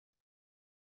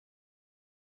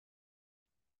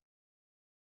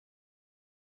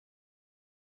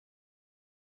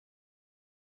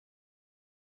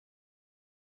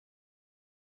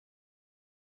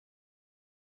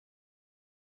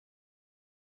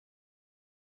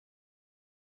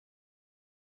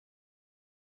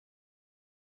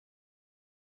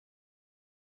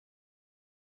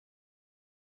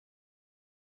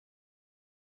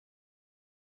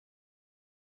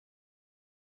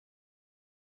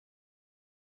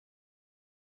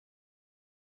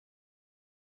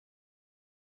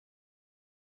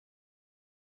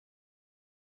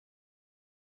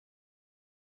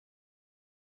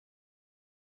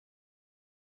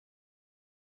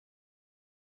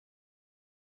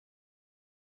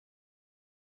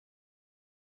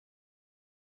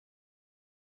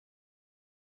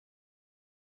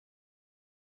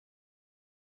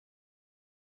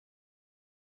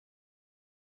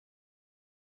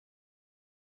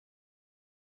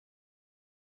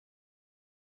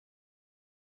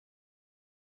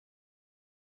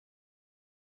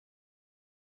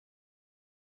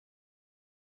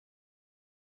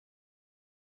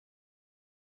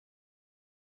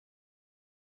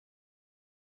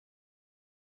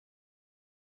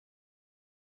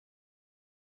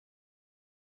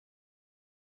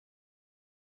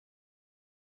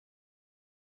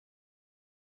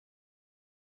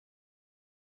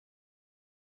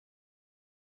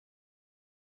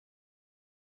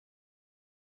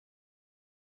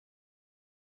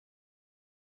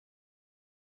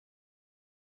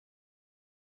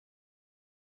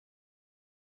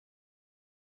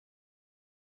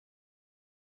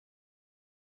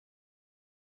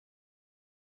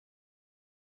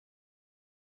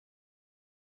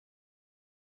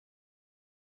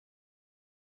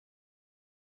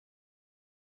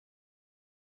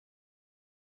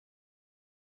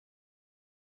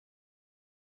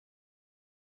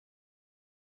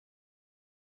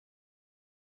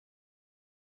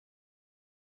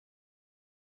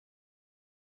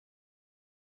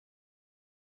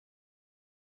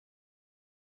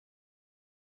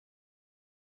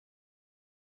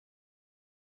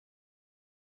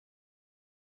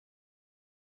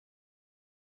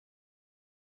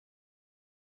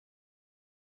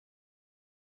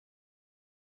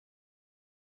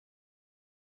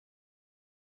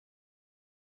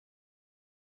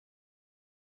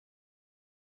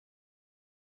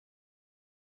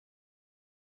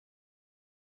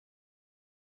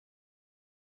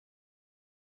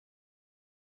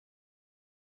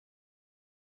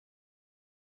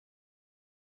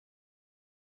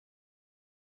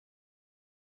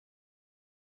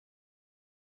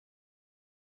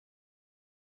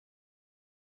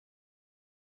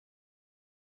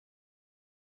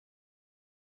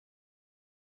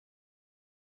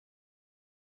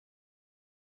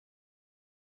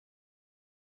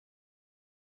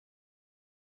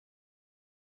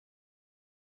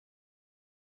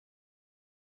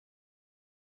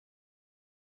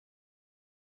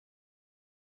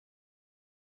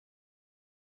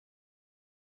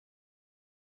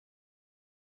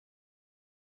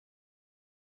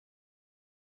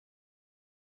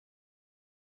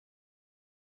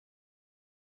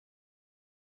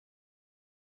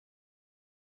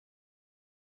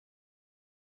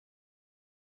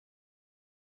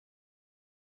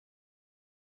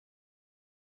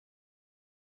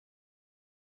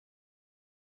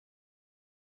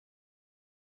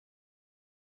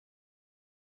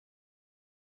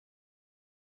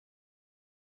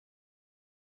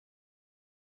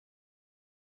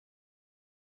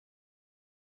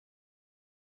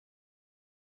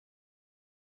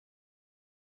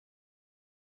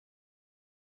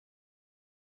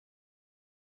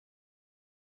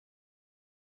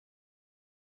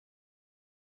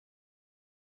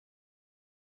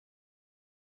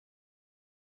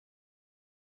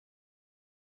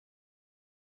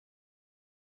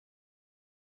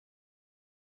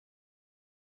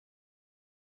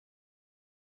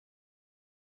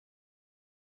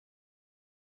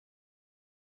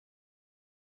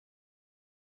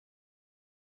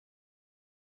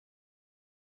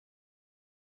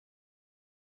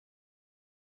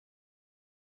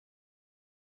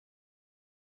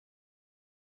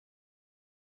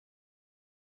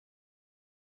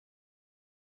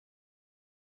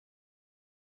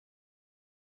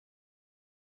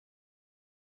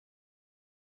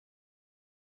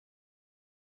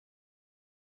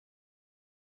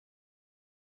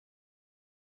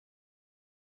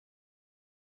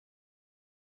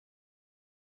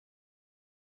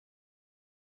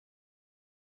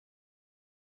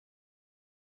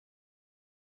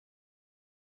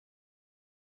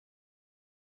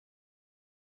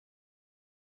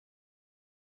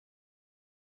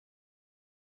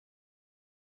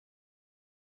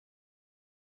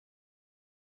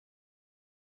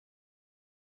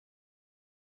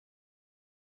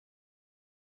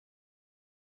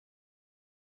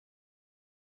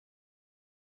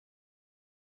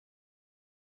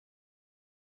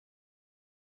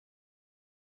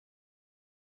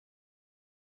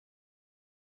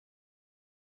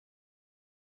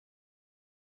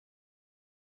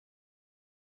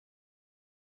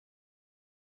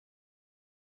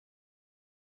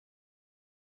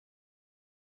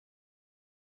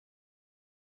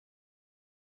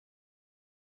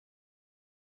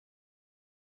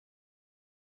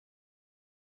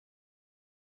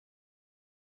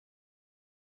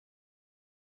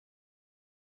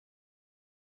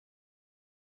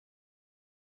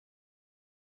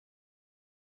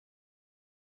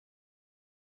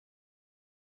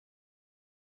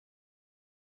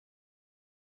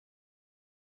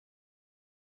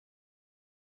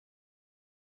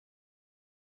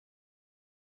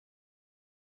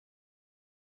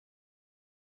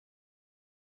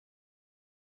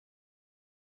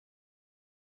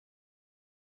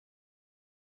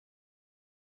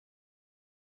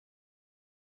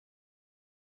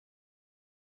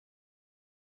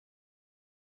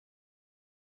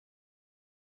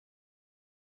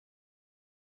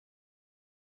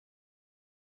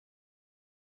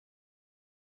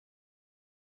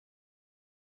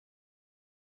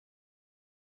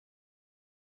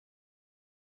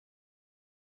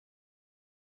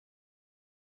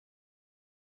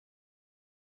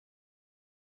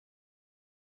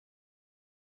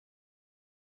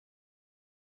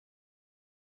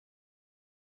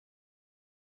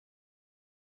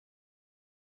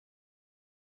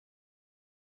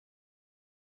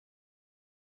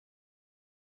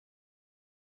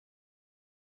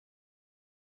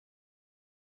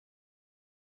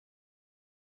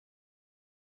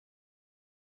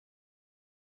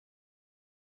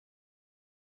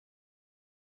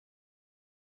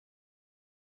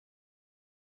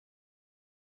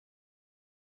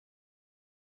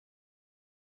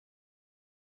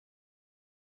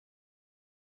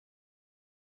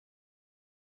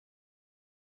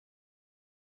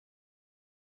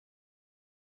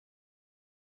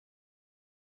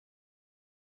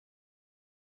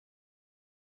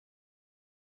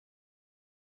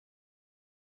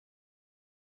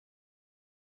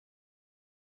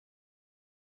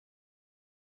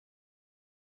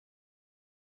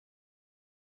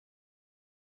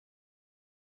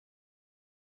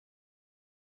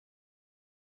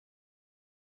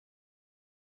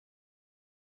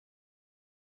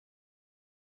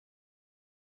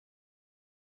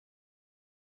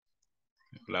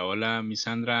Hola, hola, Miss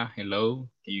Sandra. Hello.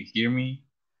 Can you hear me?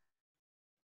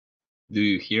 Do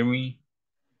you hear me?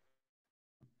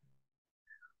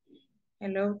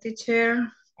 Hello, teacher.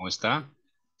 ¿Cómo está?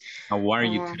 How are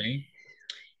you Oh, today?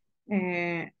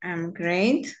 I'm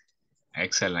great.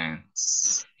 Excellent.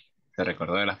 Se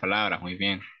recordó de las palabras, muy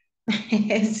bien.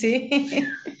 Sí.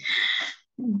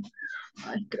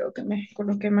 Ay, creo que me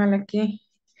coloqué mal aquí.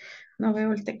 No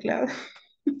veo el teclado.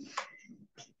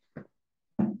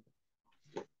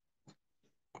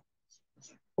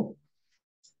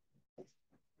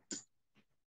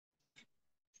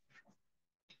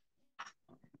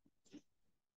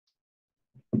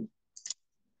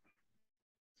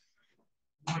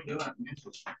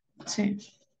 Sí.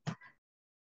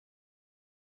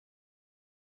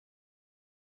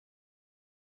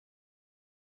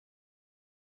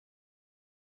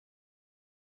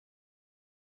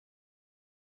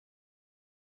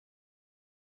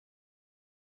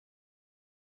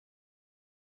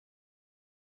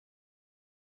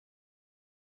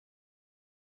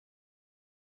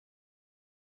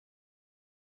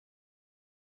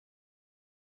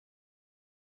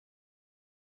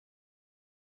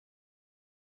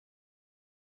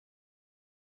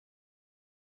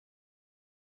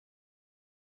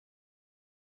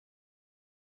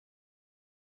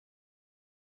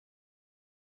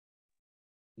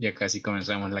 Ya casi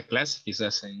comenzamos la clase,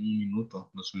 quizás en 1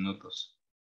 minuto, 2 minutos.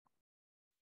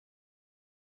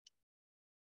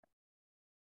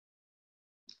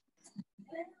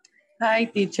 Hi,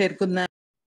 teacher. Good night.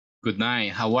 Good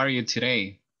night. How are you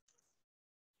today?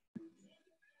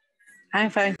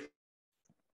 I'm fine.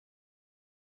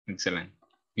 Excellent.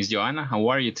 Miss Joanna, how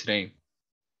are you today?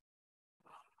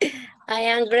 I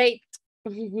am great.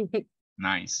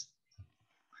 Nice.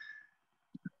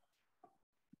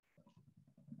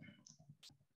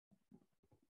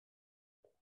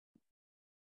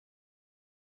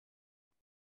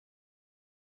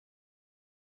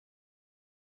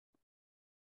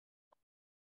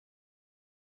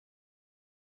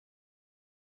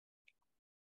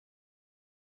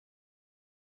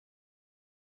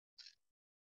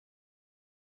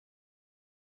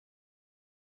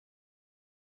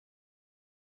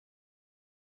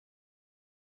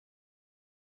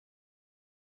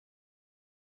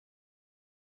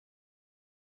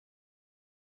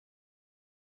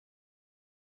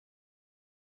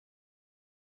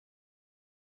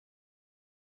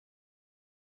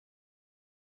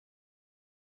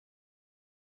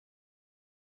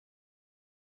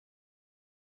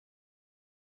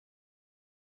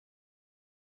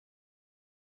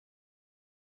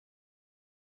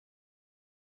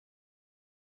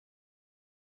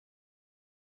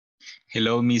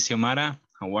 Hello, Miss Xiomara.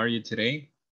 How are you today?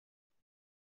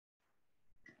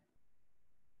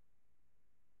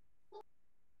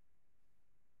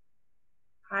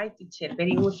 Hi, teacher.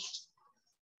 Very good.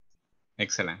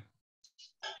 Excellent.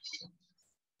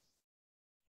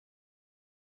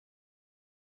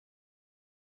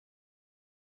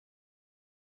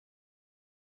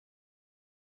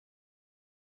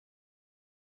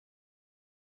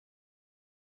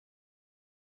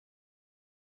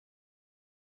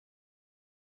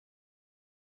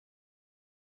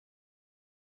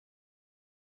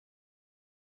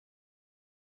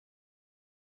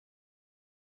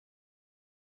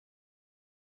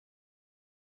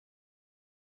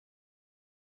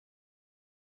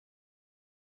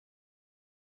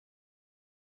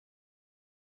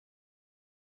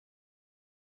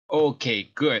 Okay,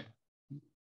 good.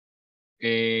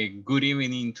 Good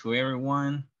evening to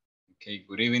everyone. Okay,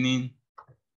 good evening.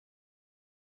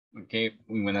 Okay,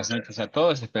 muy buenas noches a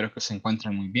todos. Espero que se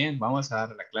encuentren muy bien. Vamos a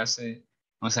dar la clase,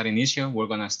 vamos a dar inicio. We're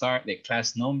gonna start the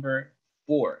class number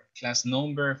 4. Class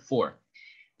number 4.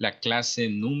 La clase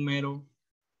número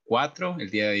 4. El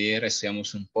día de ayer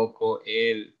estudiamos un poco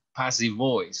el passive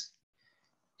voice.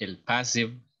 El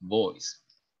passive voice.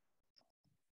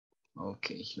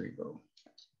 Okay, here we go.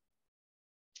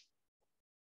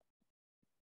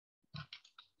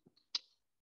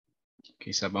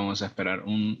 Quizás vamos a esperar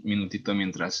un minutito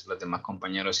mientras los demás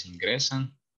compañeros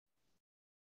ingresan.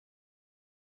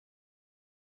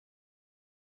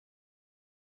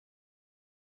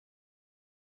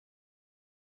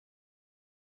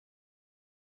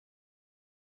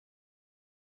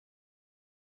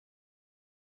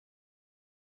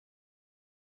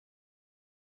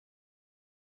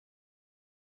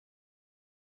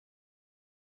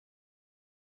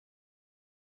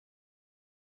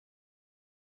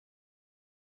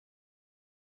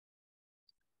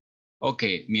 Ok,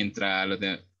 mientras los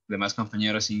demás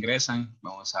compañeros ingresan,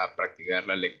 vamos a practicar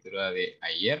la lectura de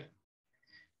ayer.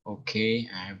 Ok,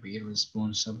 I be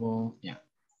responsible. Yeah.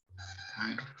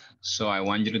 So I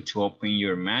want you to open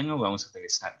your manual. Vamos a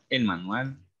utilizar el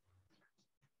manual.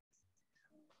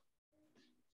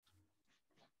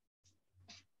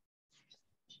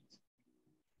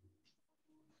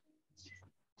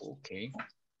 Okay.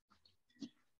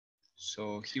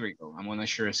 So here we go. I'm gonna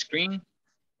share a screen.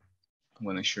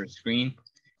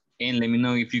 And let me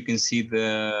know if you can see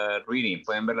the reading.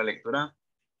 ¿Pueden ver la lectura?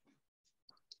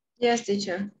 Yes,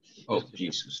 teacher. Oh,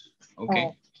 Jesus. Okay.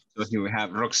 Oh. So here we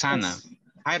have Roxana. Yes.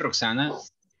 Hi, Roxana.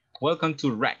 Welcome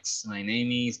to Rex. My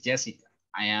name is Jessica.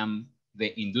 I am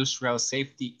the industrial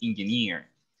safety engineer.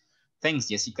 Thanks,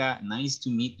 Jessica. Nice to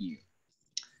meet you.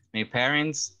 My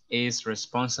parents is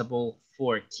responsible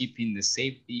for keeping the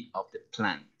safety of the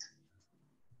plant.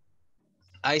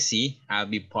 I see. I'll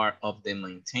be part of the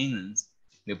maintenance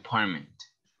department.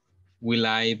 Will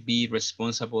I be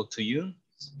responsible to you?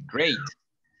 Great.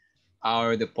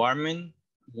 Our department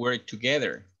work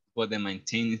together, but the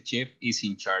maintenance chief is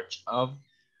in charge of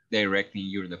directing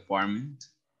your department.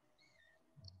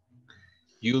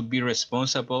 You'll be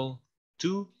responsible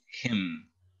to him.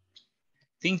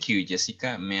 Thank you,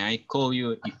 Jessica. May I call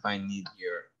you if I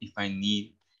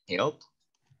need help?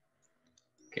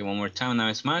 Okay, one more time, una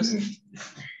vez más.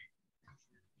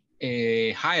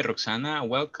 Hi, Roxana.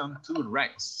 Welcome to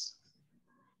Rex.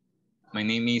 My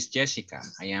name is Jessica.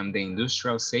 I am the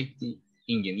industrial safety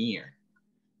engineer.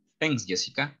 Thanks,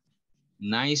 Jessica.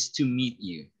 Nice to meet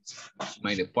you.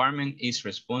 My department is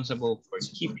responsible for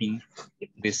keeping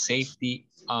the safety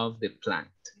of the plant.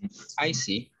 I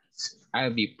see.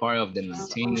 I'll be part of the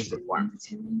maintenance department.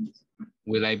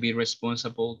 Will I be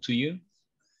responsible to you?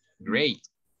 Great.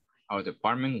 Our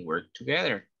department work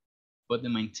together, but the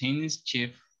maintenance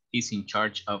chief is in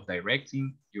charge of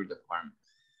directing your department.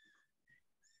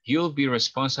 You'll be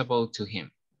responsible to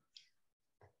him.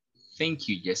 Thank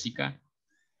you, Jessica.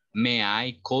 May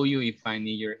I call you if I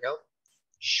need your help?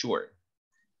 Sure.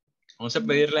 Vamos a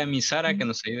pedirle a mi Sara que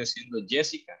nos ayude siendo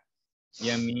Jessica. Y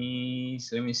a mí,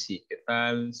 let me see, ¿qué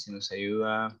tal si nos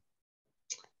ayuda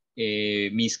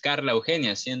Miss Carla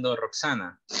Eugenia siendo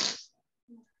Roxana?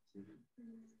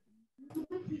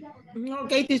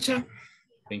 Okay, teacher.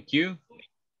 Thank you.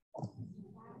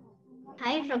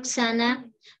 Hi, Roxana.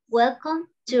 Welcome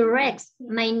to Rex.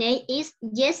 My name is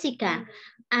Jessica.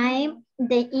 I'm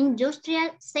the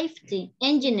industrial safety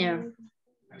engineer.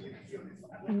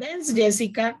 Thanks,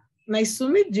 Jessica. Nice to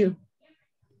meet you.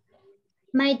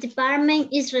 My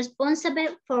department is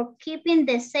responsible for keeping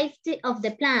the safety of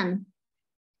the plant.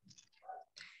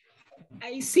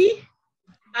 I see.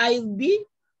 I'll be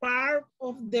part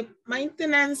of the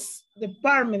maintenance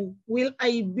department. Will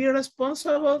I be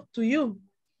responsible to you?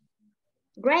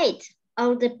 Great.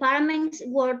 Our departments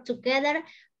work together,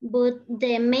 but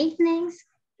the maintenance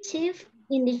chief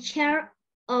in the charge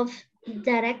of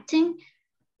directing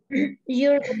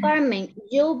your department,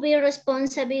 you'll be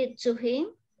responsible to him.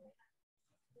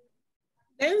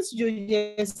 Thanks, you,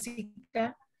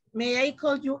 Jessica. May I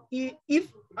call you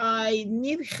if I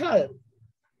need help?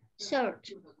 Sure.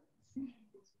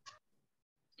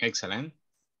 Excellent.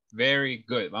 Very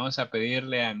good. Vamos a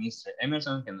pedirle a Mr.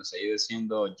 Emerson que nos ayude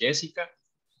siendo Jessica.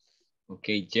 Ok,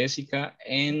 Jessica.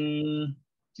 En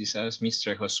quizás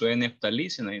Mr. Josué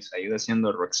Neftali se nos ayuda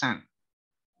siendo Roxanne.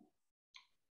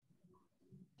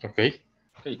 Okay.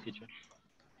 Okay, teacher.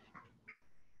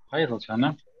 Hi,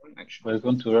 Roxana.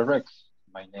 Welcome to the Rex.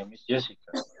 My name is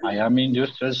Jessica. I am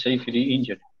industrial safety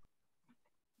engineer.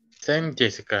 Same,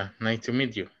 Jessica. Nice to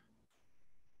meet you.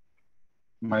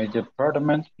 My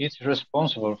department is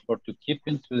responsible for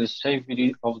keeping to the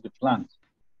safety of the plant.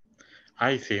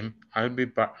 I think I'll be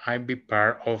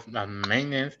part of the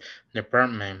maintenance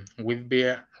department. Will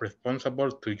be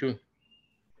responsible to you.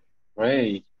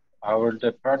 Great. Our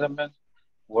department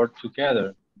work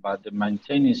together, but the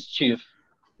maintenance chief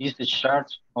is the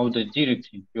charge of the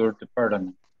directing your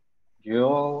department.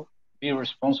 You'll be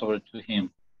responsible to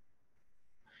him.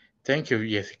 Thank you,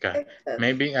 Jessica.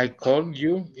 Maybe I call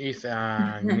you if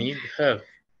I need help.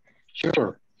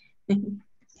 Sure.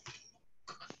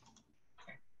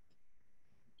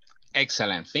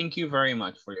 Excellent. Thank you very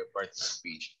much for your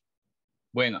participation.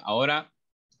 Bueno, ahora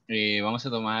vamos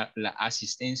a tomar la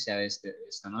asistencia de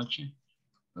esta noche.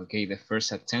 Okay, the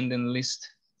first attendance list.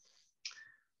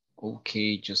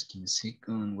 Okay, just give me a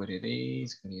second. What it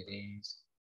is.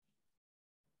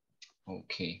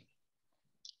 Okay.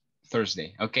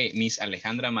 Thursday. Okay, Miss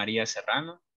Alejandra María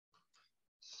Serrano.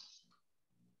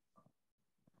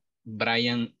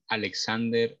 Brian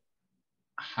Alexander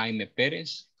Jaime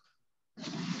Pérez.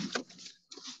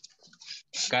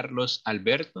 Carlos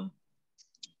Alberto.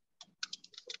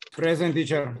 Present,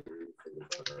 teacher.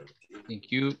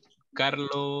 Thank you.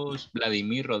 Carlos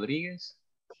Vladimir Rodríguez.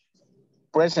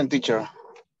 Present, teacher.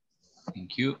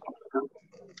 Thank you.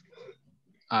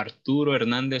 Arturo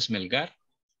Hernández Melgar.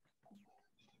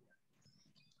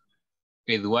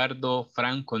 Eduardo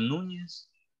Franco Núñez.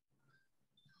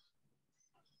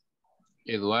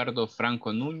 Eduardo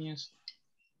Franco Núñez.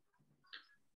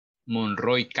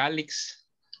 Monroy Calix.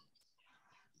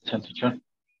 Present, teacher.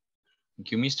 Thank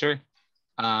you, Mr.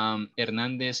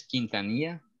 Hernández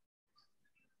Quintanilla.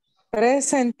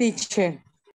 Present, teacher.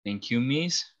 Thank you,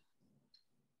 Miss.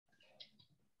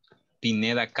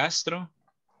 Pineda Castro.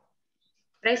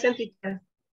 Present, teacher.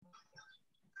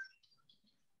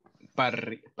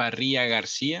 Parrilla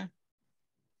García.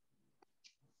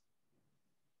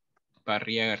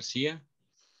 Parrilla García.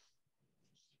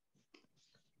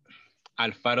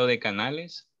 Alfaro de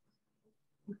Canales.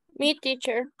 Me,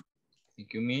 teacher.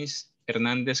 Thank you, Miss.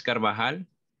 Hernández Carvajal.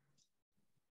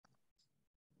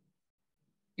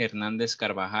 Hernández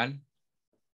Carvajal.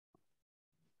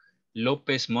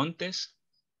 López Montes.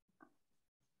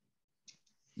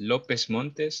 López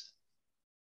Montes.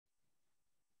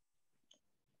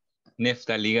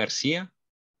 Neftalí García.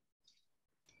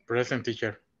 Present,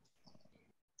 teacher.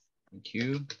 Thank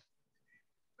you.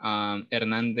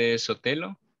 Hernández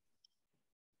Sotelo.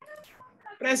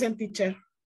 Present, teacher.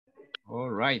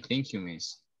 All right, thank you,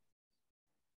 Miss.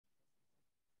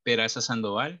 Peraza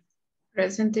Sandoval.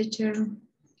 Present, teacher.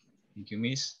 Thank you,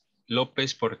 Miss.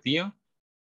 López Portillo.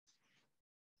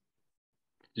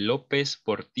 López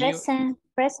Portillo.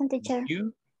 Present, teacher. Thank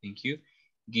you. Thank you.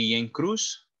 Guillén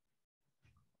Cruz.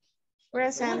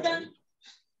 Present.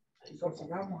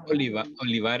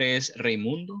 Olivares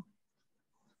Raimundo.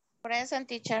 Present,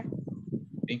 teacher.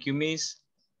 Thank you, Miss.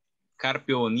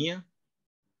 Carpio Bonilla.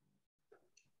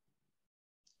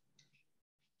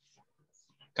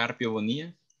 Carpio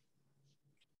Bonilla.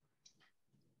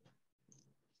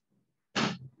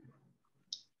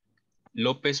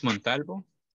 López Montalvo.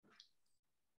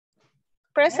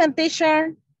 Present,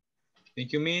 teacher.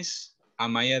 Thank you, Miss.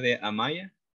 Amaya de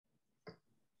Amaya.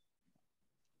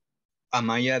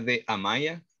 Amaya de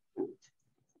Amaya.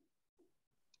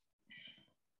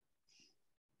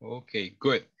 Ok,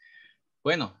 good.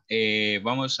 Bueno,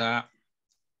 vamos a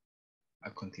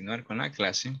continuar con la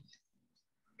clase.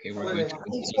 Okay, we're going to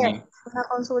continue. Una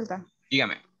consulta.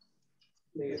 Dígame.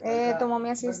 Tomó mi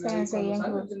asistencia y en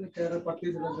cruz.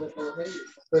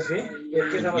 Pues sí, es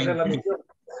que esa va a ser la misión.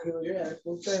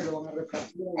 Ustedes lo van a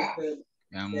repartir.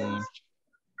 Veamos.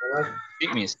 Sí,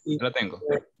 Miss, la tengo.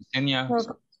 Yesenia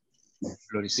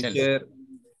Floricela. Teacher,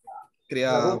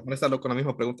 quería molestarlo con la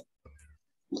misma pregunta.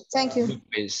 Thank you.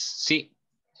 Pues sí,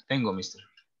 tengo, mister.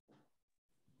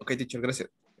 Ok, teacher, gracias.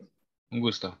 Un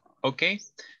gusto. Ok.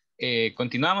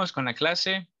 Continuamos con la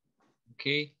clase.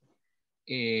 Ok.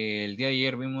 El día de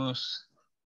ayer vimos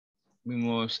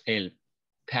el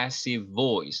passive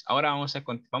voice. Ahora vamos a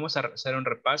hacer un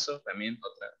repaso también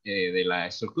de la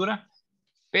estructura,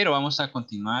 pero vamos a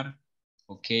continuar,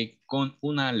 ok, con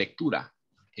una lectura,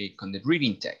 ok, con the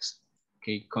reading text,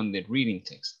 ok, con the reading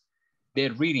text,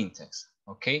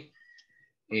 ok.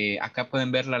 Acá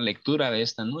pueden ver la lectura de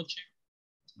esta noche,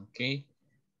 ok,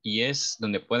 y es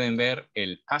donde pueden ver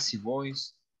el passive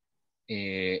voice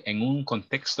en un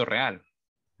contexto real.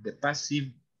 The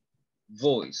passive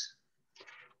voice.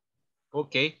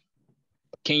 Okay.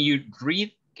 Can you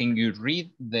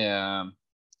read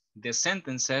the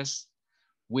sentences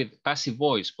with passive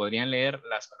voice? Podrían leer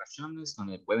las oraciones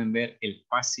donde pueden ver el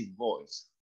passive voice.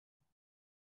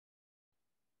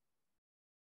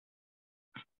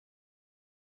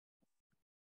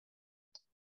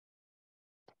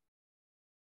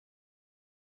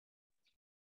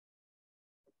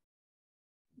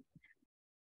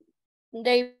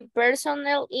 The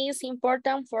personnel is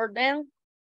important for them.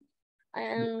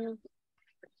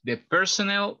 The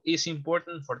personnel is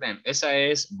important for them. Esa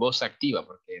es voz activa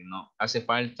porque no hace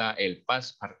falta el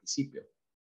past participio.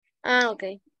 Ah, ok.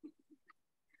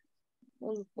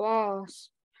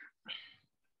 Boss.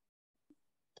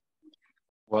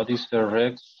 What is the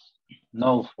Rex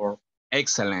known for?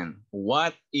 Excellent.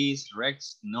 What is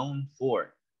Rex known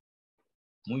for?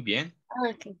 Muy bien.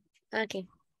 Ok, ok.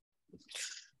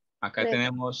 Acá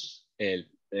tenemos el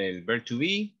verb to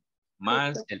be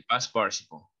más el past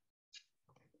participle.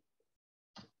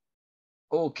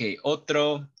 Ok,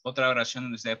 otra oración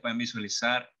donde ustedes pueden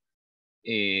visualizar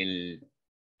el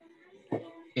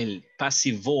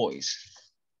passive voice.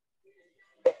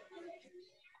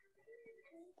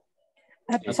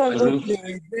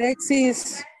 Absolutely. Rex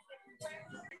is.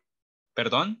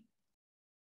 ¿Perdón?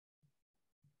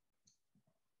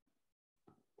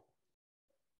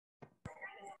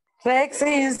 Rex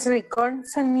is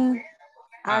recording.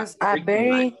 As a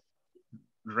very...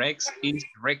 Rex is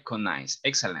recognized.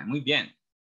 Excellent. Muy bien.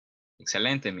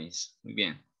 Excelente, Miss. Muy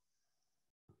bien.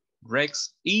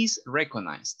 Rex is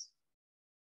recognized.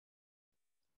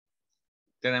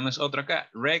 Tenemos otro acá.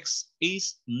 Rex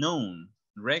is known.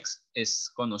 Rex es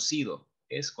conocido.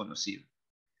 Es conocido.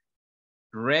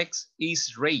 Rex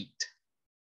is rate.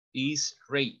 Is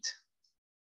rate.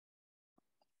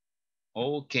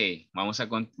 Ok. Vamos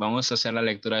a hacer la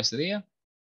lectura de este día.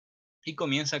 Y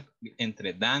comienza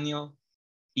entre Daniel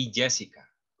y Jessica.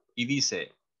 Y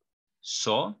dice,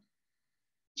 so,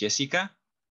 Jessica,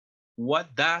 what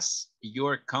does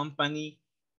your company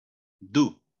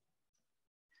do?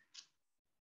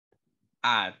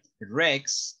 At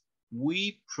Rex,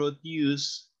 we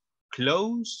produce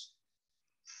clothes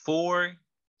for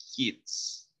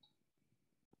kids.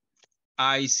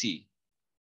 I see.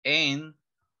 And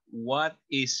what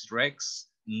is Rex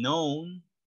known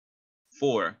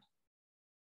for?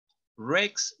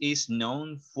 Rex is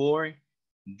known for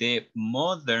the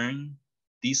modern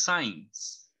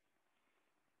designs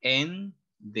and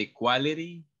the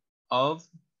quality of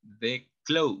the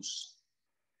clothes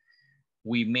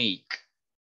we make.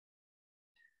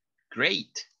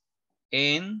 Great.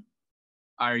 And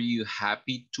are you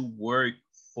happy to work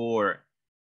for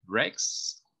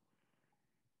Rex?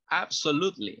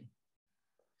 Absolutely.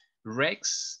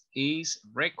 Rex is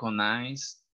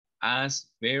recognized as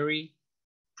very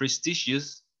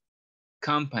prestigious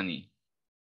company.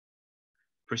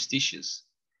 Prestigious.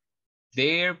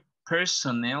 Their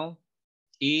personnel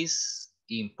is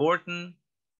important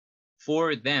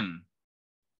for them.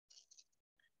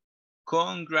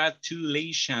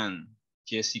 Congratulations,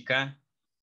 Jessica.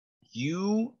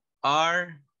 You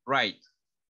are right.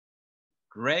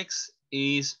 Rex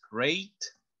is rated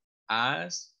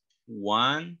as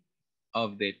one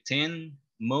of the 10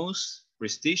 most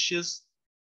prestigious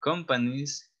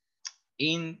companies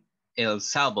in El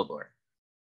Salvador.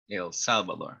 El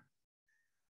Salvador.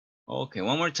 Okay,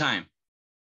 one more time.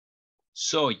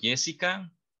 So, Jessica,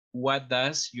 what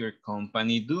does your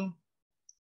company do?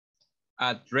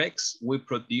 At Rex, we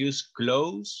produce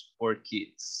clothes for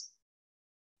kids.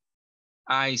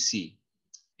 I see.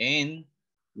 And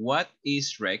what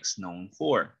is Rex known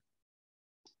for?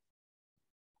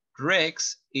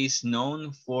 Rex is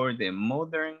known for the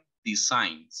modern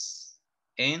designs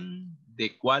and the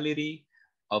quality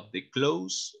of the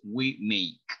clothes we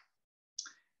make.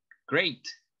 Great.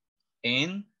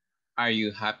 And are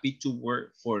you happy to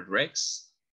work for Rex?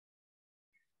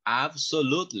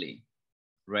 Absolutely.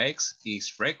 Rex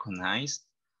is recognized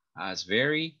as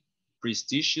very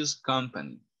prestigious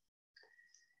company.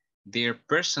 Their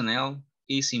personnel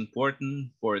is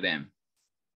important for them.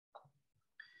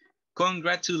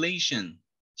 Congratulations,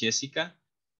 Jessica.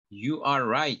 You are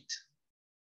right.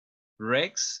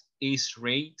 Rex is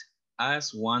rated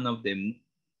as one of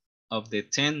the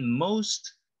 10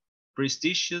 most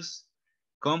prestigious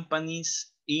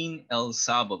companies in El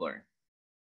Salvador.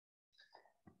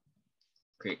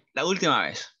 Ok, la última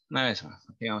vez, una vez más.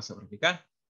 Ok, vamos a practicar.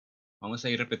 Vamos a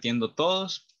ir repitiendo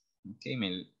todos. Ok,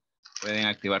 pueden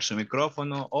activar su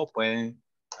micrófono o pueden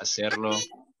hacerlo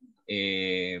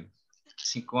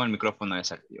con el micrófono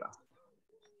desactivado.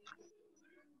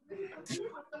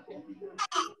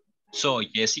 So,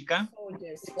 Jessica.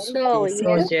 So,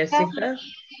 Jessica.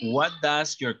 What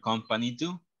does your company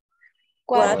do?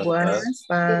 What does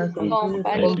the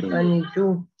company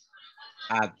do?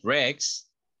 At Rex,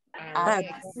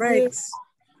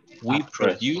 We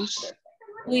produce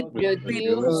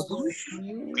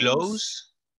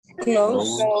clothes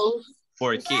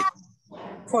for kids.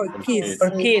 For kids.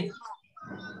 For kids.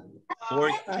 For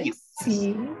I kids.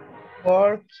 see.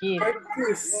 For kids.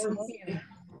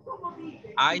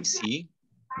 I see.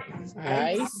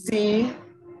 I see.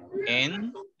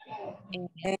 And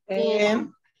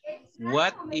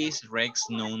what is Rex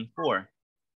known for?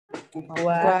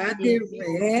 What is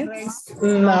Rex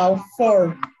Now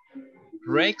for.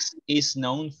 Rex is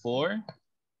known for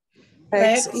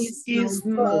Rex is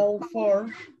known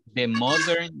for the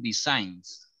modern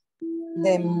designs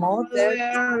the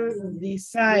modern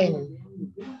design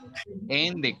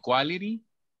and the quality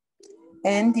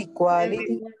and the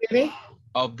quality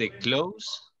of the clothes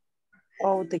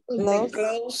of the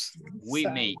clothes we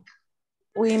make.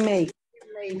 Great.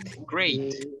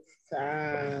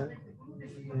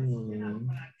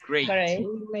 Great.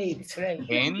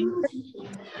 And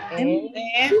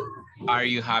are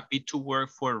you happy to work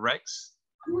for Rex?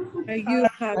 Are you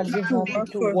happy to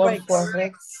work for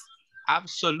Rex?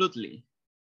 Absolutely.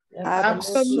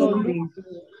 Absolutely.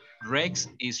 Rex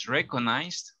is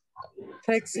recognized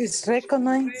Rex is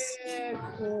recognized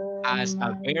As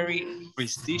a very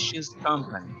prestigious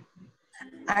company.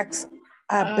 As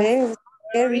a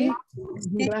very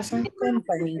prestigious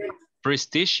company.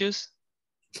 Prestigious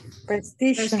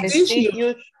Prestigious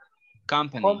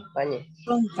company.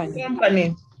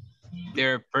 company.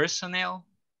 Their personnel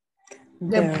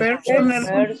The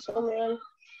personnel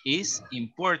is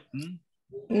important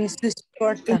Is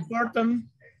important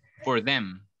for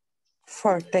them.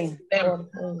 for them.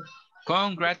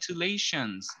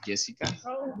 Congratulations, Jessica.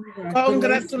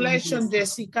 Congratulations,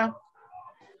 Jessica.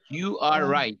 You are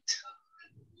right.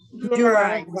 You're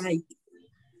right.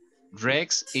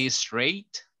 Rex is rated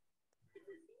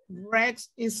Rex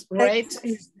is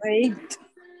rated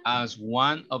as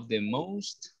one of the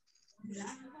most,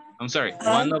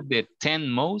 one of the 10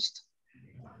 most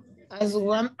as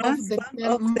one of the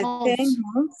 10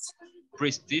 most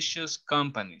prestigious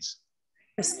companies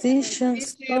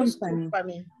Prestigious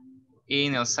company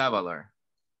in El Salvador.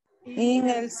 in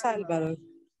El Salvador.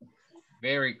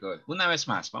 Very good. Una vez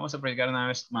más, vamos a practicar una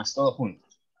vez más todos juntos.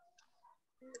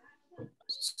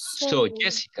 So,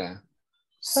 Jessica,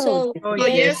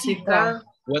 Jessica,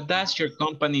 what does your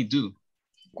company do?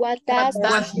 What does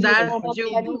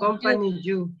your company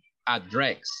do? At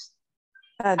Rex,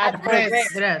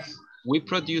 address? we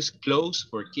produce clothes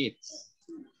for kids.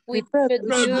 We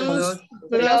Produce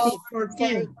clothes for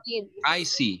kids. I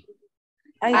see.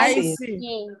 I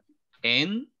see.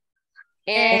 And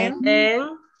And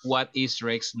what is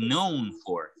Rex known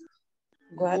for?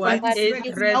 what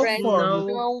is Rex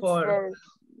known for?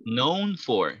 Known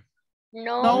for.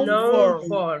 Known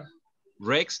for.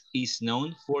 Rex is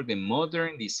known for the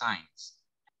modern designs.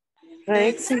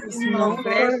 Rex is known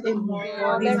for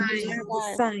Modern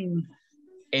design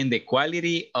And the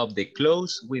quality of the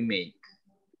clothes we make.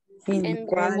 in And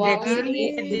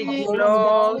quality the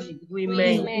clothes we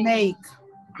make.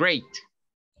 Great.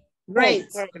 Great.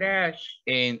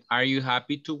 And are you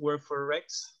happy to work for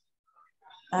Rex?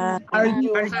 Are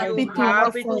you happy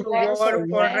to work for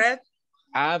Rex?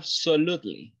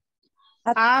 Absolutely.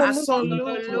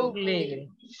 Absolutely.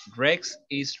 Rex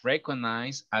is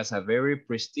recognized as a very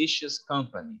prestigious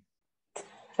company.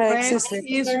 Rex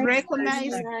is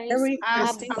recognized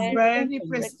as a very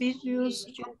prestigious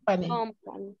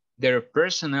company. Their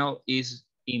personnel is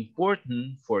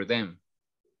important for them.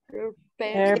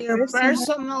 Their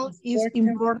personnel is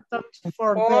important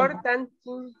for them.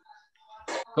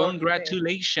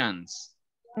 Congratulations.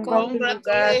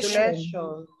 Congratulations.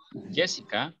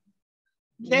 Jessica,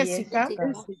 Jessica,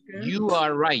 you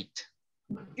are right.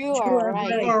 You are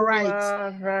right. you're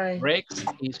right. Rex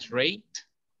is rated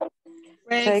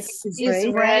Rex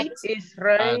is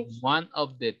right. as one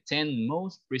of the 10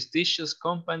 most prestigious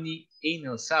companies in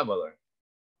El Salvador.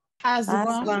 As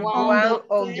one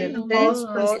of the most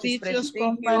prestigious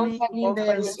company in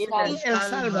El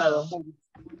Salvador.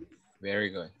 Very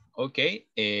good. Okay.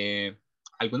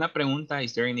 ¿Alguna pregunta?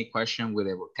 Is there any question with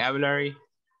the vocabulary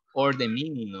or the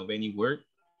meaning of any word?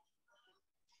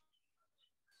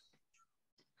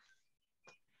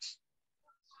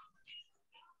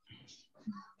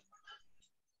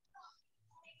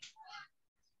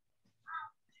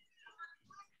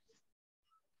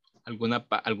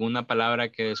 ¿Alguna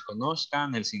palabra que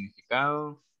desconozcan el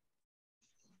significado?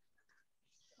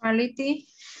 Quality.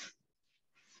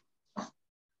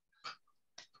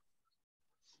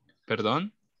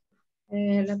 ¿Perdón?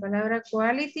 La palabra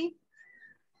quality.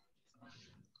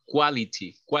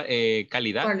 Quality.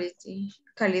 Calidad. Quality.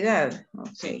 Calidad.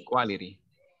 Ok. Quality.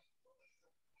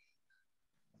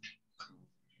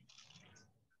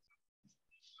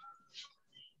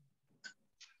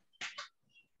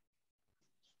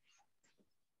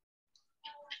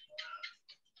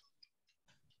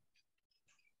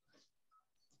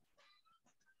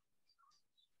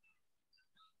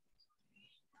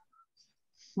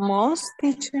 Most,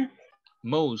 teacher.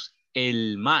 Most,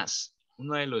 el más.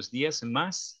 Uno de los 10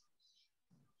 más.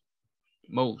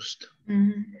 Most.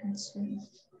 Sí.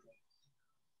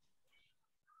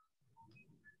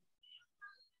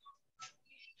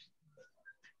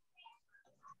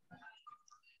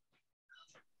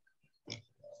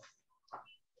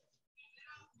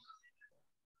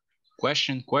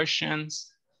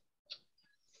 Questions?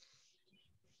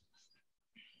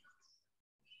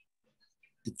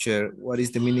 Teacher, what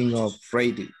is the meaning of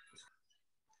rated?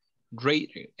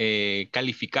 Rate,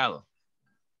 calificado.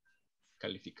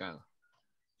 Calificado.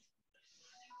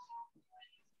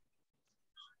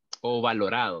 O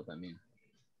valorado también.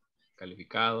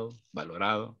 Calificado,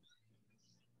 valorado.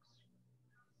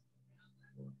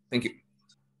 Thank you.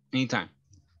 Anytime.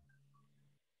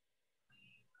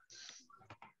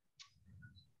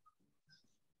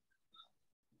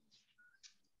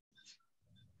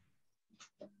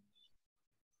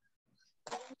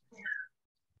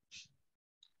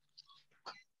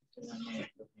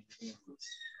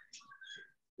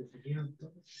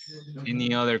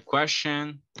 Any other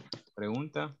question?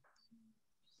 Pregunta.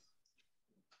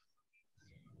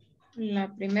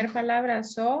 La primera palabra,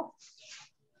 so.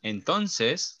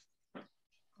 Entonces,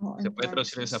 Oh, se puede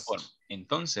traducir de esa entonces. forma.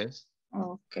 Entonces,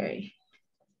 Ok.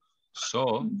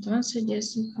 so, Entonces,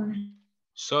 Jessica.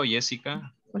 so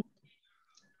Jessica.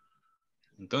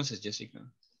 Entonces, Jessica.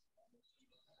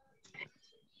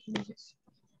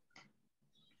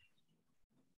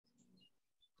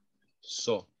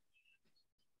 So.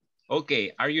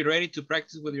 Okay, are you ready to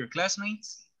practice with your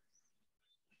classmates?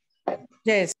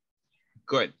 Yes.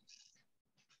 Good.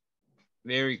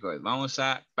 Very good. Vamos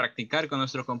a practicar con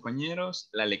nuestros compañeros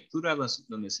la lectura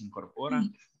donde se incorpora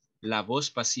la voz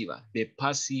pasiva, the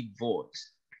passive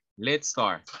voice. Let's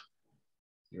start.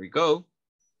 Here we go.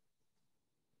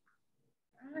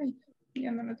 Ay,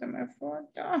 ya no le tomé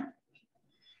foto.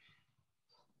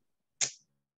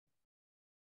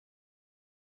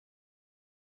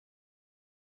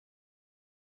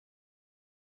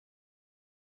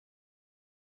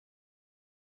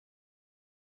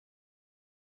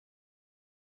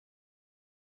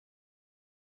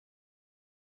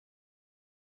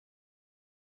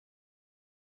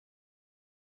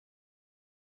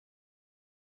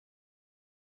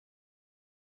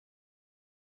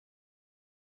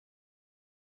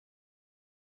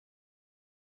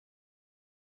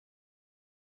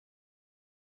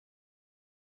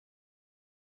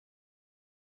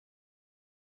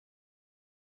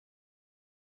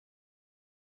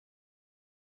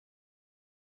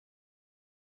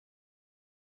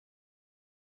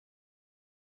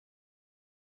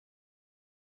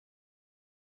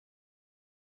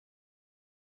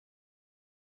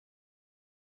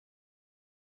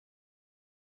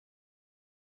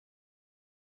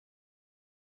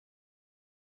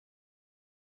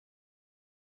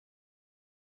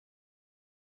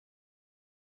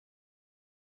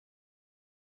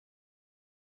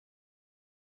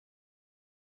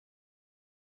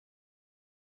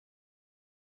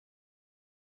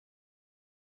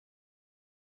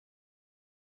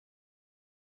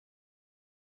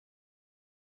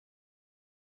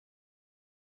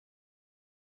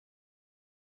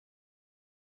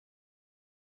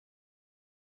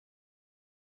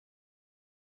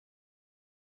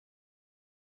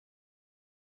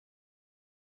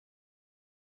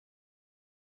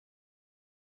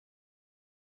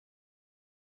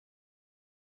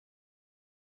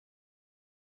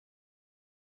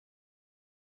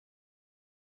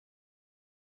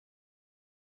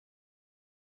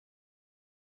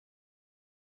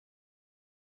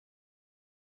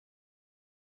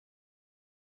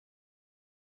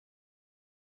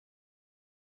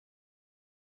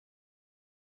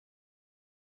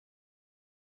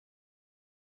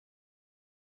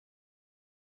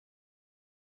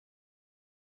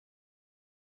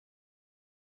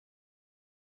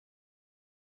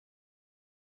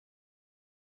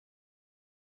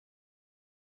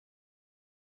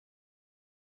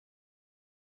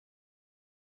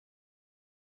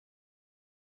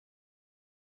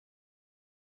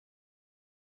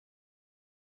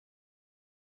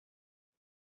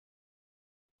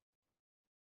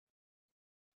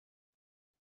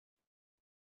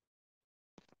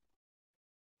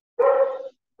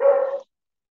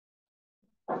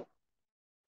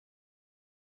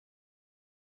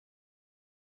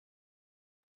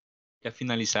 ¿Ya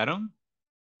finalizaron?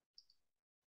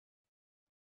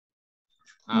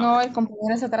 No, Ok. el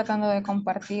compañero está tratando de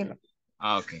compartir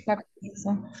Ok. la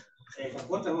cosa.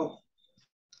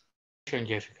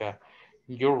 Jessica,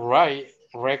 you're right.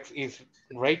 Rex is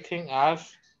rating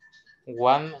as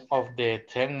one of the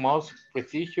 10 most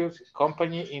prestigious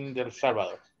company in El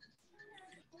Salvador.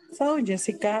 So,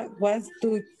 Jessica, what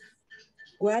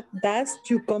does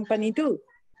your company do?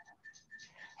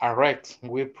 At Rex,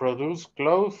 we produce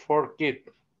clothes for kids.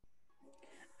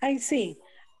 I see.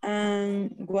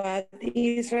 And what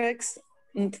is Rex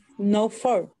known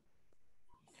for?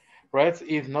 Rex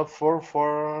is not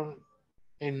for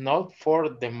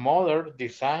the modern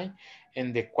design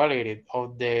and the quality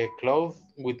of the clothes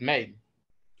we made.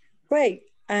 Great.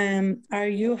 Are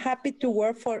you happy to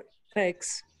work for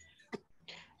Rex?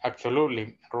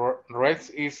 Absolutely. Rex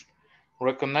is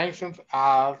recognized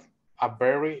as a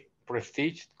very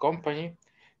prestigious company.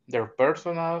 Their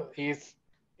personnel is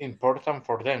important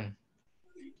for them.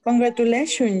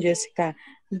 Congratulations, Jessica.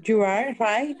 You are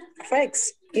right.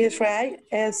 Rex is right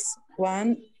as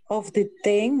one of the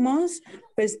 10 most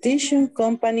prestigious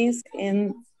companies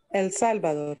in El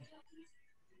Salvador.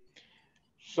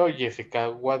 So,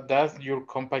 Jessica, what does your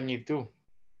company do?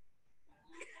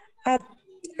 At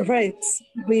Rex,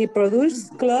 we produce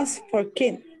clothes for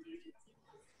kids.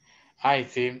 I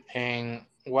see. And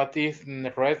what is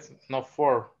the rest not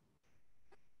for?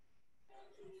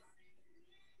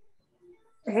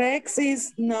 Rex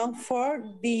is known for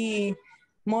the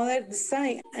modern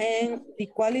design and the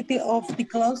quality of the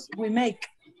clothes we make.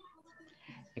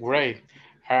 Great.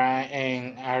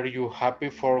 And are you happy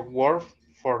for work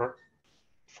for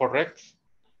Rex?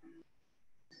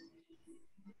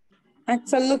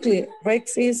 Absolutely.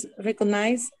 Rex is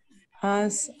recognized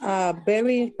as a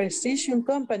very prestigious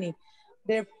company.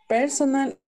 Their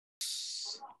personal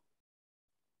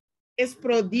Es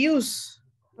produce.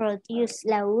 Produce.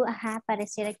 La U, ajá,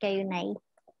 pareciera que hay una I.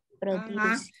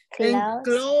 Produce. And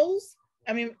Clothes.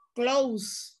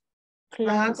 close.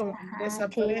 Clothes. Como Ajá,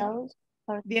 desaparece. clothes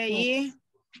for De ahí,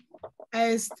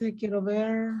 kids. quiero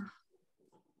ver.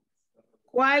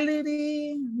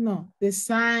 Quality, no.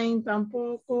 Design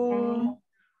tampoco.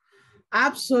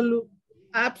 Absolutely.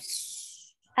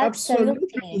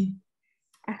 Absolutely.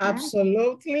 Ajá.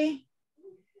 Absolutely.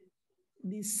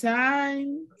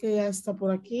 Design, que ya está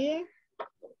por aquí.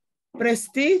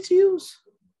 Prestigious.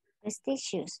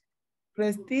 Prestigious.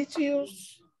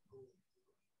 Prestigious.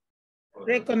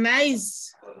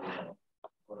 Recognize.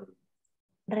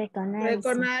 Recognize.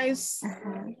 Recognize.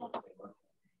 Ajá.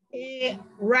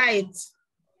 Right.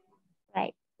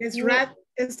 Right.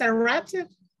 Está rated.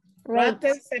 Right.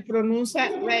 Rated se pronuncia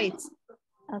right.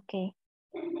 Okay.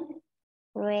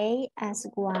 Ray as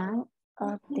one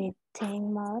of the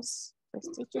 10 most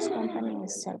prestigious companies in El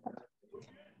Salvador.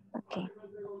 Okay.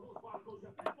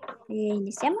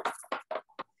 ¿Iniciamos?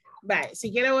 Vale,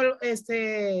 si quiere,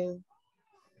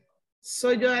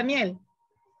 soy yo, Daniel.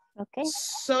 Okay.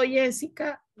 So,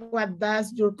 Jessica, what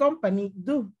does your company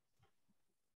do?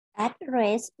 At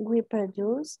Rest, we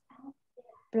produce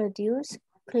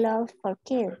clothes for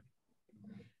kids.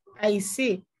 I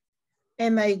see.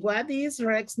 And what is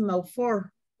Rex known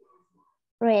for?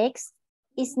 Rex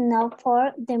is known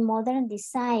for the modern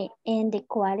design and the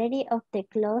quality of the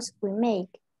clothes we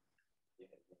make.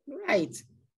 Right.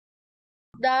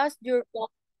 Does your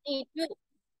company do?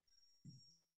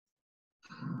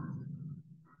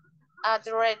 At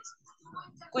Rex,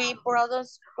 we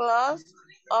produce clothes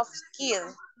of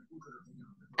kids.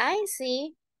 I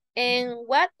see. And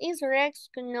what is Rex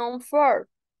known for?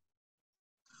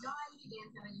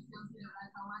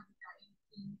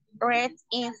 Red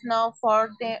is known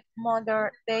for the modern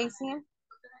design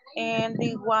and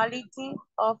the quality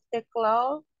of the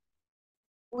clothes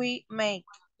we make.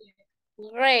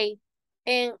 Great.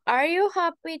 And are you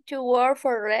happy to work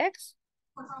for Rex?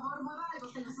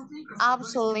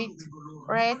 Absolutely.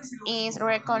 Red is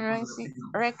recognized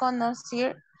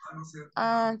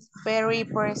as very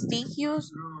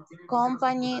prestigious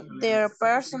company. Their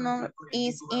personal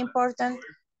is important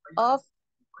of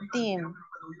them.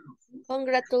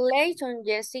 Congratulations,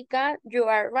 Jessica. You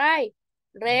are right.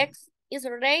 Rex is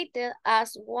rated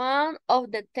as one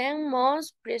of the 10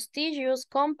 most prestigious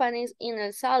companies in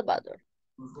El Salvador.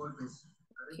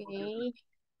 Okay.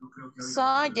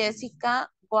 So, Jessica,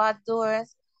 what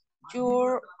does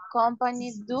your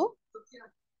company do?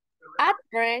 At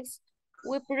Rex,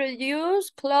 we produce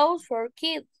clothes for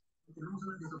kids.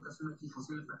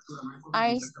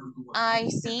 I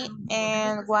see.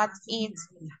 And what is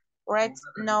Rex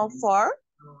known for?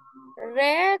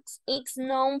 Rex is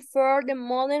known for the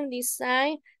modern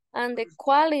design and the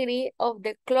quality of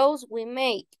the clothes we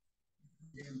make.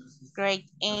 Great.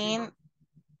 And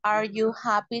are you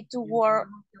happy to work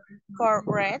for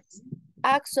Rex?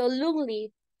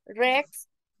 Absolutely. Rex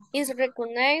is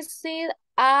recognized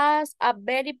as a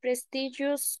very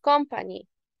prestigious company.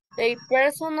 Their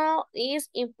personnel is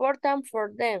important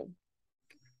for them.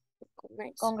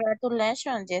 Nice.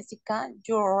 Congratulations, Jessica.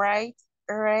 You're right.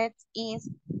 Red is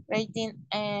rated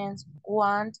as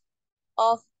one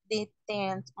of the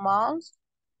 10 most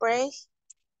prestigious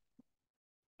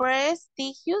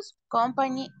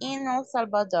company in El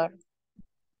Salvador.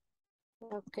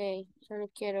 Ok, solo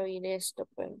quiero oír esto,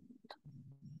 pero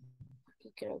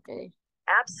aquí creo que...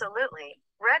 Absolutely.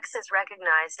 Rex is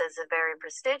recognized as a very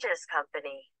prestigious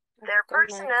company. Their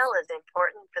personnel is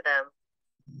important for them.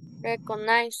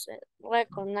 Recognize.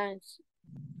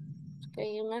 Es que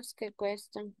hay unas que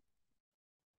cuestan.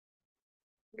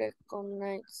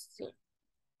 Recognize, sí.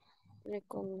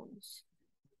 Recognize.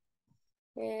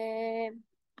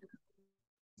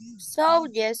 So,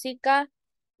 Jessica,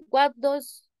 what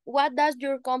does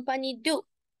your company do?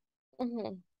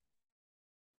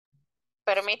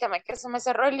 Permítame que se me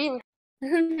cerró el libro.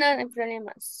 No hay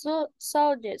problema. So,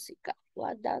 Jessica,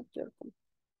 what does your company?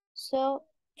 So,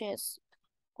 Jessica,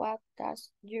 what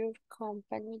does your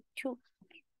company do?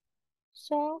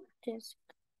 So,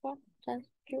 Jessica, what does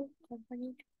your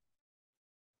company do?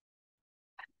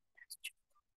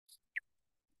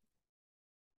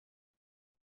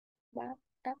 What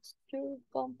does your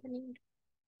company do?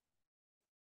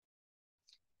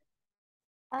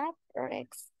 At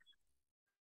Rex,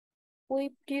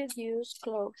 we produce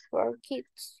clothes for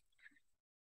kids.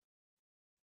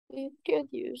 We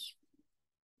produce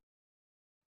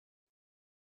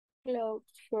clothes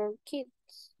for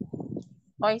kids.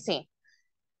 Hoy sí.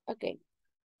 Okay.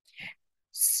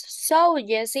 So,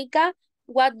 Jessica,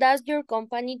 what does your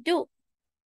company do?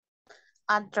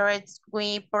 At Rex,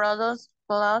 we produce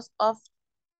clothes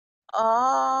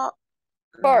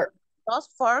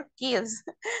for kids.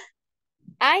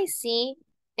 I see.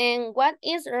 And what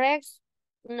is Rex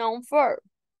known for?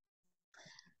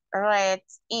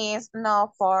 Rex is known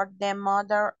for the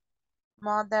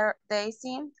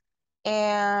modernizing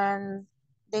and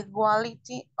the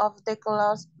quality of the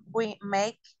clothes we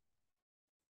make.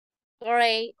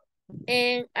 Great.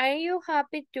 And are you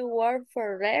happy to work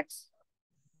for Rex?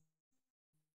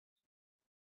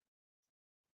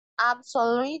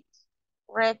 Absolutely.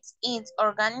 Rex is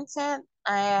organized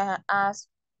as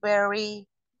very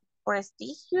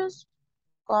prestigious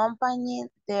company.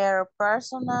 Their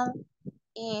personnel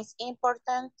is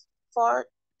important for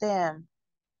them.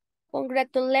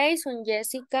 Congratulations,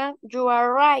 Jessica. You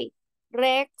are right.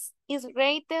 Rex is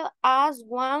rated as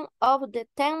one of the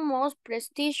 10 most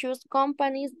prestigious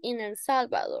companies in El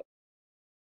Salvador.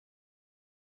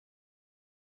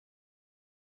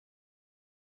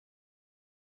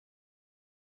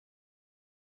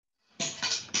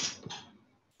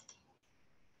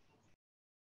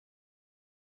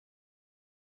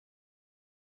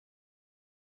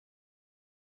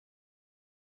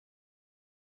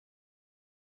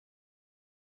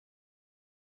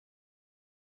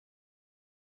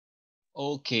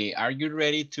 Okay, are you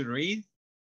ready to read?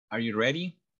 Are you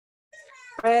ready?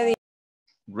 Ready.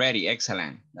 Ready,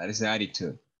 excellent. That is the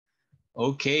attitude.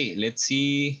 Okay, let's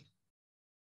see.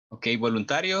 Okay,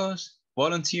 voluntarios,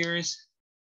 volunteers.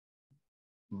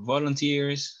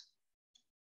 Volunteers.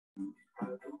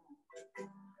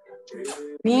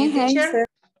 Me, Hazel.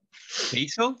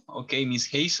 Hazel? Okay, Miss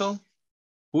Hazel.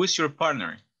 Who is your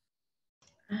partner?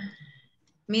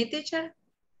 Mi teacher.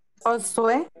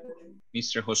 Josué.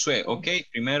 Mr. Josué. Ok,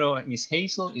 primero Miss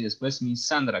Hazel y después Miss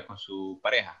Sandra con su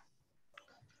pareja.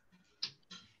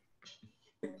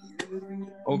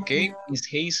 Ok, Miss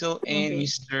Hazel and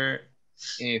Mr.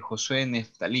 Josué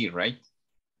Neftali, right?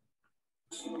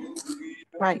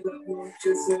 Right.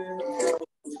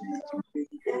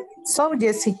 So,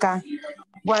 Jessica,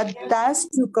 what does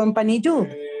your company do?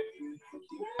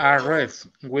 At Rex,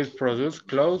 we produce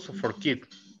clothes for kids.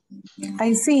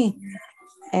 I see.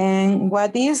 And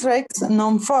what is Rex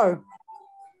known for?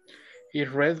 Is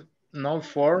Rex known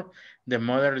for the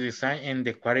modern design and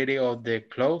the quality of the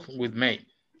clothes we make.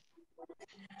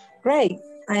 Great.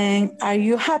 And are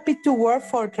you happy to work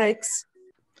for Rex?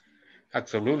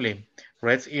 Absolutely.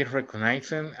 Rex is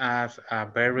recognized as a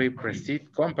very prestigious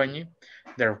company.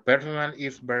 Their personnel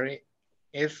is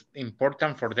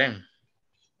important for them.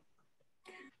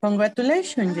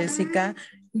 Congratulations, Jessica.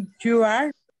 You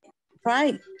are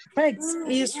right. Rex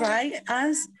is right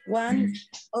as one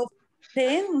of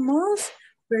the most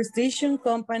prestigious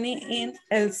company in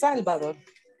El Salvador.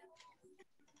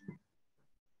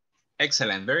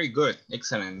 Excellent, very good.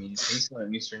 Excellent, Miss Hazel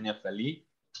and Mr. Neftali.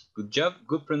 Good job,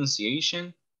 good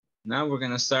pronunciation. Now we're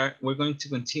going to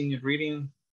continue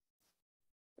reading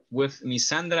with Miss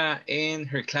Sandra and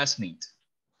her classmate.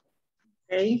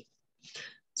 Okay.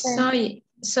 So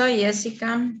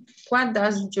Jessica, what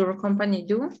does your company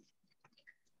do?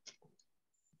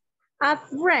 At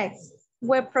Rex,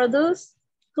 we produce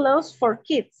clothes for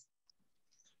kids.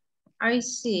 I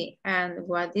see. And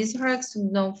what is Rex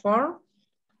known for?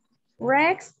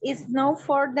 Rex is known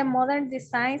for the modern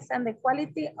designs and the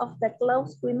quality of the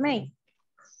clothes we make.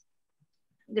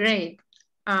 Great.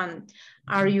 And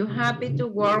are you happy to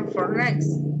work for Rex?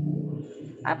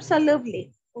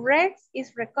 Absolutely. Rex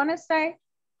is recognized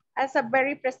as a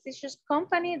very prestigious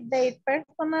company. Their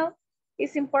personnel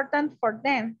is important for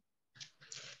them.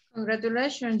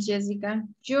 Congratulations, Jessica.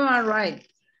 You are right.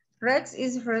 Rex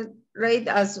is rated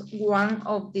as one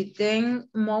of the 10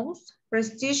 most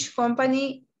prestigious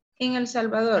company in El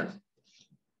Salvador.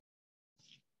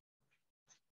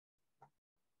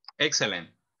 Excellent.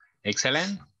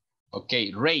 Excellent.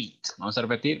 Ok, rate. Vamos a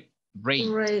repetir.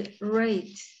 Rate.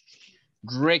 Rate.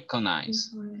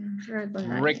 Recognize.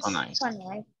 Recognize.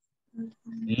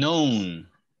 Known.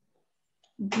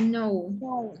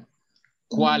 No.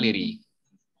 Quality.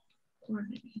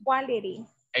 Quality.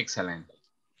 Excellent.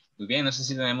 Muy bien, no sé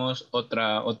si tenemos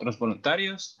otros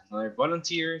voluntarios. Another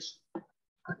volunteers.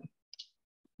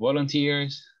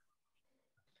 Volunteers.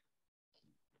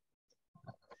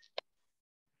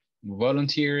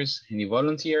 Volunteers, any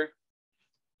volunteer?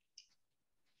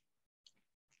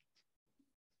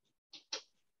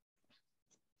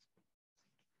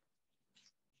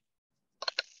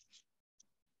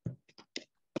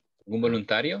 ¿Un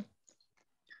voluntario?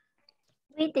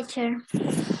 Oui, teacher.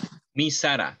 Miss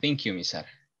Sara, thank you, Miss Sara.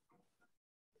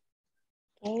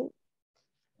 Okay.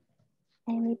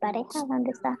 ¿Mi pareja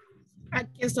dónde está?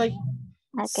 Aquí estoy.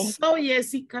 Okay. So,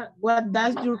 Jessica, what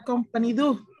does your company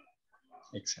do?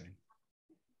 Excellent.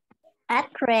 At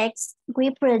Rex,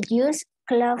 we produce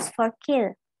clothes for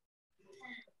kids.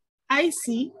 I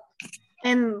see.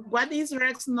 And what is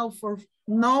Rex known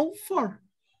for?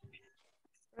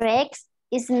 Rex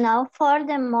is known for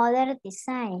the modern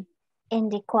design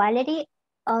and the quality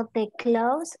of the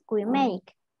clothes we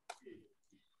make.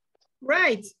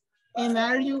 Right. And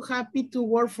are you happy to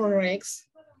work for Rex?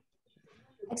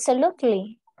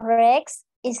 Absolutely. Rex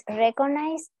is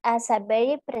recognized as a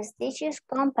very prestigious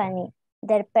company.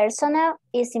 Their personnel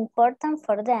is important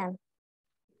for them.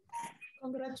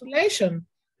 Congratulations,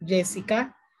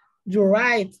 Jessica. You're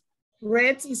right.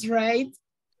 Rex is rated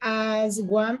as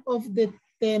one of the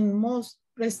 10 most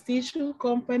prestigious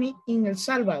companies in El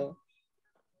Salvador.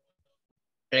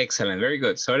 Excellent, very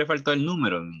good. Solo le faltó el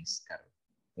número, Miss Carol.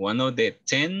 One of the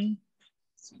 10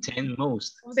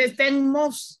 most. The 10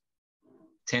 most.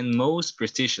 10 most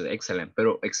prestigious, excelente,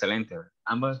 pero excelente.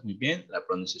 Ambas muy bien, la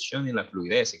pronunciación y la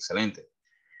fluidez, excelente.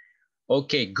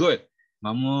 Ok, good.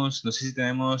 Vamos, no sé si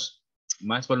tenemos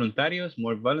más voluntarios,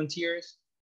 more volunteers.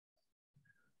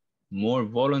 More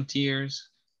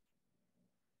volunteers.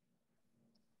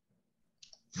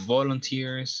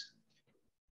 Volunteers.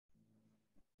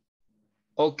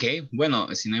 Ok,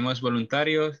 bueno, si no hay más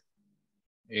voluntarios,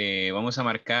 vamos a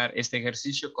marcar este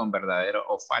ejercicio con verdadero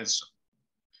o falso.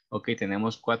 Ok,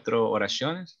 tenemos 4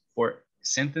 oraciones, 4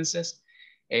 sentences.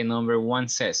 And number 1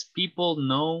 says, people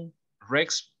know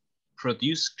Rex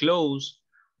produce clothes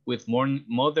with more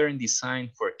modern design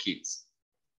for kids.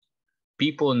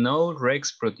 People know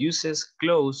Rex produces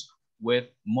clothes with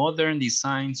modern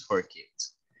designs for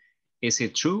kids. Is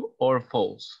it true or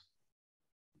false?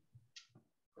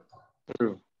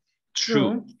 True.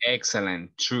 True.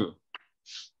 Excellent. True.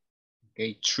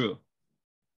 Okay, true.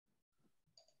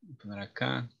 Poner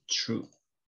acá, true.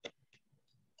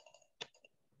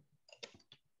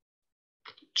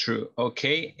 True.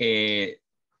 Okay.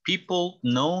 People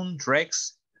know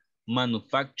Rex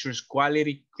manufactures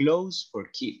quality clothes for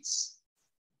kids.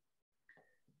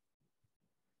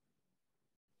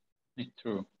 It's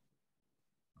true.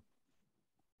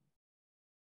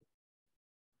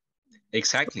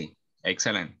 Exactly.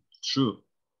 Excellent. True.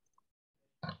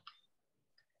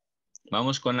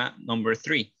 Vamos con la number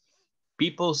 3.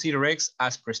 People see Rex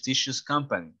as prestigious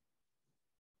company.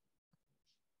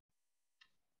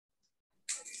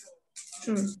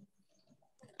 True.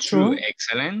 True.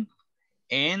 Excellent.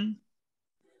 And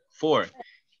 4.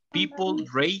 People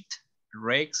rate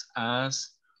Rex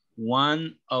as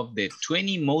one of the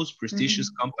 20 most prestigious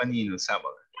company in El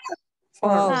Salvador.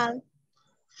 False.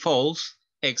 False.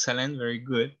 Excellent. Very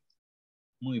good.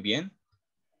 Muy bien.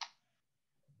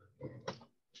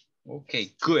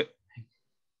 Okay, good.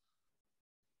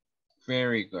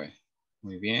 Very good.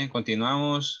 Muy bien,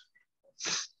 continuamos.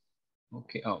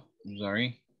 Okay, oh, I'm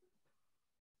sorry.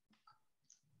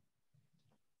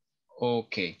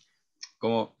 Ok,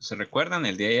 como se recuerdan,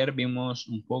 el día de ayer vimos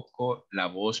un poco la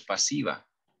voz pasiva.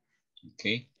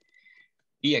 Ok,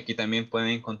 y aquí también pueden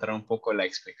encontrar un poco la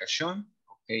explicación,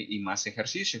 ok, y más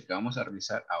ejercicios que vamos a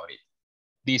realizar ahorita.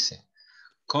 Dice,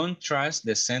 contrast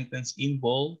the sentence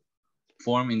involved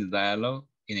form in the dialogue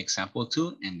in example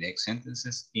 2 and the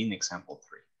sentences in example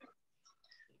 3.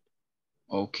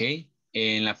 Ok,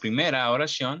 en la primera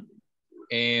oración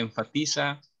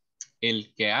enfatiza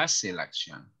el que hace la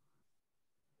acción.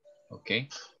 Ok,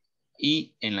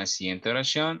 y en la siguiente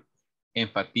oración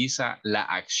enfatiza la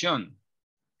acción,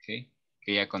 ok,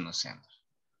 que ya conocemos.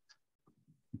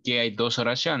 Aquí hay 2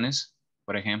 oraciones,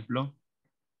 por ejemplo,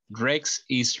 Rex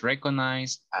is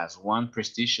recognized as one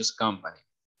prestigious company.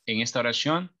 En esta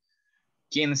oración,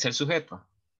 ¿quién es el sujeto?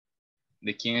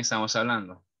 ¿De quién estamos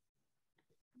hablando?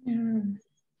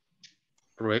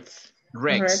 Rex.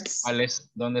 Rex.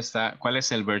 ¿Cuál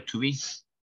es el verb to be?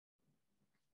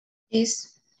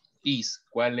 Is.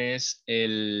 ¿Cuál es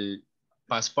el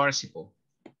past participle?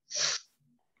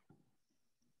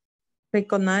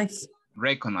 Recognize.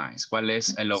 Recognize. ¿Cuál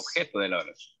es el objeto de la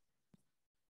oración?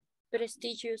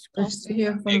 Prestigious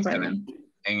company. Excelente.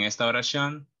 En esta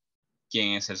oración,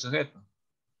 ¿quién es el sujeto?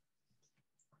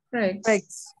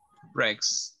 Rex.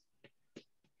 Rex.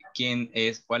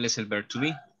 ¿Cuál es el verb to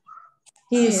be?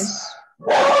 Is.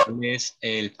 ¿Cuál es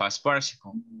el past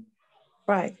participle?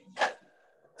 Right.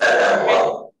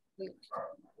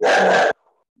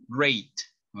 Rate,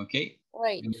 ¿ok?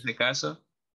 Right. En este caso,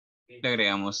 le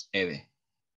agregamos ed.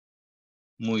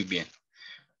 Muy bien.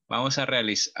 Vamos a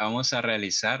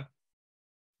realizar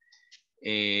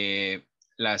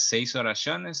las 6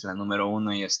 oraciones. La número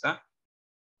 1 ya está.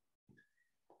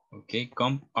 Ok.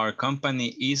 Our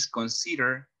company is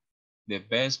considered the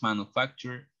best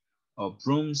manufacturer of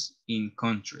brooms in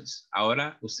countries.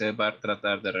 Ahora usted va a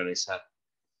tratar de realizar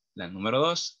la número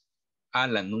 2 a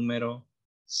la número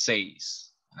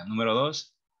 6. La número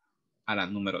 2 a la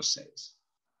número 6.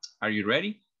 Are you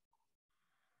ready?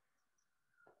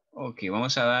 Ok,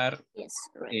 vamos a dar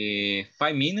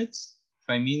 5 minutes.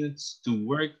 5 minutes to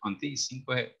work on this.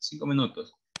 5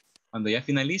 minutos. Cuando ya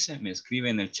finalice, me escribe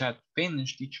en el chat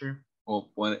finish teacher o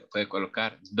puede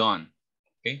colocar done.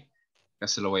 Ok, ya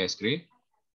se lo voy a escribir.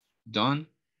 Done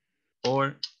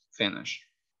or finish.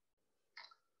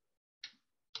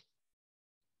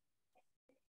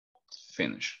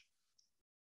 Finish.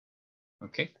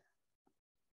 Ok.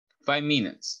 5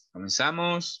 minutes.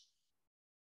 Comenzamos.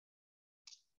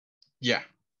 Ya.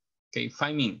 Ok,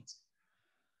 5 minutes.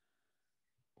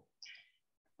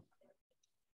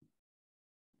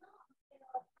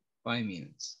 Five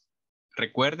minutes.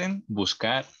 Recuerden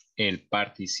buscar el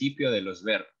participio de los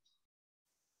verbos.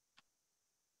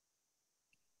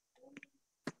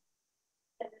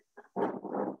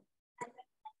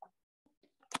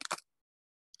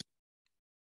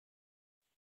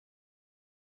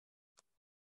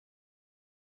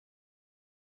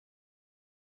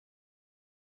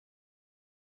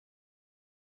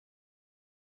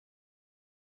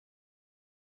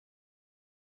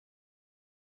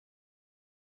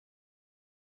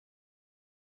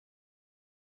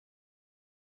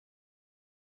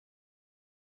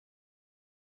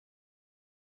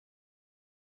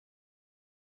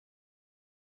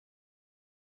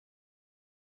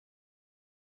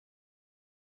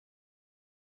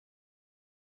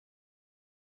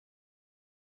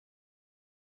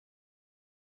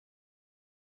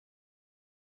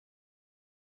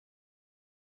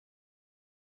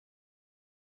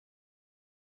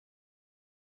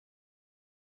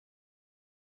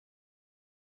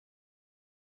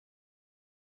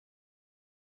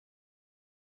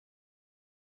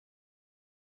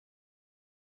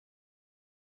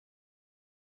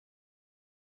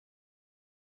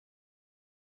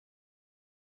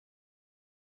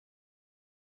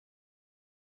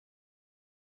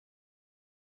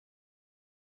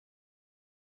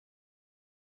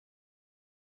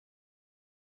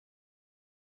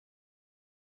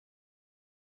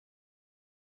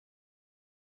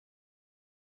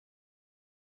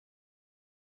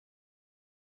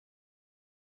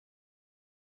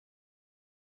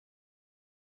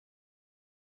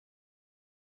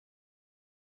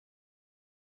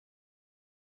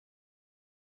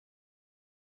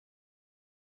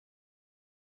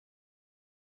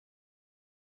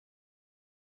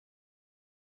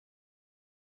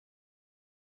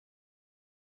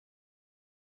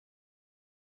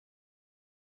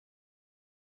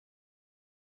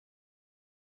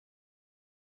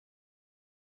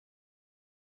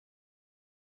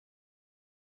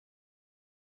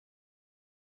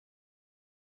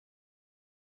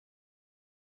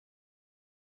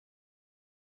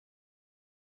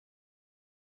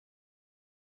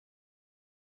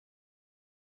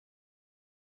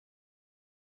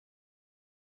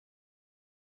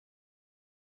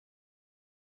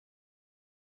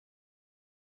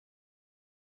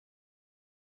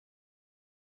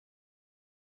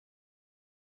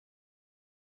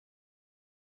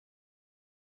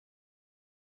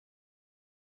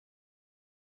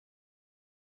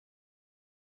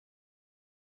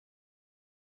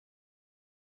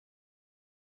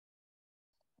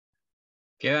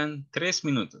 Quedan 3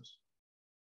 minutos.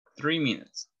 3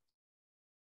 minutes.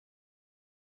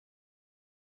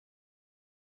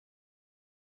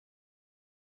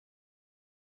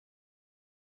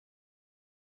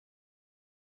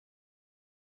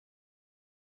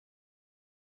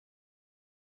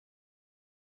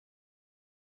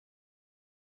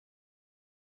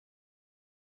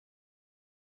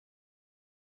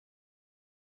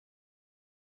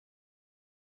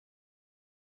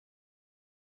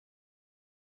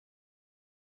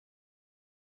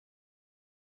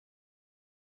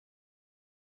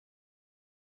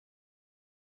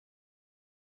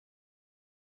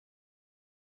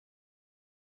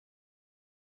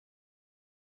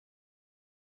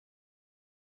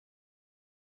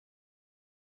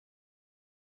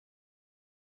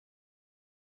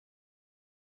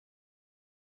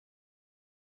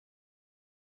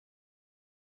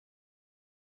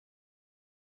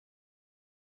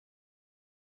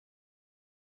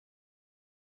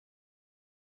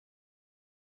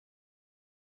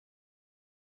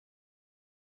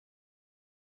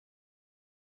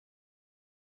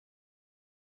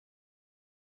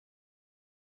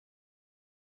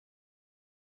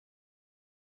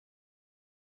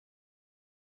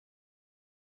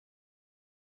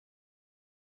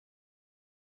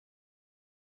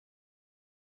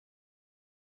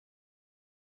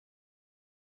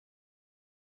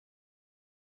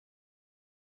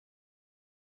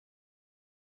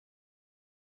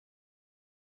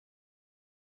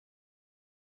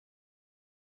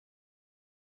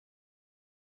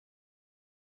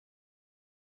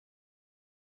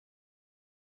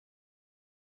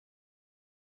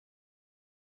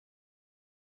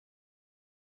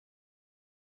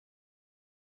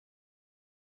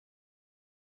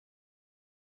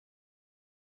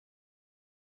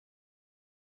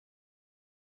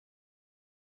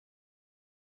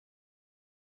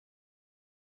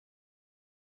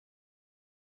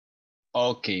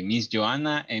 Okay, Miss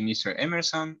Joanna and Mr.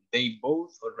 Emerson, they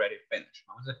both already finished.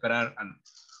 Vamos a esperar a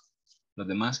los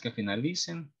demás que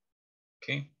finalicen.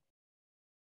 Okay.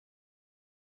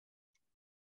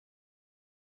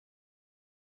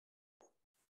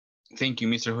 Thank you,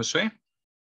 Mr. Josué.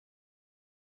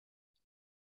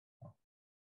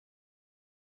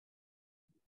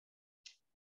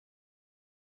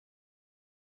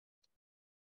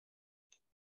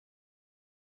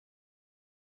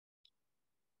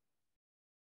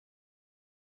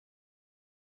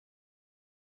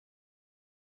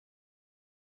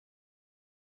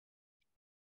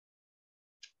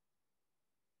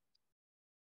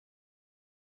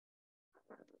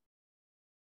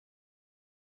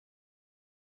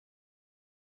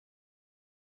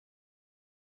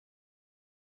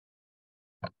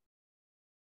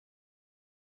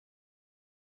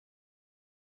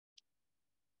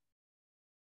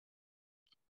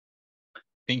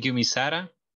 Thank you, Miss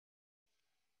Sara.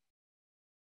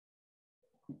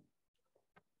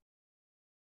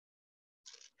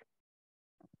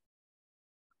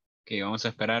 Ok, vamos a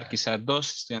esperar quizás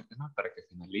 2 estudiantes más para que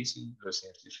finalicen los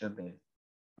ejercicios del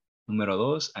número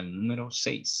 2 al número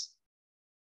 6.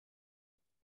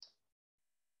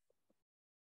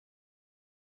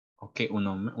 Ok,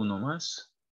 uno más.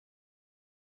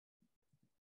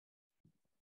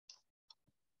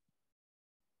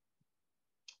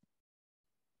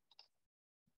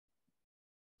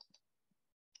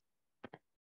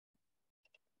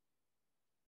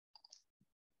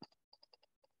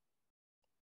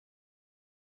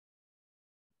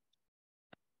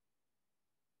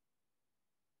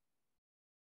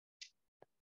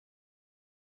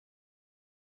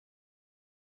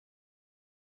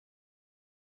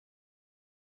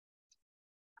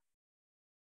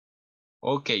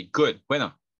 Ok, good.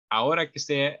 Bueno, ahora que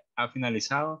usted ha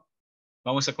finalizado,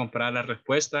 vamos a comparar las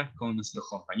respuestas con nuestros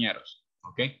compañeros.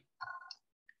 Ok.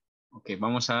 Ok,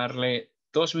 vamos a darle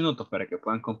 2 minutos para que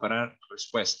puedan comparar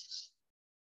respuestas.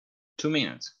 2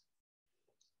 minutes.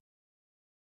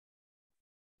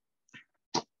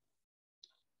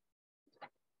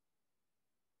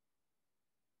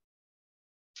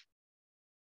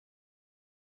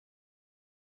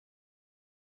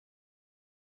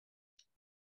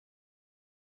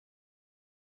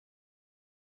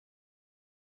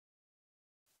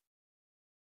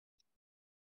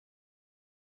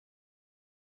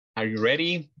 Are you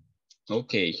ready?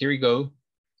 Okay, here we go.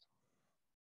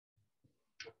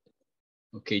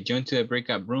 Okay, join to the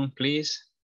breakout room, please.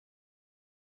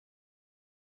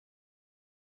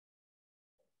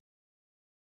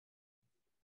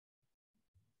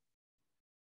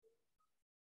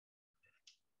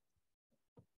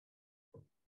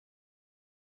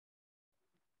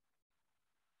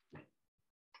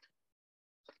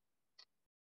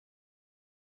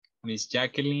 Miss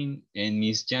Jacqueline and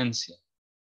Miss Jancy.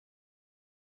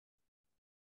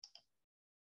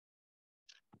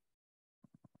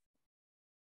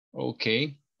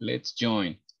 Okay, let's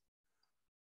join.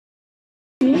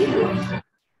 No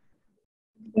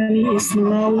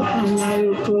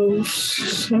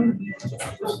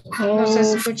se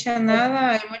escucha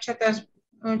nada, hay mucha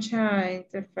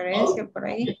interferencia por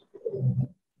ahí.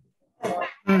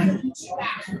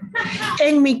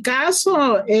 En mi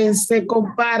caso,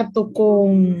 comparto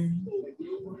con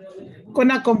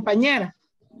la compañera.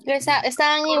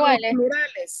 Estaban iguales.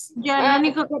 Plurales. Yo lo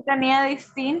único que tenía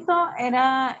distinto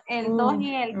era el 2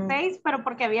 y el 6, pero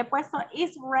porque había puesto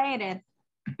is rated,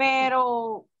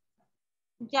 pero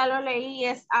ya lo leí,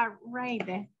 es are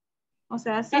rated. O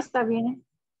sea, así está bien.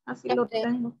 Así lo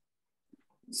tengo.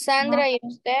 Sandra, ¿y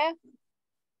usted?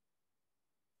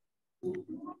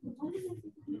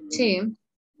 Sí.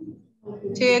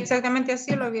 Sí, exactamente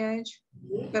así lo había hecho.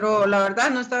 Pero la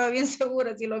verdad no estaba bien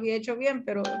segura si lo había hecho bien,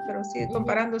 pero sí,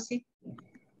 comparando sí.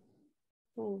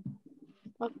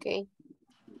 Ok.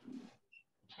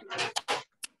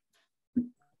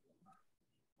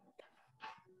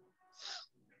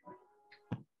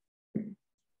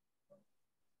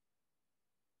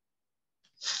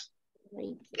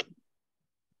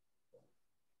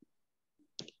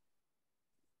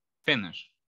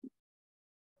 Finish.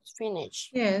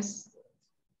 Finish. Yes.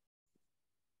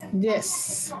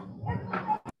 Yes.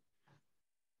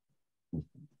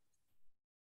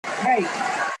 Right.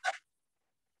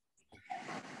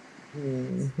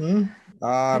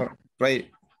 Are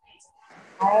right.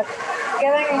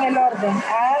 Quedan en el orden.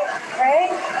 Are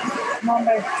right.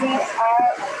 Number 2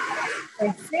 are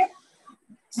received.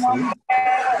 Number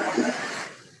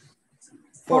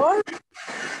 4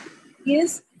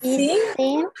 is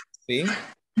seen. Sí.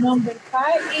 Number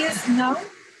 5 is no.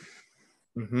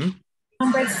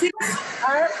 Number 6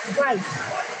 are right.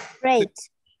 Great.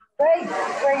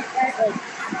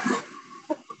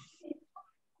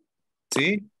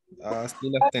 Sí, así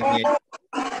las tenía.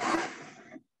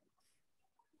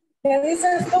 ¿Qué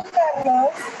dices tú,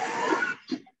 Carlos?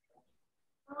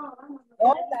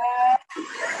 Hola.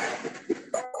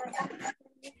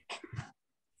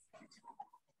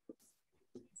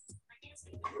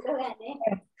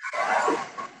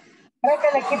 Creo que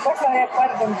el equipo está de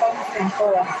acuerdo entonces en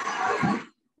todas.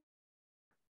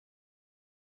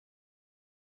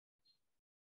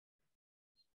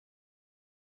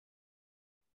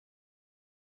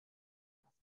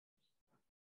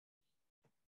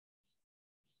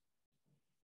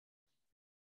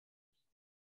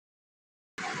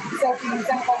 Se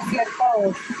utilizan con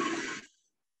ciertos,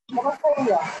 ¿cómo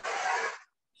sería?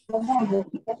 No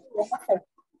sé.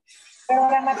 Pero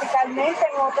gramaticalmente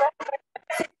en otras,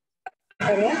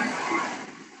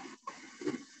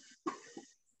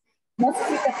 no sé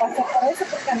si te pasa por eso,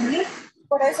 porque a mí,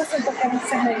 por eso siento que a mí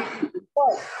se me dificultó.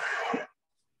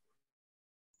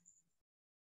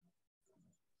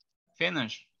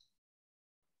 Finish.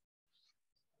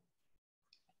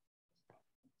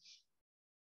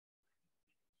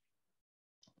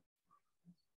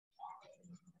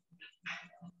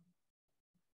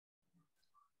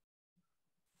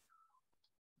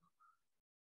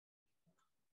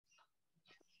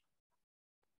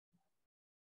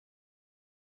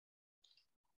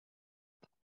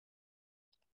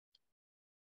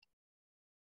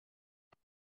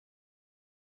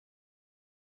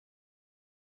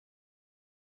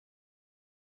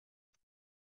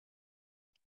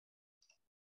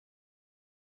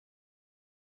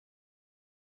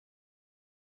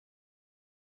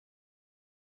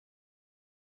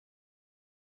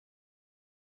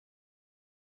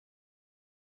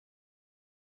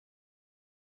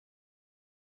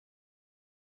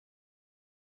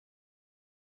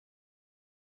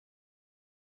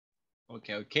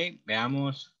 Ok.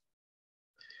 Veamos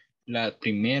la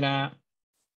primera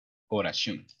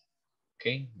oración.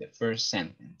 Ok, the first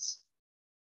sentence.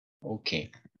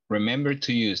 Ok. Remember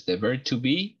to use the verb to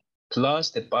be plus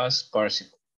the past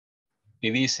participle.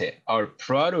 Y dice, our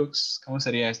products, ¿cómo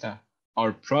sería esta?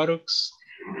 Our products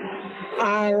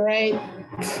Are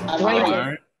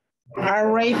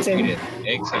rated.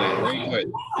 Excellent, very good.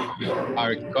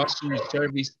 Our customer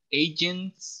service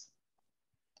agents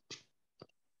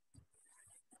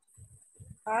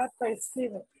Ah,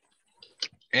 percibe.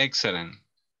 excellent.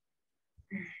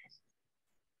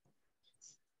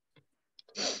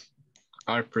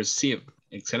 Are perceived.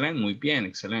 Excelente, muy bien,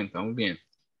 excelente, muy bien.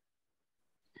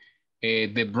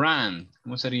 The brand,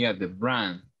 ¿cómo sería the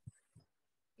brand?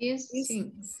 Is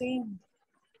seen.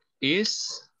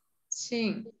 Is.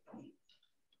 Sí.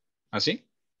 ¿Así?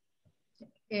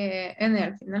 N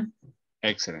al final.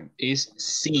 Excellent. Is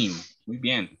seen. Muy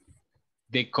bien.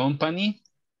 The company.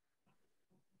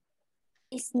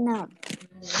 Is not.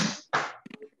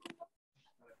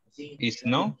 Is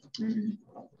no.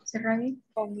 Cerradito.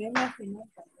 Con N al final.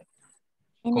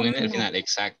 Con N al final,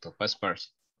 exacto. Past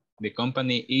participle. The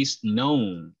company is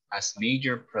known as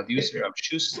major producer of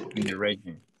shoes in the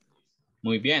region.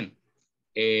 Muy bien.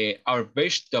 Our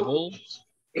vegetables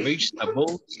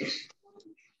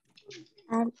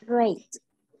Are great.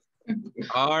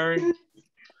 are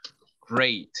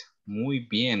great. Muy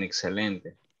bien,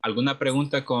 excelente. ¿Alguna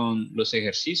pregunta con los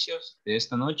ejercicios de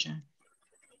esta noche?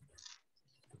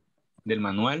 ¿Del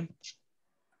manual?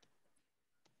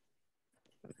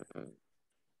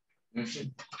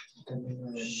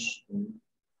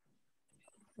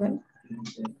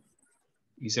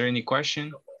 Is there any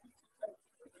question?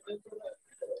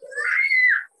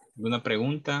 ¿Alguna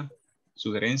pregunta,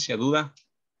 sugerencia, duda,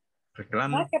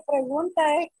 reclamo? Más que pregunta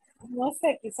es, no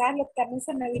sé, quizás lo que a mí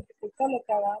se me dificultó, lo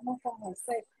que hablábamos con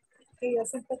José, que yo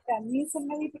siento que a mí se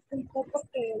me dificultó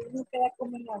porque uno queda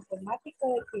como en automático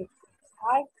de que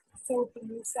se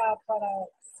utiliza para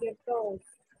ciertos...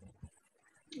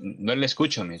 No le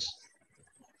escucho, Miss.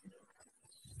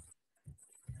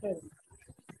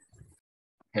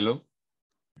 Hello.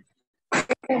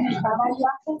 Estaba yo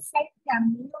a pensar que a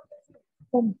mí lo que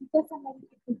se me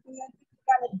dificultó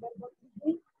identificar el verbo to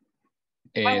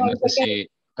be. No sé si,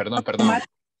 perdón.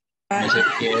 No sé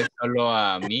si es solo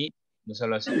a mí, no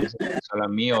solo a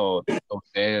mí o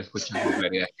ustedes escuchan con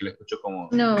claridad, que lo escucho como...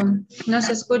 No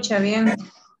se escucha bien.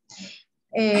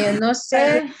 No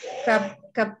sé,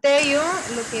 capté yo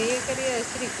lo que ella quería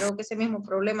decir y creo que ese mismo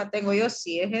problema tengo yo,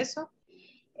 si es eso.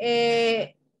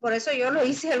 Por eso yo lo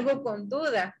hice algo con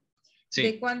duda. Sí.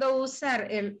 De cuándo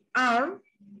usar el are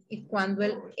y cuándo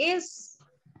el is.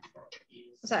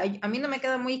 O sea, a mí no me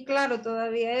queda muy claro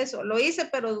todavía eso. Lo hice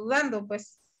pero dudando,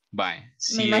 pues. Bye. Me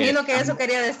Si imagino que eso estamos-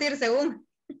 quería decir según.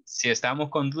 Si estamos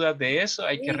con dudas de eso,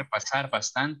 hay que repasar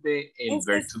bastante el Es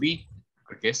que verb to be,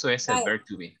 porque eso es el vale. verb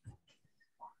to be.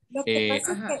 Lo que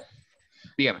pasa Ajá. es que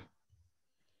Dígame.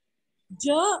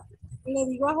 yo le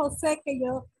digo a José que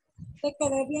yo te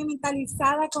quedé bien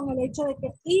mentalizada con el hecho de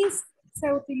que is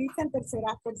se utiliza en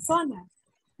terceras personas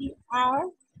y are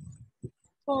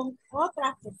con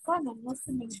otras personas, no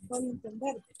se me puede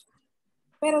entender.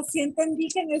 Pero sí entendí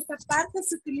que en esta parte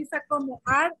se utiliza como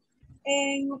are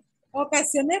en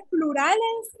ocasiones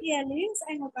plurales y el is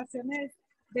en ocasiones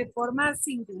de forma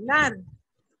singular.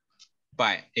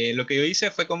 Bye. Lo que yo hice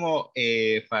fue como,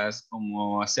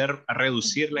 como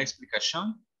reducir la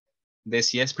explicación de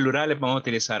si es plural le vamos a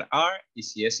utilizar are y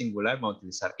si es singular vamos a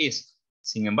utilizar is.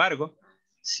 Sin embargo,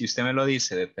 si usted me lo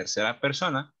dice de tercera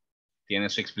persona, tiene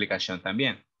su explicación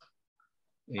también.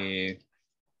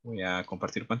 Voy a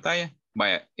compartir pantalla.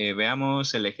 Vaya,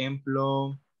 veamos el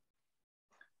ejemplo,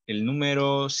 el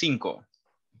número 5.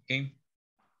 ¿Ok?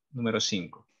 Número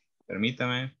 5.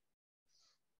 Permítame.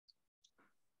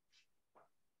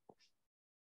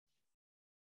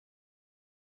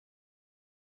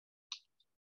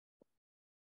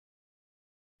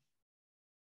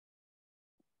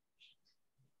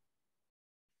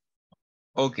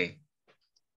 Ok.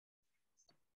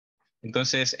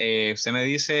 Entonces, usted me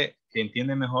dice que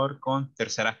entiende mejor con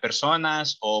terceras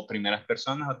personas o primeras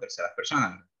personas o terceras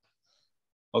personas.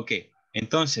 Ok.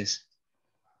 Entonces,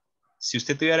 si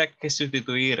usted tuviera que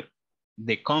sustituir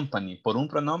the company por un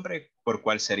pronombre, ¿por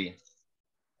cuál sería?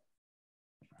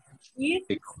 It.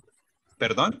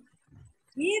 ¿Perdón?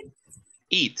 It.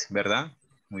 It, ¿verdad?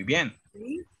 Muy bien.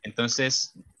 Sí.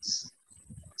 Entonces,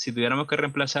 si tuviéramos que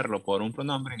reemplazarlo por un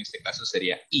pronombre, en este caso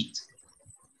sería it.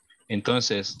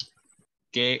 Entonces,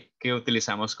 ¿qué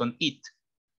utilizamos con it?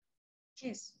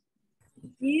 Is.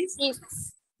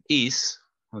 Is,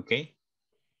 ¿ok?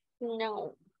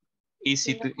 No. Y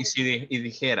si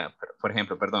dijera, por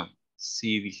ejemplo, perdón,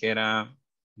 si dijera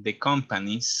the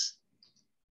companies,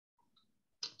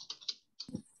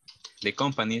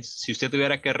 si usted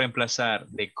tuviera que reemplazar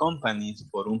the companies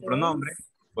por un pronombre,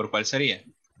 ¿por cuál sería?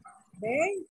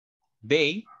 They.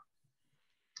 They,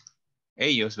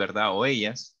 ellos, ¿verdad? O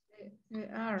ellas. They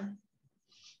are.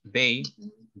 They,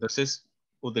 entonces,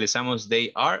 utilizamos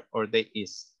they are o they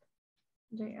is.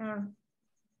 They are.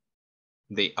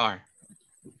 They are.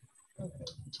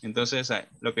 Entonces,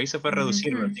 lo que hice fue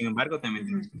reducirlo. Sin embargo, también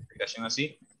tiene una explicación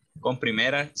así, con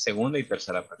primera, segunda y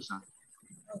tercera persona.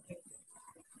 Okay.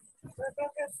 Yo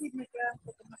creo que así me queda un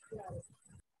poco más claro.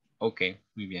 Ok,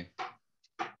 muy bien.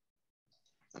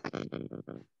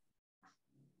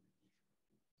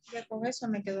 Ya con eso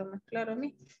me quedó más claro a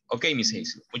mí. Ok, mis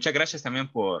seis. Muchas gracias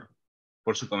también por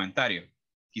su comentario.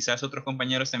 Quizás otros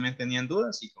compañeros también tenían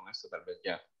dudas y con esto tal vez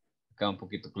ya queda un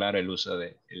poquito claro el uso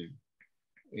de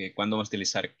cuándo vamos a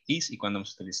utilizar is y cuándo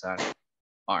vamos a utilizar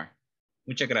are.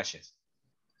 Muchas gracias.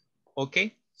 Ok,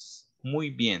 muy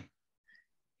bien.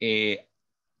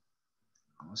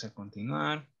 Vamos a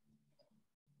continuar.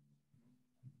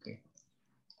 Okay.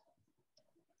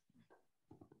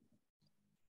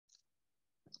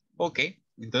 Ok,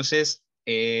 entonces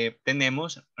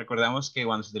recordamos que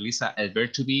cuando se utiliza el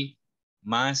verb to be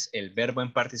más el verbo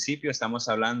en participio, estamos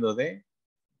hablando de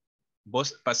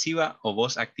voz pasiva o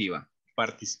voz activa.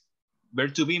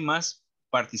 Verb to be más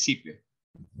participio.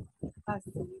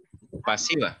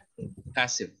 Pasiva.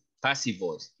 Passive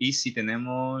voice. Y si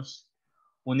tenemos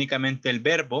únicamente el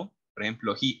verbo, por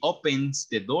ejemplo, he opens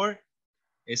the door,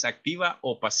 ¿es activa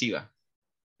o pasiva?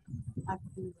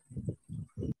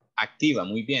 Activa,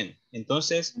 muy bien.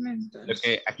 Entonces,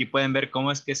 aquí pueden ver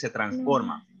cómo es que se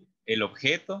transforma. El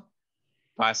objeto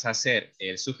pasa a ser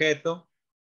el sujeto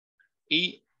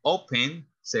y open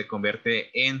se convierte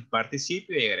en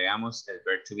participio y agregamos el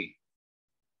verb to be.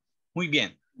 Muy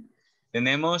bien.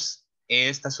 Tenemos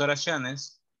estas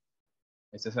oraciones.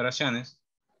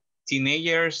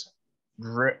 Teenagers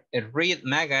read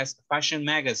fashion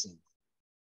magazine.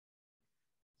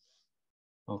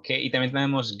 Ok, y también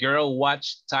tenemos girl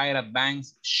watch Tyra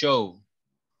Banks show.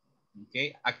 Ok,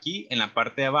 aquí en la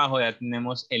parte de abajo ya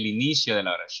tenemos el inicio de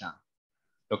la oración.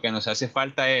 Lo que nos hace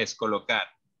falta es colocar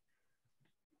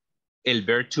el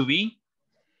verb to be,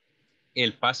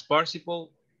 el past participle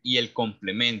y el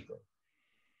complemento.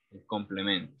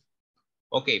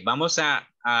 Ok, vamos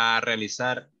a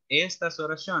realizar estas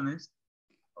oraciones,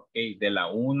 ok, de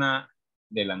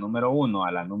la número 1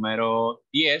 a la número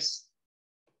 10.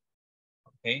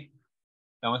 Ok,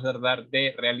 vamos a tratar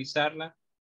de realizarla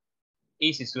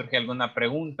y si surge alguna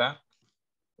pregunta,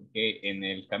 okay, en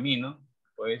el camino,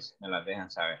 pues me las dejan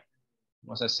saber.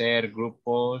 Vamos a hacer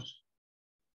grupos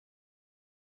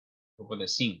grupo de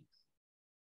 5.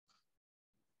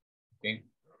 Okay.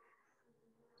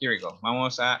 Here we go.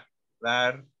 Vamos a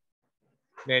dar,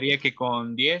 creería que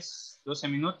con 10, 12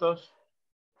 minutos.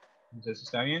 No sé si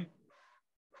está bien.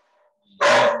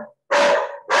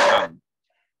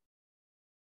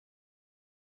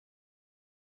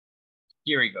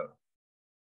 Here we go.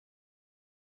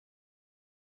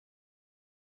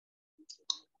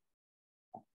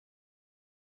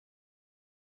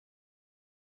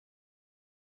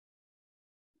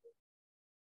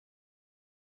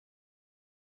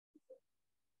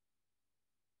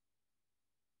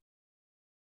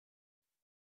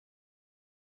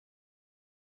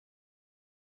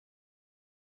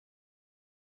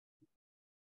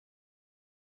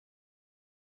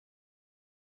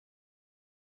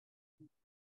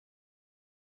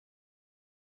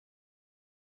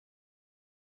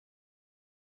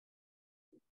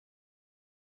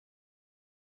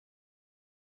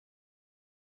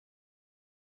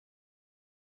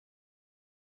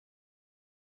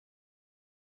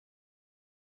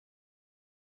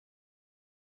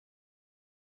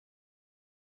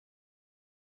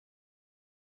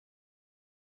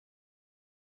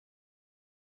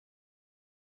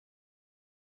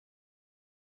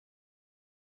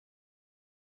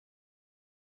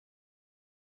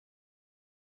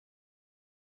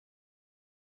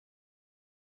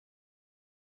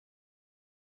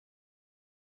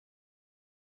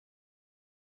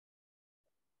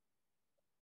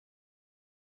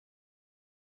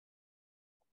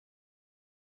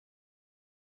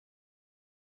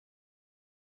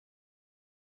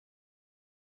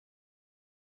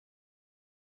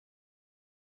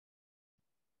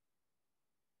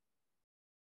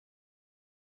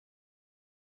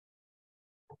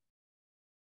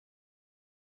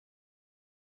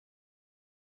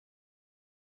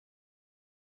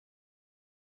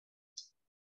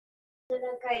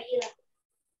 Una caída.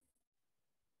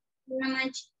 Una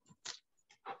mancha.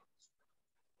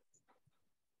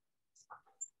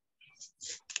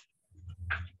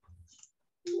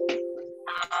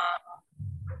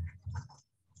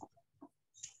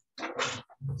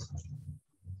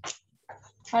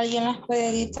 Alguien las puede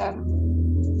editar.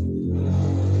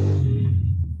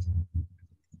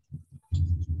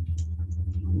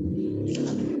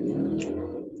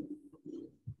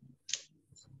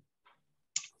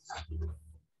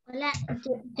 Hola,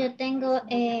 yo tengo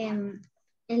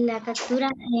la captura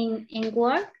en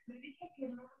Word.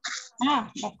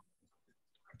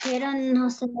 Pero no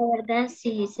sé la verdad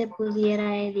si se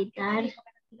pudiera editar.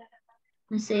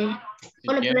 No sé.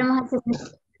 O lo podemos hacer.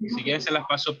 Si quieres se las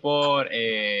paso por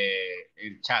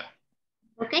el chat.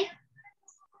 Ok.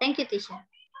 Thank you, teacher.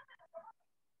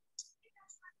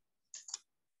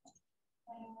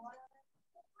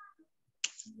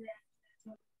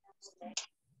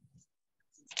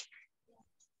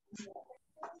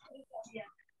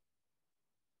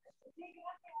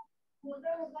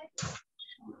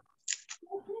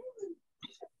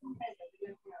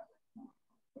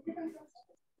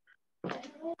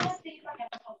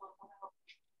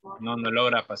 No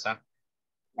logra pasar.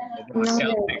 Es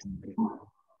demasiado texto.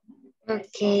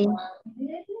 Ok.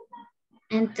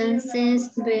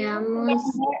 Entonces, veamos.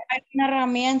 Hay una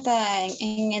herramienta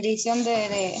en edición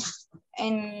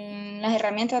en las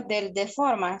herramientas de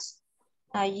formas.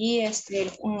 Allí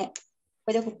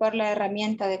puede ocupar la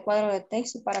herramienta de cuadro de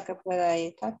texto para que pueda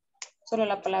editar. Solo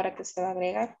la palabra que se va a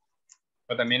agregar.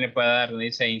 O también le puede dar donde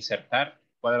dice insertar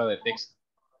cuadro de texto.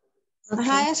 Okay.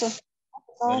 Ajá, eso.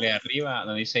 Dale arriba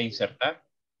donde dice insertar.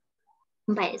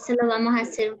 Vale, eso lo vamos a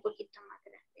hacer un poquito más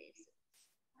grande.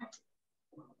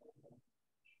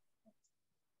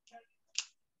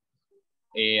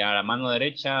 A la mano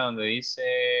derecha donde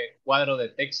dice cuadro de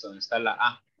texto, donde está la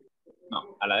A.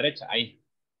 No, a la derecha, ahí.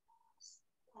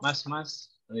 Más,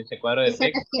 donde dice cuadro de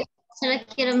texto. Solo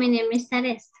quiero minimizar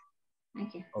esto.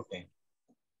 Okay. Ok.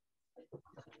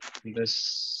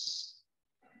 Entonces...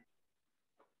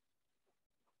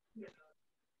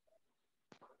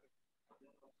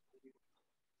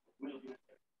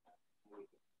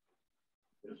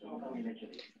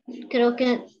 Creo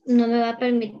que no me va a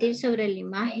permitir sobre la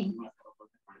imagen.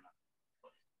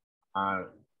 Ah,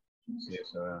 sí,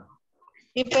 eso.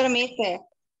 Sí permite.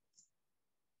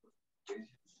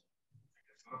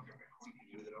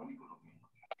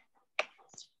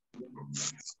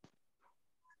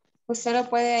 Usted lo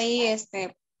puede ahí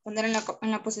poner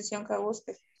en la posición que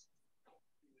guste.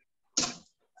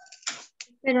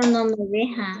 Pero no me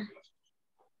deja.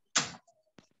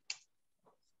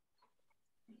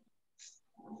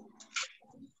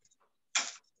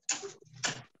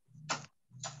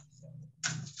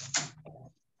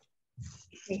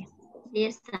 Sí, ahí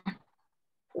está.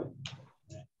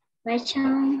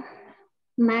 Fashion,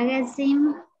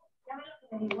 magazine.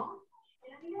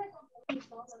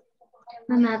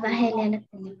 Mamá, bájale a la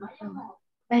tele, por favor.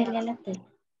 Bájale a la tele.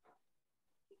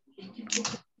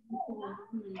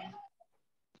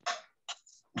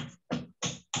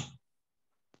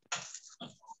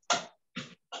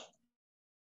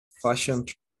 Fashion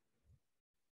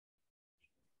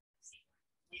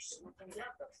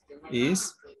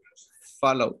is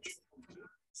followed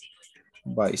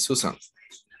by Susan.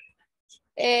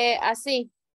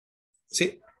 Así.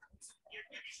 Sí.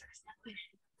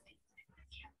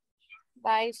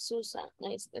 By Susan.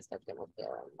 Esta que no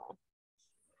queda mal.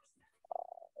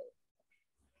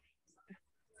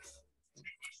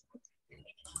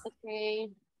 Ok.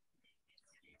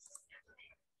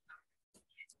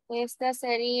 Esta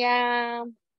sería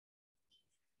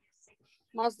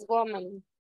most woman.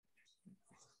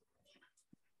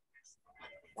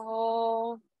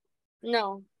 Oh,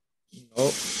 no.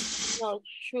 No. No,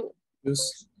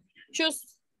 Choose. choose.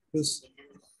 Choose.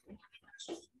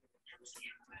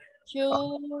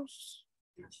 Choose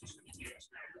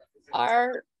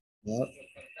are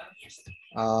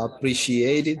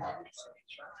Appreciated.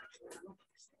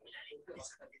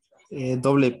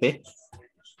 Doble P.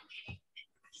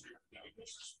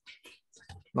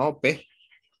 No, P.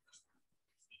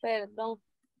 perdón.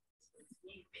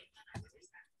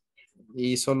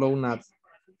 Y solo una.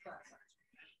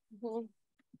 Ujú.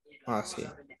 Ah, sí.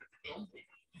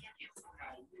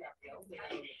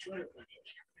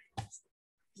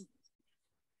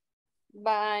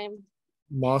 By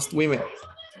Most women.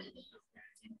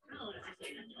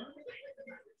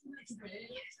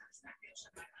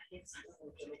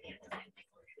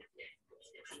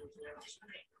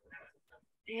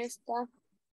 esta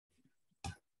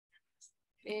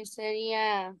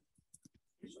sería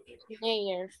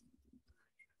teenagers.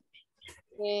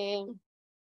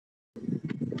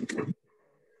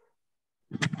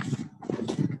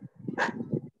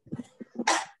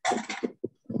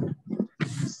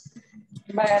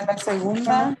 Vaya, la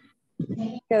segunda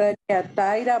quedaría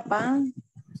Taira Pan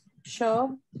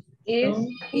Show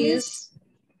is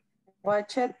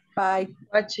watched by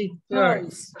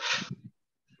girls.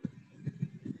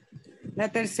 La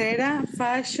tercera,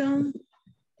 fashion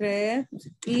trend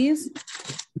is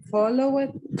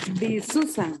followed by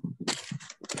Susan.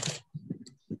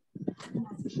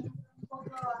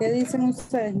 ¿Qué dicen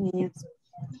ustedes, niñas?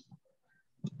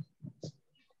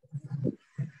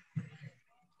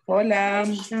 Hola.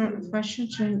 Fashion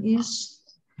trend is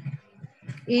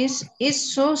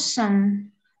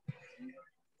Susan.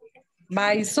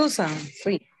 By Susan,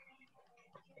 sí.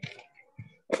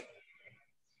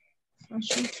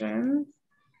 Fashion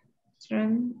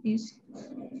trend is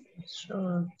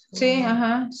sí,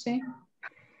 ajá, sí.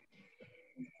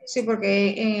 Sí,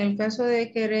 porque en el caso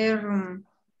de querer,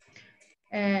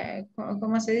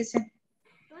 ¿cómo se dice?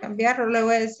 Cambiarlo, le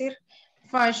voy a decir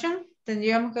fashion,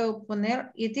 tendríamos que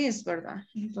poner it is, ¿verdad?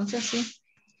 Entonces sí.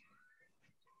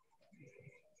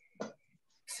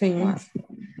 Sí.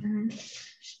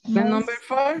 The number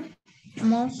 4.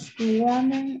 Most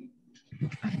women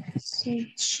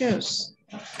see shoes.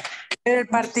 El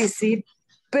participio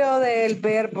del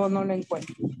verbo no lo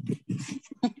encuentro.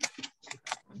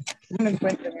 No lo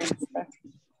encuentro en esta.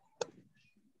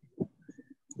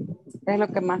 Es lo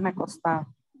que más me ha costado.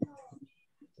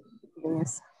 En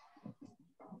esa.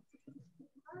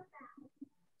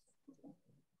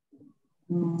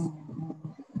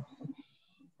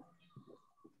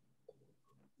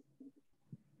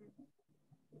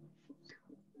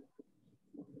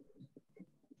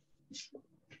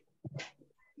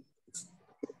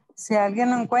 Si alguien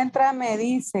lo encuentra, me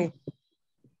dice.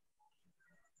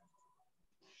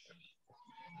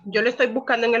 Yo le estoy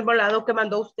buscando en el volado que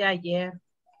mandó usted ayer.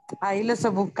 Ahí lo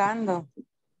estoy buscando.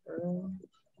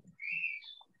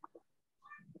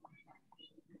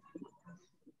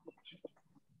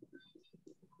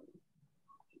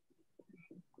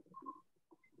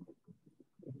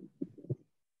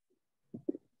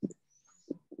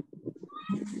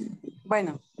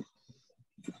 Bueno.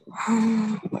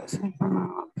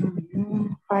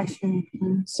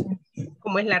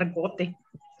 Como es largote,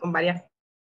 con varias.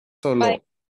 Solo.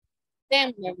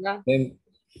 Ten, ¿verdad?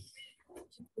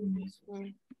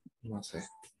 No sé.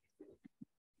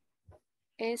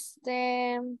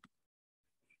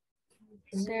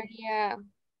 Sería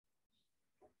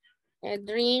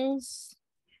drinks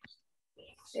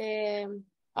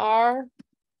are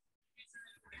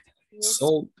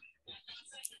So.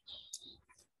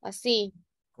 así.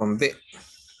 Con D.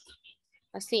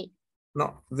 Así.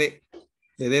 No, D.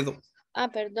 De dedo. Ah,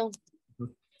 perdón.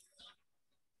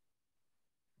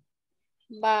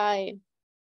 By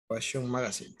Fashion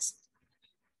magazines.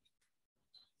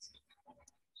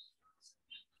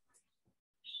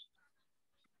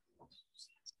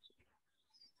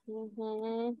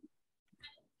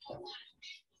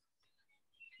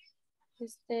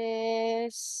 Este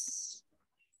es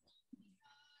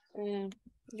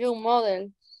young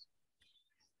model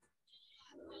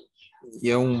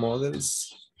Young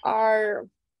models. are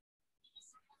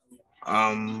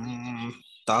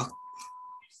Tag,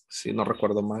 si no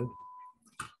recuerdo mal.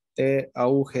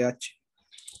 TAUGH.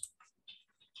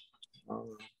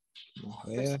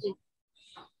 Mujer.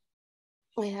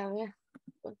 Voy a ver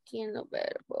aquí en los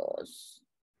verbos.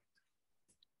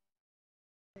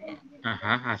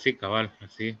 Ajá, así cabal,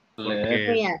 así.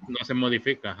 Leer. Porque no se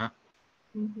modifica, ajá.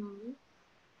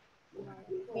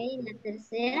 Ok, la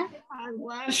tercera.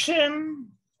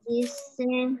 Washing.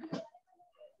 Dice.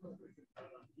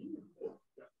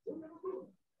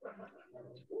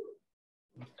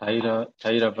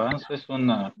 Tyra Banks es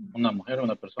una mujer,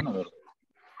 una persona, ¿verdad?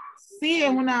 Sí,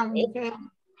 es una mujer.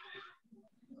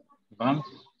 Banks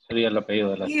sería el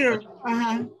apellido de la Here. chica.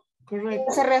 Ajá,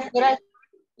 correcto. Se refiere al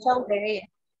show de ella.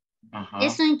 Ajá.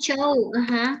 Es un show,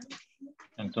 ajá.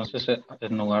 Entonces,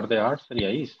 en lugar de art sería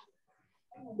is.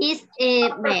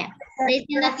 Vaya, está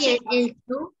diciendo que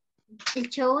el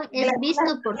show es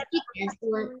visto por chicas.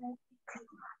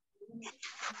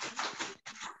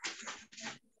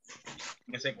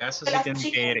 En ese caso sí tiene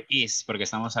que ir is, porque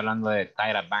estamos hablando de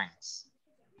Tyra Banks.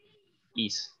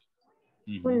 Is.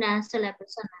 Una sola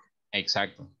persona.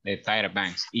 Exacto, de Tyra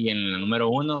Banks. Y en el número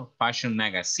 1, Fashion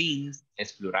Magazines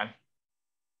es plural.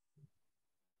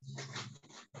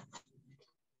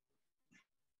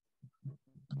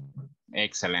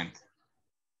 Excelente.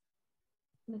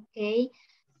 Ok.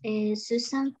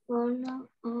 Susan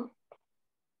Polo.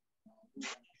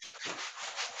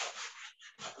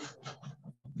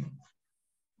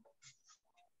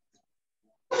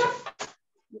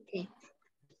 Ok.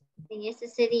 En ese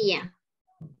sería.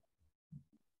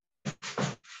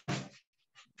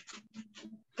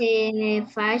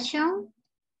 Fashion.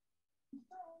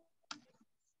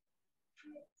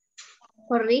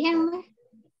 Corrígenme.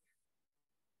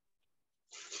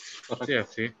 Sí,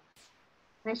 así.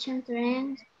 Fashion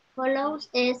trends. Follows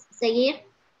es seguir.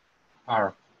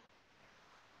 Are.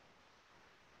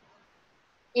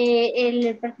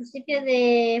 El participio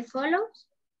de follows.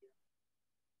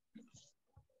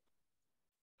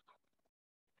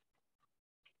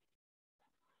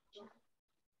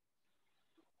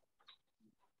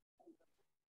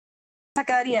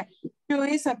 Quedaría, who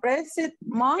is oppressed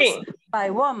most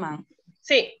by woman.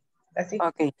 Sí, así.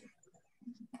 Ok.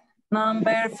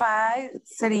 Number 5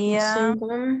 sería...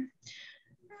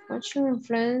 What's your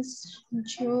influence?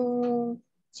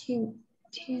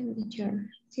 Teenager.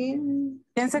 ¿Quién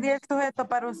sería el sujeto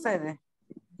para ustedes?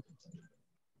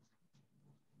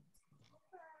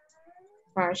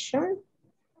 Fashion.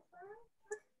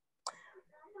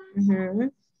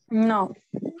 No.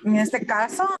 En este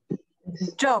caso,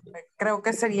 yo creo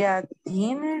que sería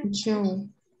teenager.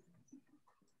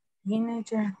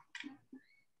 Teenager.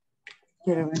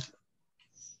 Quiero ver.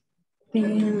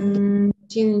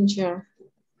 Teenager.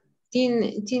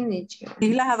 Teenager.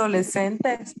 Y las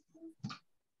adolescentes.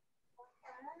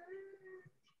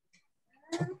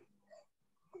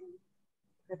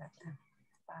 Espérate.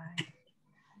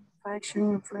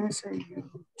 Fashion influencer.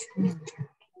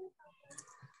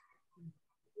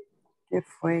 ¿Qué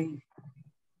fue?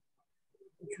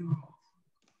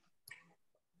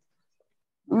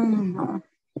 No.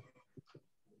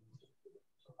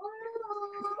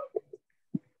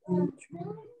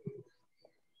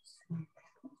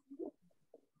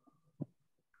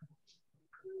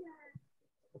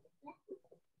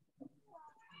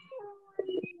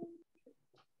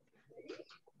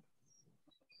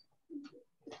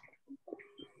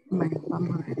 Bueno,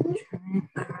 vamos a ver.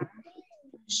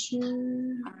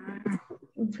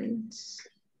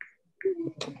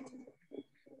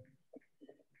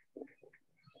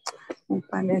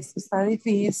 Vale, esto está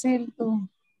difícil, tú.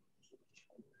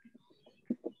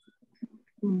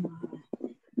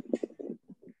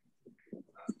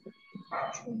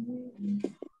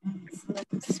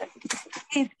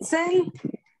 Itzel.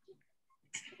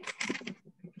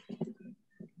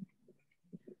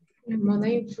 La moda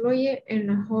influye en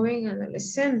la joven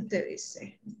adolescente,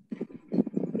 dice.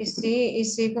 Y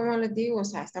sí, como les digo, o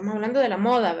sea, estamos hablando de la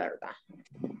moda, ¿verdad?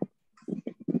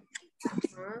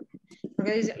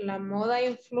 Porque dice, la moda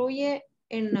influye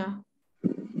en la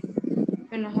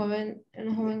joven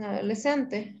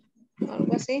adolescente,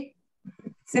 algo así.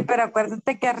 Sí, pero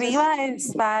acuérdate que arriba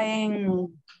está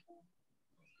en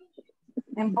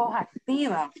voz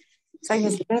activa. sea,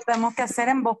 nosotros tenemos que hacer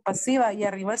en voz pasiva y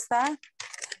arriba está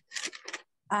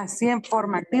así en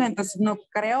forma activa. Entonces no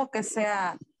creo que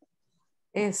sea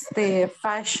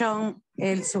fashion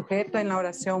el sujeto en la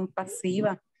oración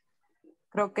pasiva.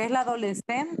 Creo que es la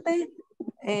adolescente,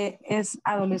 es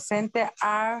adolescente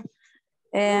are,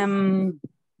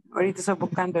 ahorita estoy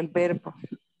buscando el verbo.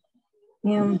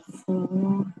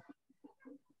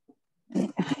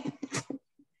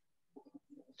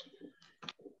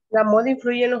 La moda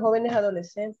influye en los jóvenes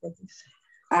adolescentes, dice.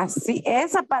 Así,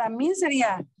 esa para mí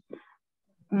sería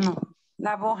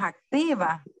la voz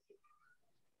activa.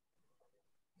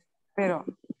 Pero,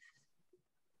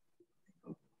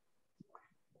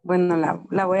 bueno,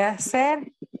 la voy a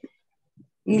hacer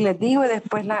y les digo y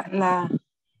después la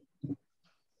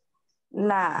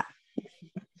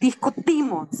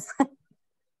discutimos.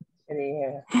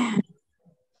 Bye.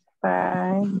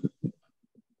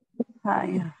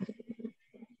 Bye.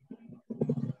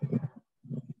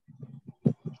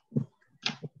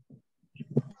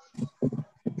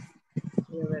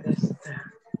 Voy a ver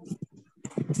esta.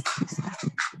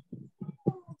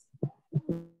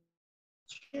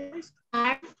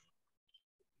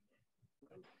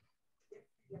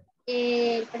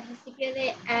 El principio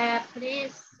de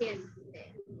apreciar.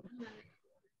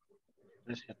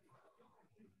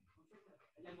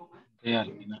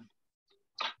 Al final.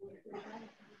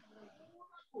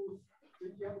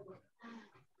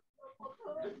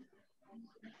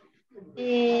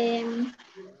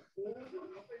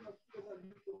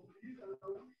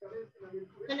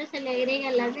 Solo se le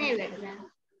agrega la D, ¿verdad?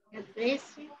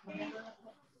 Aprecio.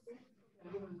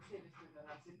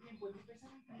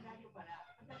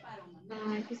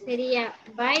 ¿Qué sería?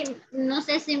 Bye. No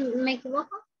sé si me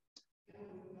equivoco.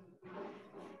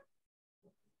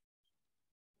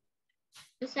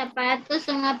 Los zapatos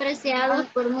son apreciados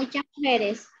por muchas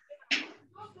mujeres.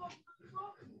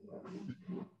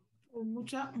 Por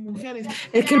muchas mujeres.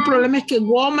 Es que el problema es que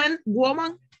woman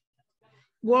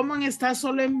está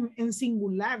solo en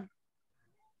singular.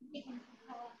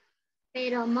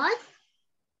 Pero most.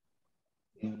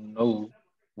 No,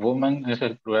 woman es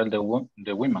el plural de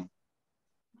women.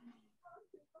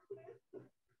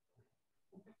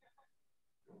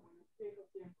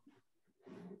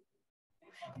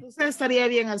 Entonces estaría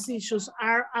bien así. Shoes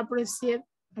are appreciated.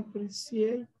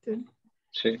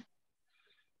 Sí.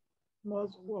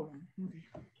 Most women. Okay.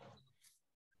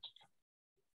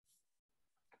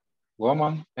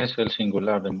 Woman es el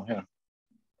singular de mujer.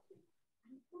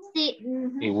 Sí.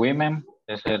 Y women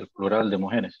es el plural de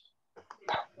mujeres.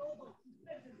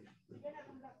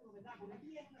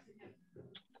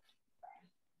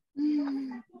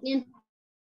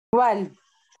 Igual.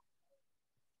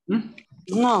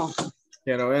 No.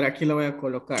 Quiero ver, aquí lo voy a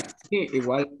colocar. Sí,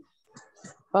 igual.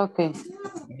 Ok. Por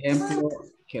ejemplo,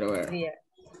 quiero ver.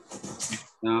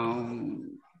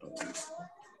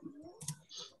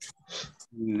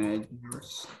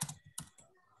 Neighbors.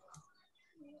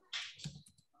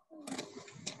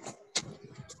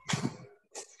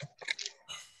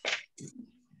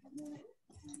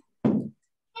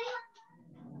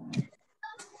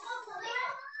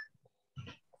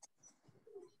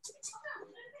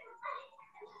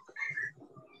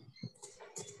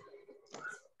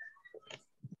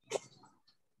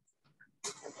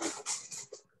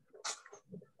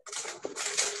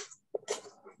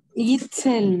 It's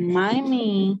el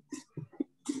mami.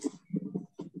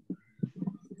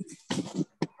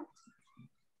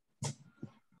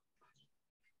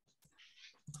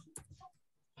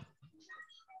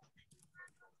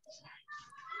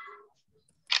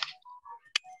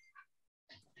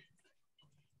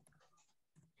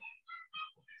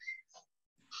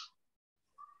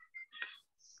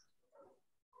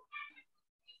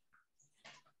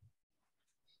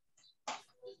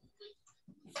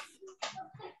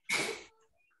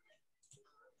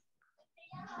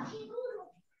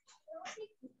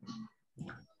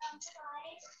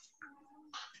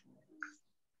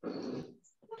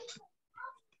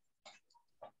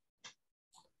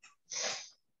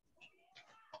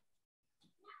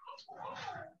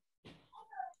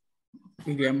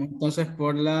 Iríamos entonces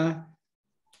por la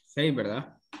 6,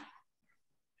 ¿verdad?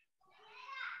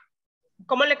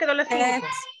 ¿Cómo le quedó la 5?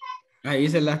 Ahí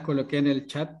se las coloqué en el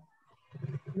chat.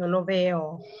 No lo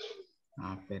veo.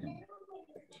 Espérenme.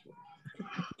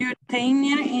 You're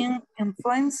taking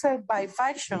influencer by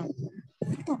fashion.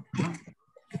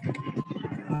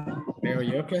 Creo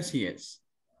yo que así es.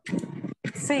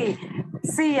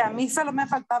 Sí, a mí solo me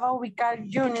faltaba ubicar,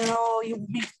 yo no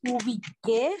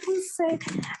ubiqué, José,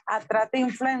 atrás de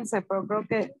influencer, pero creo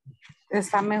que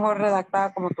está mejor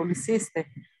redactada como tú lo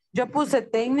hiciste. Yo puse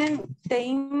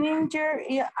teenager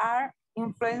y are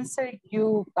influencer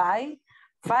you buy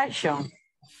fashion?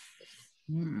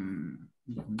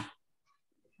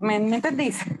 ¿Me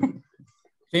entendiste?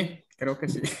 Sí, creo que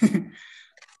sí.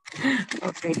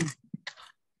 Ok.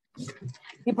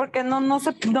 ¿Y por qué no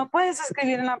puedes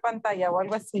escribir en la pantalla o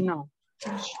algo así, no?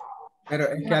 Pero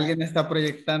es que alguien está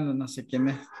proyectando, no sé quién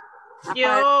es.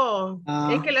 Yo,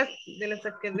 Ah. es que la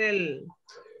saqué del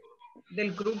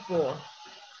grupo.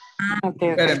 Okay.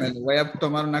 Espérame, le voy a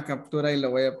tomar una captura y lo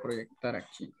voy a proyectar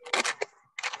aquí.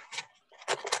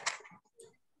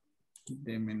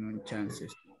 Denme un chance.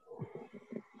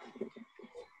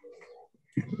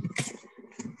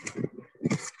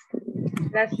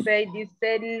 La 6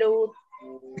 dice Luz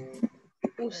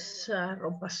usa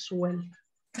ropa suelta.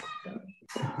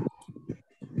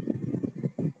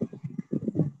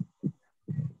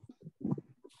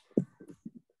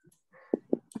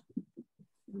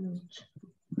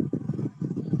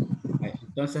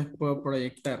 Entonces puedo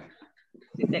proyectar.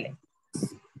 Sí, dele.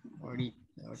 Ahorita.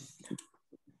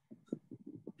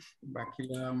 Aquí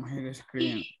la vamos a ir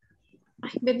escribiendo.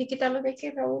 Ay, ven y quitar lo de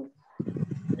aquí, Raúl.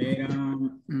 Era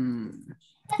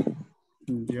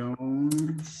John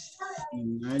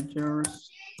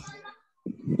Managers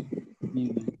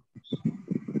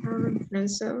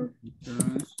Influencer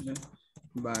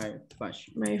by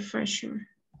fashion. by fashion.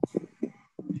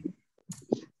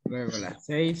 Luego la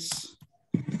 6.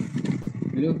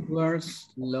 Look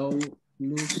low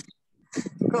loose.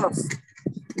 Close.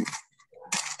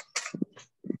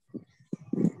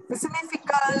 ¿Qué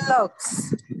significa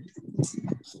looks?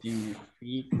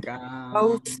 Significa...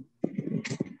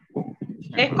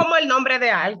 Es como el nombre de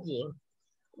alguien.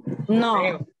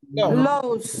 No. No.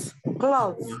 Lows.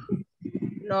 Close.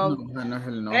 No. No es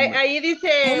el nombre. Ahí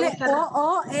dice...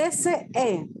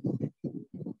 L-O-O-S-E.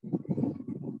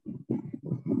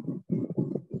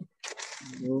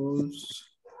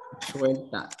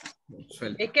 Suelta.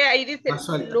 Es que ahí dice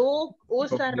Luke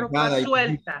usa ropa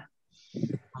suelta.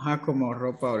 Ajá, como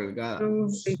ropa holgada.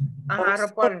 Ajá,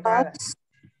 ropa holgada.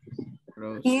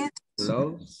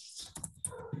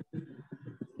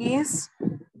 Is.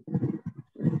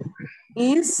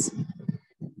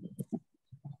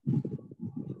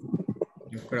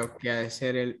 Yo creo que ha de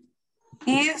ser el...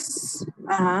 Is.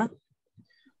 Ajá.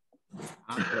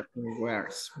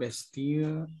 Wears.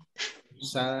 Vestido.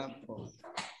 Usada por...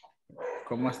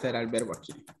 ¿Cómo estará el verbo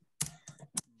aquí?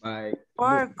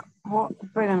 Work.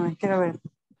 Espérame, quiero ver.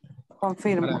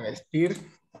 Confirmo. Para vestir.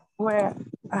 Wear.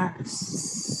 A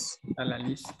la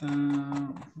lista.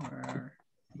 Wear.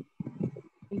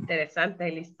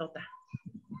 Interesante, listota.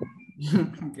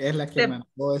 Es la que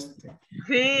mandó este.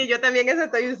 Sí, yo también eso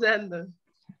estoy usando.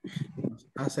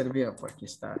 Ha servido, pues aquí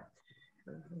está.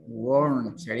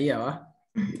 Worn sería, ¿va?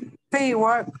 Sí,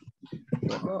 work.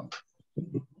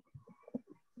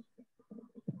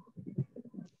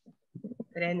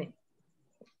 Trene.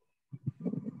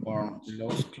 Worn,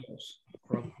 los clothes.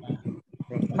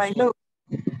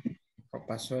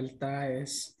 Ropa suelta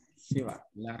es... Sí va,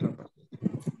 la ropa.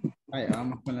 Vaya,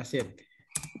 vamos con la 7.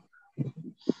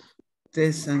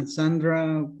 Tess and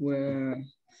Sandra were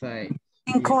side.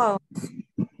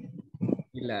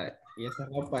 Y esa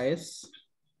ropa es...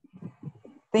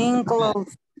 Thin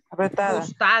clothes. Apretada.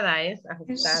 Ajustada, es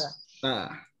ajustada.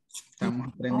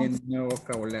 Estamos aprendiendo un nuevo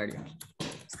vocabulario.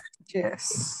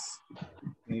 Yes.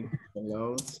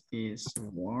 Clothes is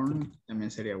worn.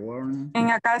 También sería worn. En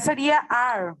acá sería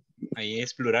are. Ahí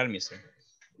es plural, mister.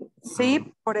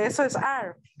 Sí, por eso es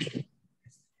are.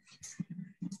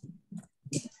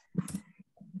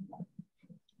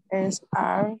 Es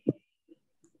are.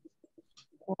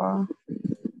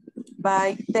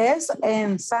 By Tess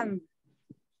and Sandra.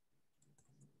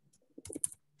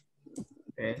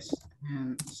 Tess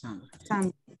and Sandra.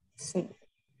 Sí.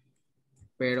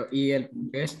 Pero, y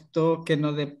esto que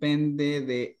no depende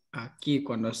de aquí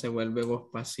cuando se vuelve voz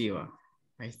pasiva.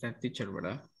 Ahí está el teacher,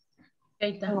 ¿verdad?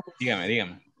 Ahí está.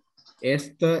 Dígame.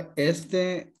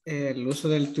 El uso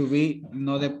del to be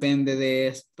no depende de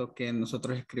esto que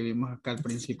nosotros escribimos acá al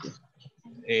principio.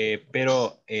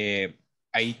 Pero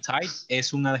ahí type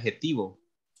es un adjetivo.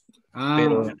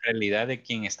 Pero en realidad de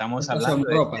quien estamos hablando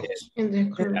es la ropa.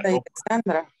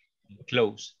 Sandra.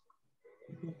 Clothes.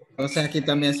 Entonces aquí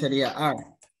también sería are.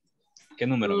 ¿Qué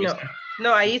número?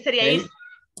 No, ahí sería is.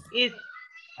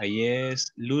 Ahí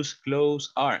es loose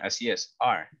clothes are. Así es,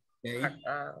 are. Okay.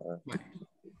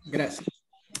 Gracias.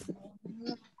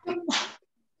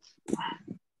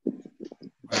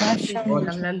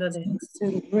 Hablando de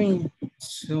green.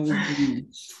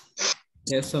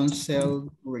 ¿Qué son cell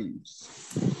greens?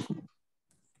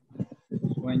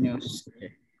 Sueños.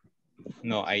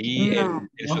 No, ahí No.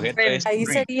 el sujeto es Ahí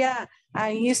dream. sería,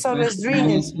 ahí solo es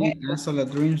dreams. Solo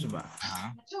dreams va.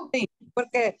 Ajá. Sí,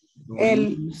 porque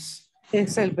el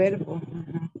es el verbo.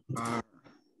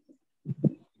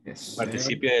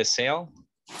 Participio de sail.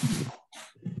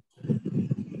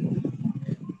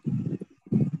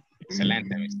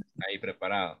 Excelente, mister. Ahí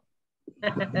preparado.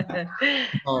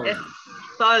 Es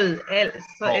sol,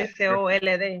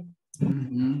 S-O-L-D.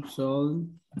 Sol.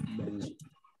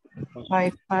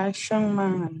 By fashion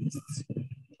man.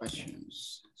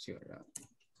 Fashions. Sí, ¿verdad?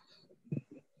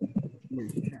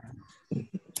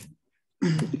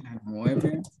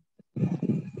 9.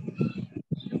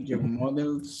 Your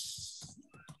models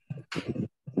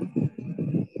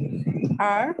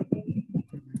Are.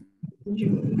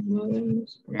 Your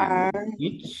models Are.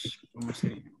 Each. ¿Cómo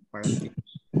sería? Para ti.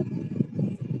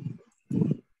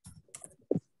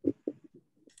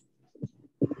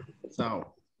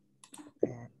 So.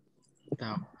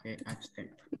 Okay,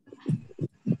 abstain.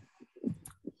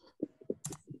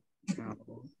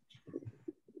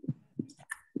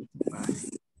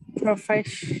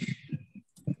 Professional.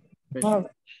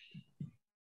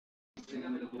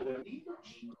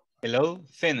 Hello,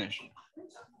 finish.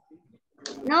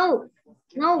 No,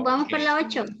 vamos por la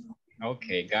 8. Ok,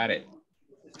 got it.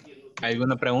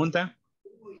 ¿Alguna pregunta?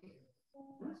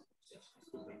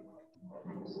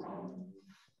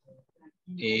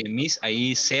 Miss,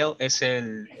 ahí sail es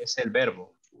el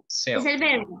verbo. Sail. Es el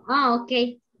verbo. Ah, ok.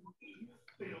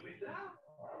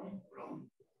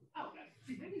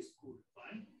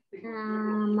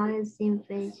 Magazine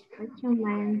page. 8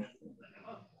 man.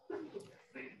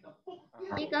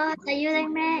 Chicos,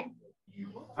 ayúdenme.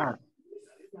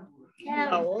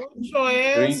 La 8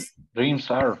 es...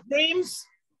 Dreams are. Dreams.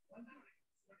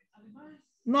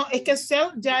 No, es que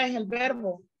sell ya es el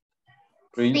verbo.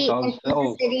 Dreams Sí, are entonces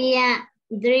sold. sería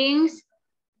dreams.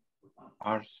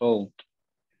 Are sold.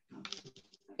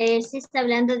 Sí está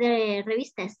hablando de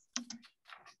revistas.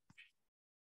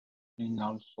 Dreams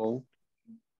are sold.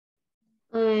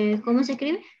 ¿Cómo se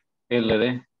escribe?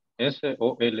 LD.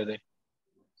 S-O-L-D.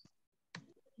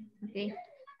 Ok.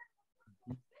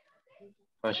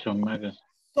 Fashion magazine.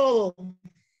 Todo.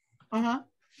 Ajá.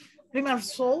 Primer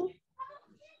soul.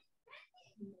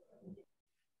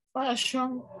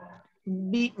 Fashion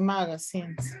B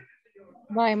magazines.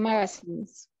 By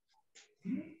magazines.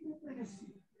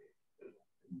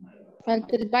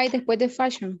 Falta el by después de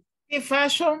fashion. Y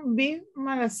fashion B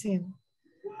magazine.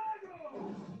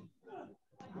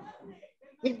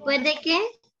 ¿Después de qué?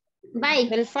 By.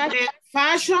 El fashion.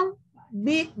 Fashion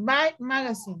B by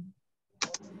magazine.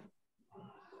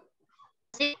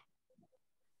 Sí.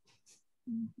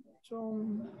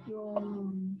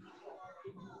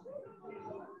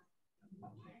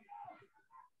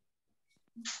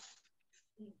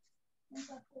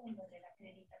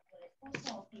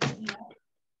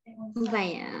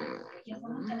 Vaya.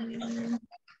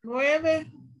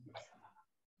 9.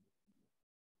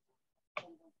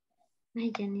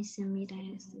 Ay, ya ni se mira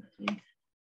esto.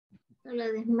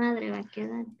 Solo desmadre va a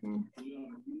quedar.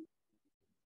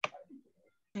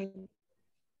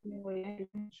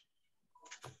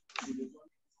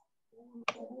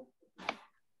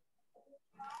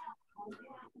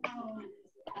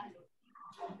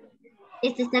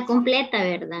 Esta está completa,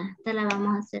 ¿verdad? Esta la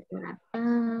vamos a hacer por acá.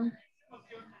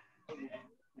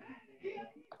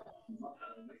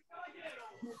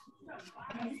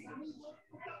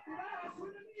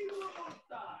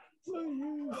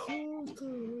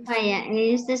 Vaya,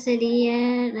 esta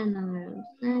sería la número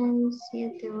 6,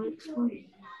 7, 8.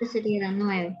 Esta sería la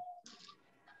 9.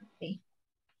 Okay.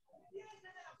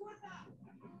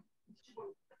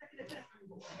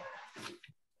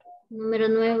 Número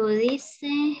 9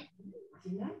 dice...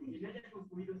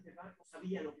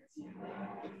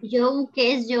 Joe,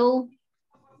 ¿qué es Joe?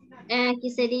 Aquí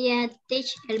sería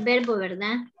teach, el verbo,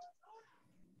 ¿verdad?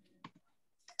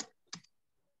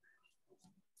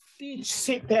 Teach,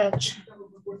 sí, teach.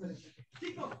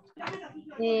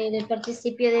 El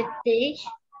participio de teach.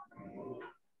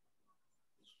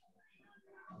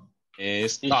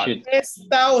 Es taught. Es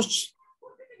touch.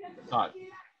 Taught.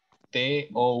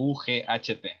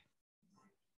 T-O-U-G-H-T.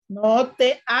 No,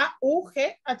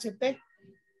 T-A-U-G-H-T.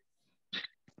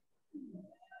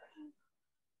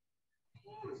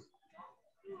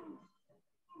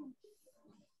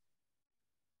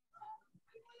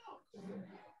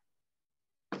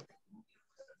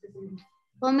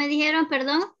 ¿Cómo me dijeron,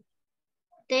 perdón?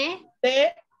 T-A-U-G-H-T.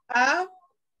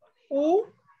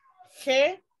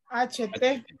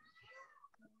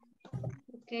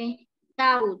 Ok.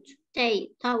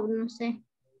 Taught, no sé.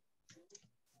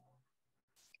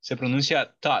 Se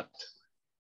pronuncia taught.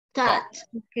 Taught,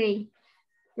 ok.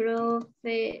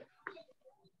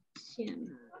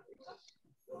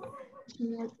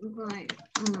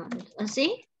 profesionales.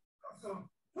 ¿Así?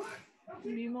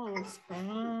 Vimos.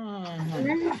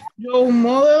 Your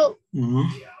model.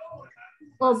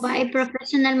 O by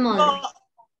professional model.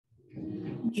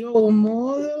 Your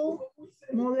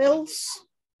models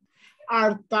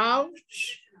are taught.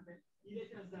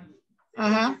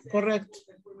 Ajá, correcto.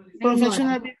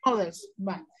 Professional models.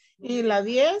 Va. Y la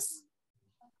 10.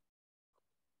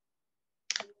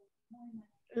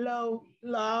 Low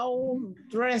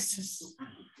dresses.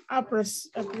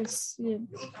 Appreciate.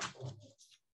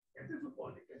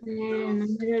 El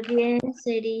número 10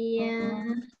 sería...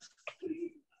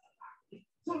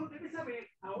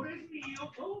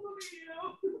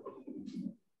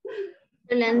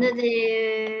 Hablando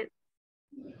de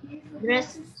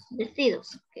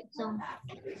vestidos, que son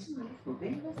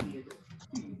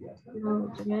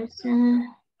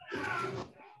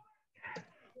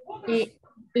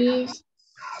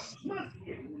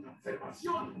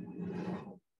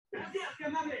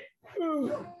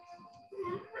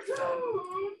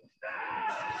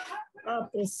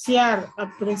apreciar.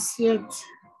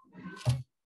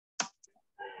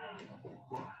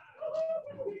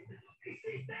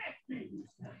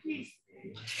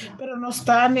 Pero no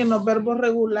está ni en los verbos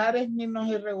regulares ni en los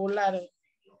irregulares.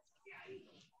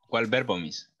 ¿Cuál verbo,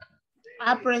 Miss?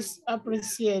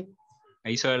 Appreciate.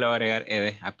 Ahí solo le voy a agregar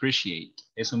ed, appreciate.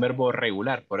 Es un verbo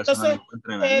regular, por eso Entonces, no lo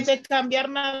encuentro en la lista. de cambiar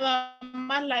nada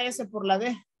más la S por la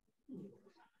D.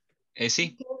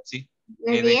 Sí.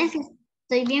 La 10,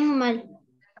 ¿estoy bien o mal?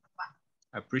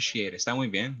 Appreciate, está muy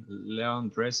bien.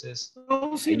 Long dresses.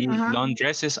 Oh, sí, Ahí, ajá. long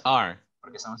dresses are,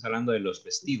 porque estamos hablando de los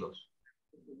vestidos.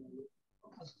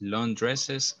 Long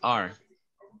dresses are.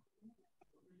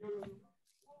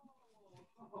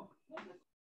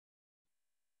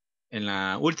 En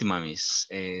la última, Miss.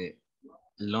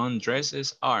 Long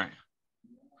dresses are.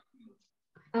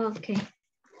 Ok.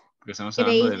 Porque estamos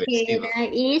hablando de Creí que vestidos.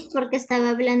 era is porque estaba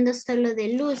hablando solo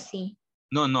de Lucy.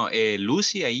 No,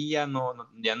 Lucy ahí ya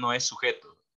no es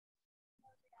sujeto.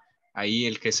 Ahí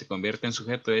el que se convierte en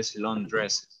sujeto es long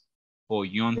dresses. O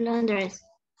young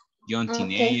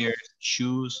teenagers,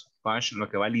 shoes, fashion, lo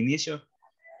que va al inicio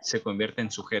se convierte en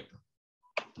sujeto.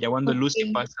 Ya cuando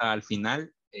Lucy pasa al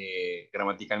final,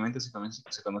 gramaticalmente se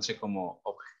conoce como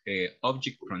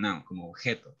object pronoun, como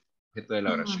objeto de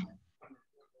la oración.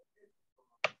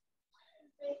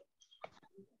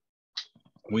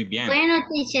 Muy bien. Bueno,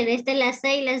 teacher, esta es la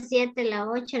 6, la 7, la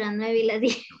 8, la 9 y la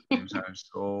 10. Are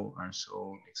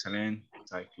so, excellent.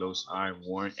 Tie clothes are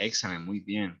worn, excellent, muy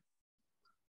bien.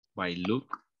 By look.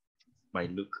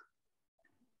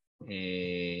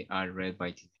 Are read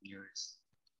by teenagers.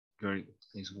 Girl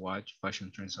is watch, fashion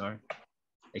trends are.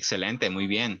 Excelente, muy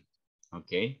bien.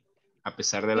 Ok. A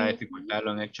pesar de la dificultad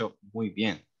lo han hecho muy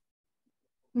bien.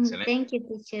 Excelente. Thank you,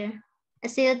 teacher. Ha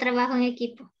sido trabajo en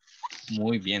equipo.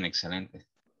 Muy bien, excelente.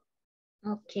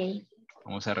 Ok.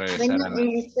 Vamos a regresar a la...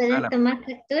 ¿Pueden tomar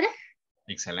captura?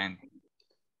 Excelente.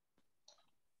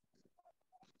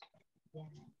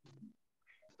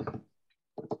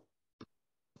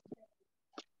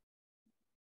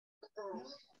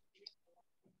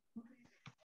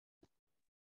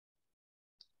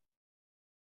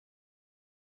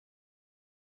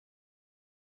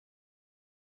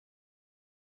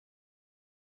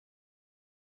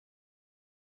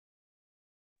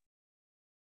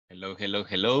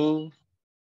 Hello.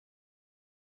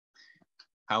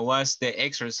 How was the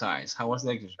exercise? Was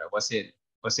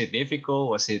it difficult?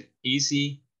 Was it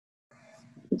easy?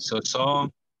 So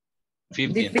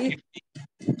 50.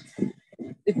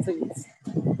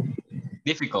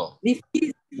 Difficult.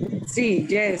 Sí,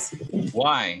 yes.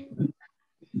 Why?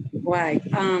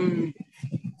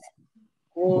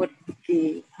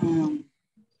 Porque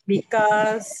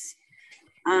because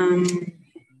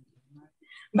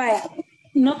vaya,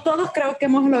 no todos creo que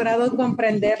hemos logrado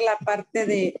comprender la parte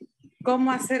de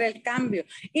cómo hacer el cambio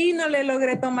y no le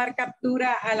logré tomar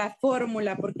captura a la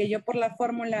fórmula porque yo por la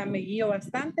fórmula me guío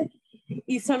bastante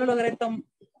y solo logré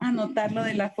anotar lo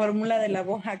de la fórmula de la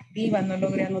voz activa, no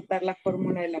logré anotar la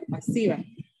fórmula de la pasiva.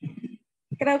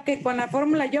 Creo que con la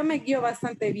fórmula yo me guío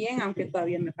bastante bien, aunque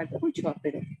todavía me falta mucho,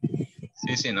 pero...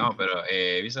 Sí, no, pero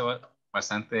he visto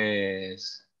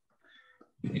bastantes...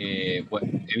 he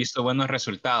visto buenos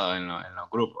resultados en los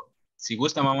grupos. Si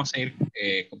gustan, vamos a ir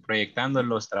proyectando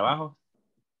los trabajos,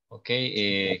 ok,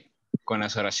 con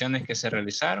las oraciones que se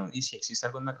realizaron y si existe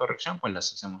alguna corrección, pues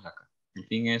las hacemos acá. El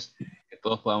fin es que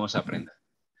todos podamos aprender.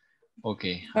 Ok,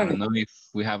 I don't know if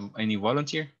we have any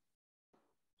volunteer.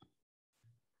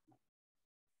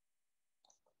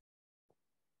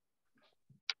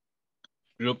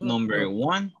 Group number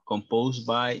 1, composed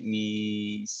by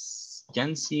Miss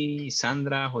Yancy,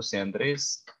 Sandra, Jose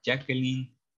Andres, Jacqueline,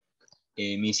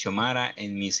 Miss Xiomara,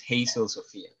 and Miss Hazel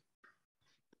Sofía.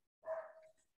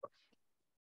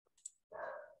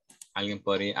 ¿Alguien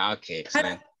podría? Ah, ok,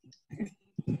 excelente.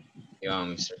 Y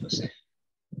vamos, Mr. José.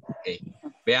 Ok,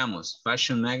 veamos.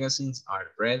 Fashion magazines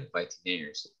are read by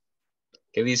teenagers.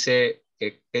 ¿Qué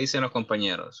dicen los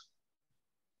compañeros?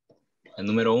 El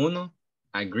número 1,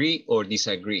 agree or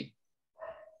disagree.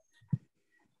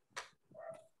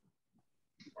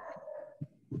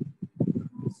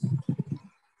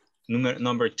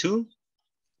 Number 2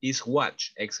 is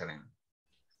watch. Excellent.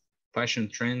 Fashion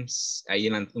trends, ahí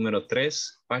en el número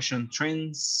 3, fashion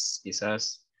trends,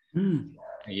 quizás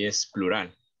ahí es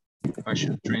plural.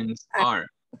 Fashion trends are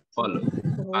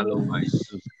followed by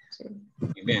Susan.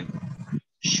 Muy bien.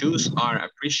 Shoes are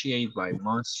appreciated by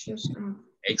most.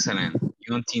 Excellent.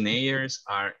 Young teenagers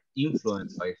are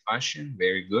influenced by fashion.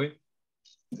 Very good.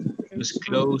 Whose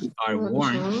clothes are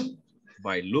worn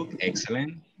by Luke.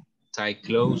 Excellent. Tight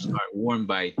clothes are worn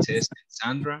by Tess and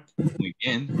Sandra. Muy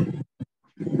bien.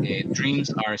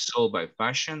 Dreams are sold by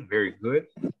fashion. Very good.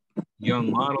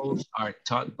 Young models are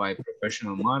taught by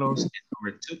professional models. And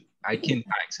number 2, I can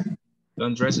accent.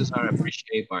 Long dresses are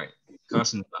appreciated by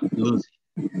cousin Lucy.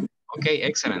 Ok,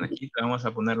 excelente. Aquí te vamos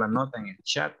a poner la nota en el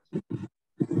chat.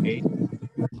 Okay.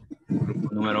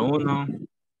 Grupo número 1,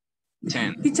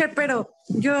 10. Teacher, pero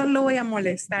yo lo voy a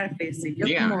molestar, Fesi. Yo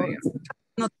como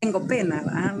no tengo pena.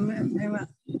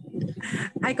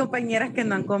 Hay compañeras que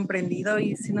no han comprendido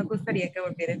y sí nos gustaría que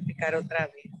volviera a explicar otra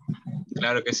vez.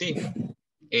 Claro que sí.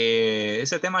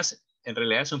 Ese tema en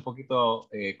realidad es un poquito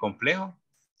complejo.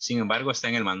 Sin embargo, está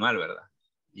en el manual, ¿verdad?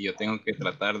 Y yo tengo que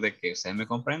tratar de que ustedes me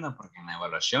comprendan porque en la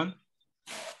evaluación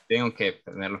tengo que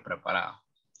tenerlos preparados.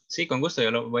 Sí, con gusto,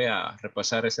 yo lo voy a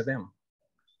repasar ese tema.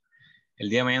 El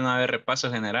día de mañana va a haber repaso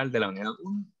general de la unidad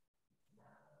 1.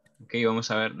 Ok, vamos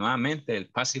a ver nuevamente el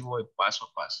pasivo y paso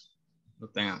a paso.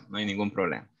 No hay ningún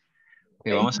problema.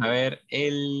 Okay, vamos a ver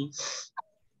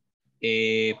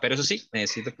pero eso sí,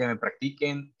 necesito que me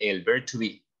practiquen el verb to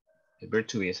be. El verb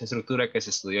to be, esa estructura que se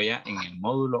estudió ya en el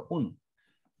módulo 1.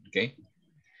 Ok.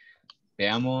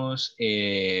 Veamos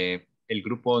el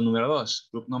grupo número 2.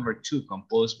 Group number 2,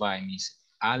 composed by Miss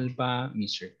Alba,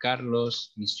 Mr.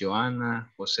 Carlos, Miss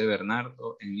Joana, José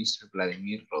Bernardo, and Mr.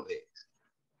 Vladimir Rodríguez.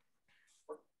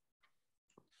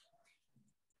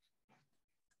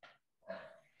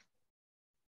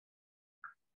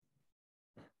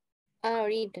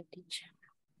 Ahorita, teacher.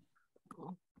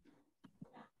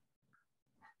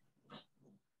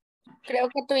 Creo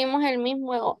que tuvimos el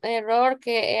mismo error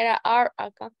que era R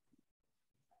acá.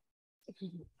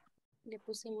 Le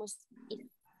pusimos I.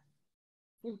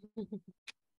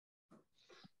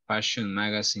 Fashion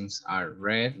magazines are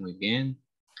read. Muy bien.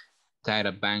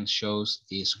 Tyra Banks shows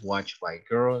is watched by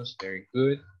girls. Very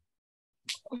good.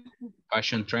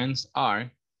 Fashion trends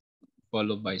are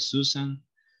followed by Susan.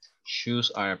 Shoes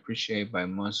are appreciated by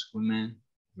most women.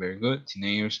 Very good.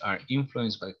 Teenagers are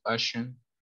influenced by fashion.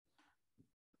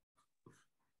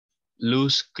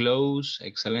 Loose clothes,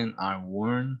 excellent, are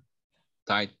worn.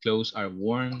 Tight clothes are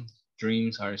worn.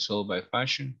 Dreams are sold by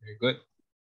fashion. Very good.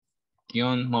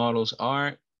 Young models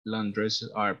are. Long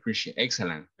dresses are appreciated.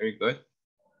 Excellent. Very good.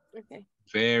 Okay.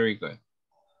 Very good.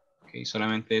 Okay,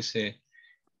 solamente ese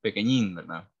pequeñín,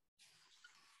 ¿verdad?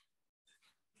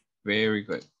 Very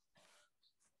good.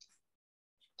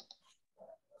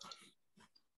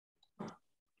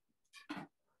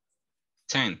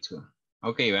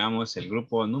 Ok, veamos el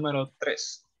grupo número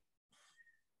 3.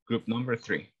 Group number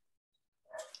 3.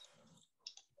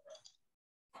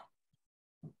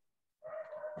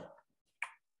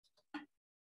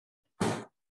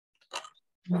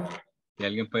 Si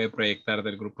alguien puede proyectar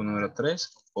del grupo número 3,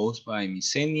 composed by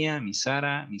Miss Enia, Miss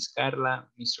Sara, Miss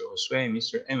Carla, Mr. Josué,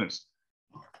 Mr. Emerson.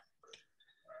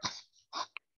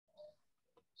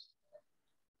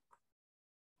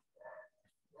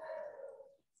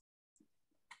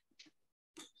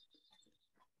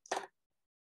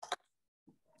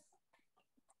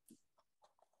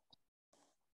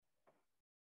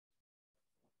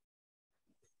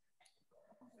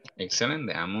 Excellent,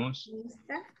 veamos.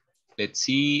 Let's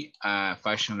see,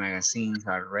 fashion magazines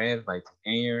are read by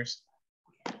teenagers.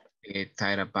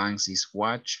 Tyra Banks is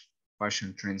watched.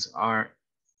 Fashion trends are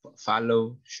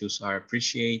followed. Shoes are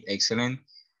appreciated. Excellent.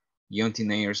 Young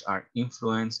teenagers are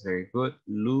influenced. Very good.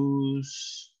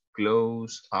 Loose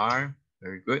clothes are.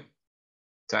 Very good.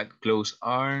 Tight clothes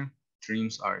are.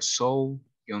 Dreams are sold.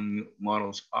 Young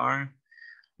models are.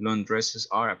 Long dresses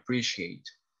are appreciated.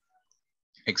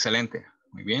 Excelente.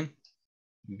 Muy bien.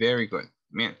 Very good.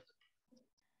 Bien.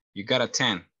 You got a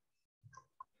 10.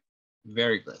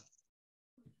 Very good.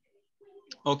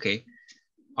 Ok.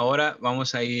 Ahora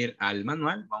vamos a ir al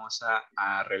manual. Vamos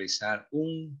a realizar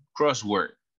un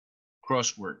crossword.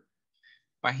 Crossword.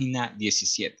 Página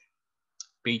 17.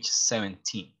 Page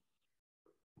 17.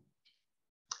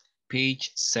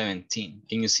 Page 17.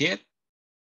 Can you see it?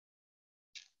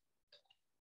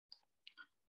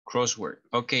 Crossword.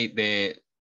 Okay,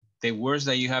 the words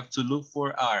that you have to look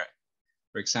for are,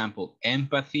 for example,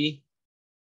 empathy,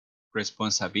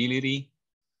 responsibility,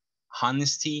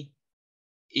 honesty,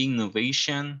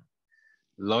 innovation,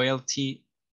 loyalty,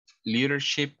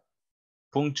 leadership,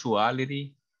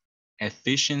 punctuality,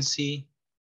 efficiency,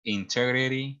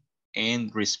 integrity,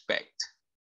 and respect.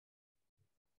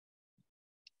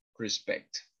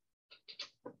 Respect.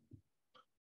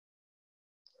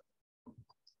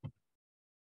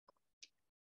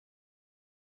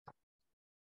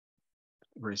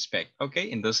 Respect. Ok,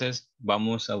 entonces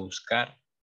vamos a buscar,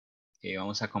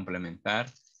 vamos a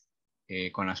complementar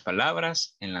con las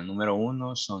palabras. En la número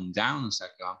 1 son down, o sea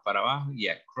que van para abajo, y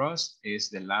across es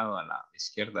de lado a lado,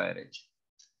 izquierda a derecha.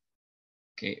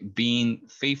 Okay. Being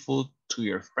faithful to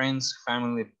your friends,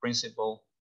 family, principal,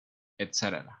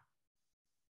 etc.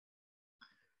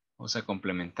 Vamos a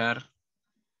complementar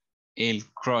el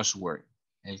crossword.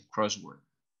 El crossword.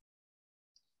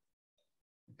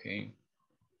 Ok.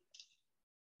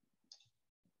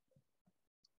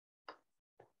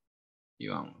 Y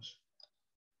vamos.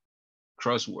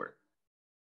 Crossword.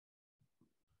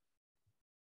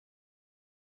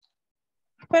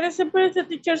 Parece,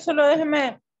 teacher, solo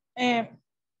déjeme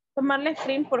tomarle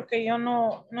screen porque yo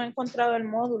no he encontrado el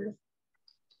módulo.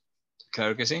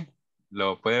 Claro que sí.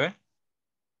 ¿Lo puede ver?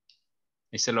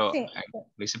 Sí. Lo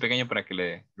hice pequeño para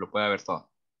que lo pueda ver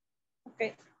todo. Ok.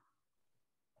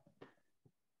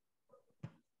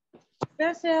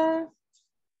 Gracias.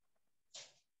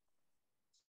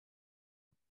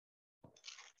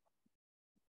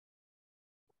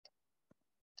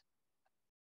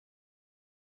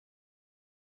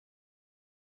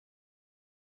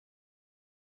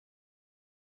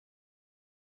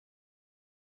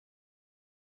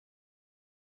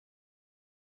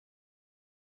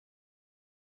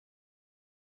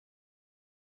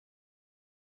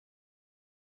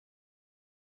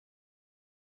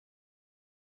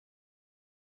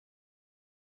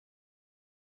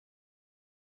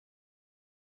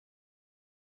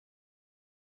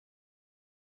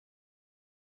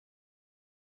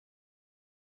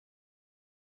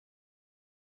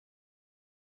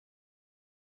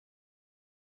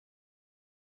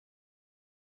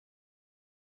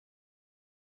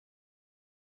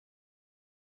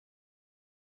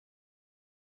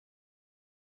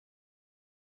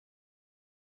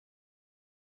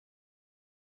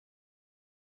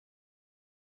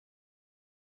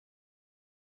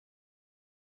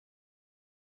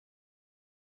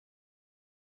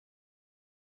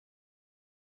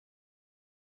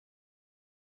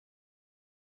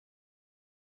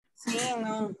 Sí,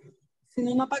 no. Si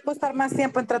no, nos va a costar más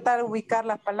tiempo en tratar de ubicar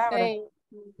las palabras. Okay.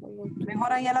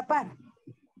 Mejor ahí a la par.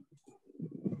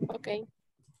 Ok.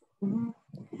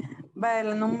 Va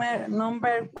el number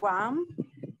 1.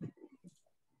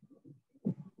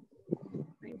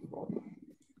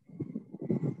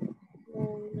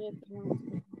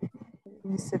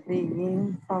 Dice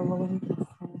begin following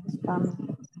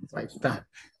Ahí está.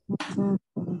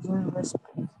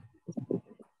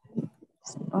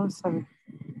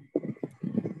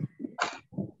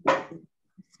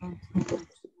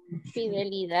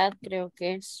 Fidelidad creo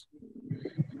que es.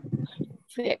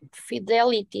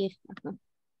 Fidelity.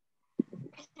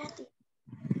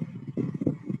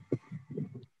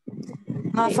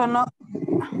 No, eso no.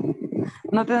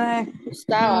 No tiene.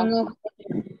 Estaba.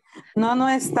 No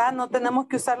está. No tenemos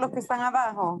que usar los que están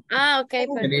abajo. Ah, ok,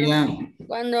 Sería perdón.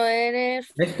 Cuando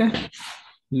eres. esta.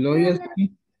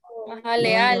 Loyalty. Ajá,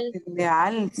 leal.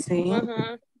 Leal, sí.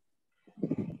 Ajá.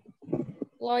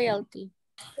 Loyalty.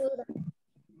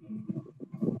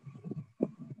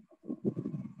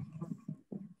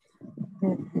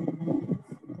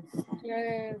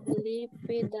 I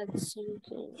believe that's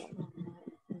something.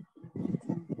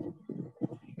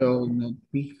 Shall not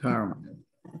be harmed.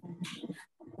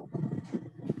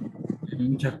 Hay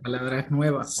muchas palabras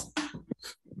nuevas.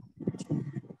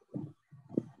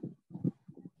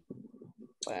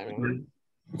 Bueno.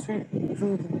 Sí.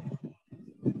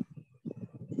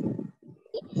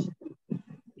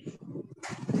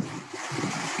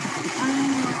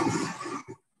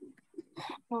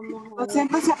 Lo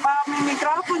siento, se apaga mi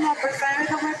micrófono, pero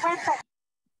está muy fuerte.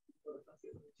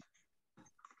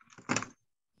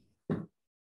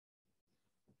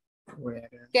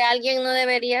 Que alguien no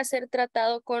debería ser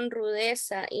tratado con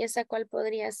rudeza. ¿Y esa cuál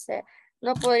podría ser?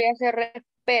 No podría ser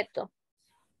respeto.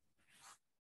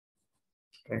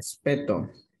 Respeto.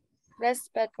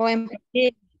 Respeto. O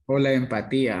empatía. O la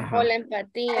empatía. O Ajá. la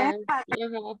empatía. Ajá.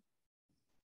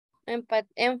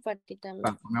 Empatía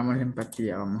también. Pongamos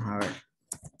empatía, vamos a ver.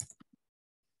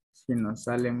 Si nos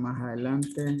sale más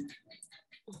adelante.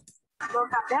 Lo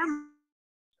cambiamos.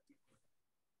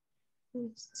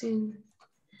 Sí,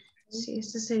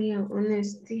 este sería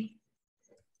honesty.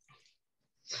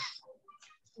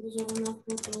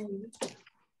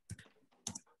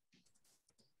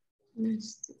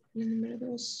 Número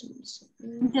 2.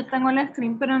 Yo tengo el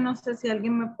screen, pero no sé si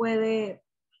alguien me puede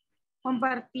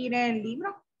compartir el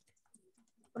libro.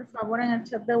 Por favor, en el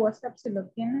chat de WhatsApp si lo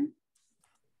tienen.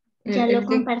 Ya lo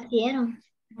compartieron.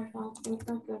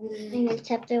 En el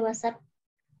chat de WhatsApp.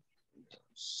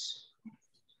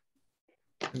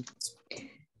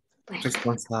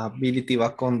 Responsibility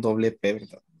va con doble P,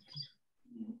 ¿verdad?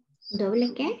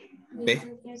 ¿Doble qué? P.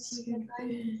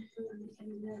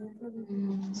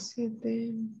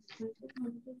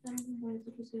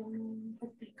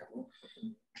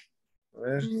 A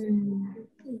ver.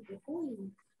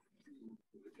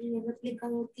 Y el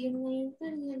replicador tiene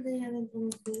enter y el de adentro.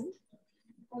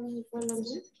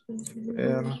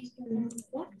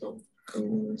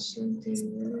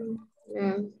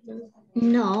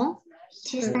 No,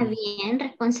 sí está bien,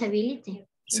 responsibility.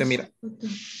 Se mira.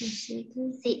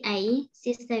 Sí, ahí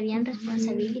sí está bien,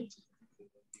 responsibility.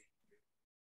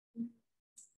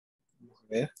 A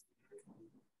ver.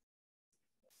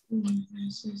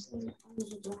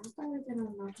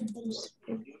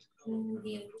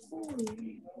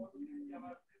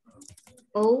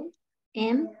 O,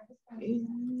 M,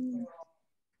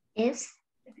 S,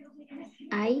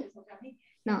 I,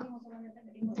 no,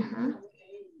 ajá.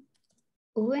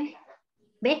 V,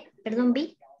 B, perdón,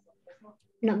 B,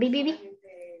 no, B, I,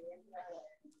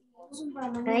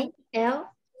 L.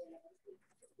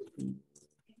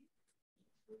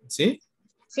 ¿Sí?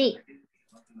 Sí.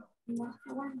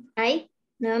 I,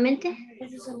 nuevamente.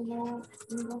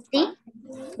 Sí,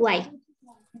 Y.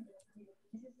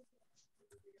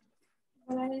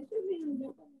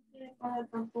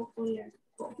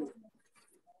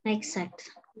 Exacto.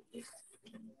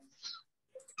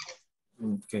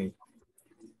 Ok.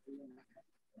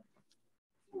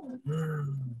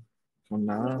 Con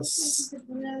las...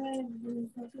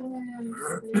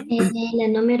 La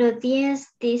número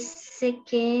 10 dice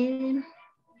que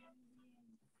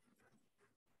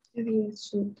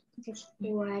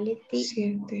equality.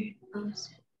 7.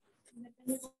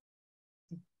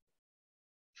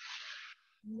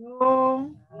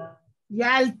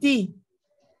 Loyalty.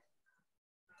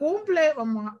 Cumple,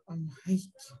 vamos a...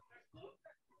 Ay.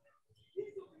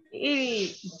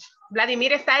 Y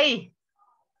Vladimir está ahí.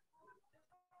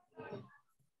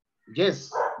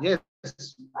 Yes, yes.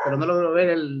 Pero no logro ver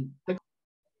el texto.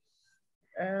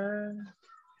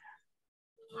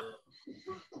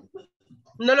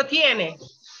 No lo tiene.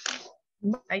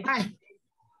 Ahí.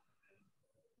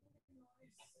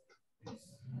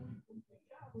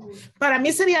 Para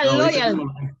mí sería No, loyal.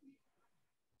 no.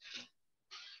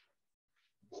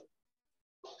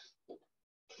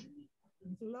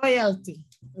 Loyalty,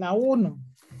 la 1.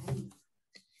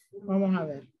 Vamos a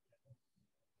ver.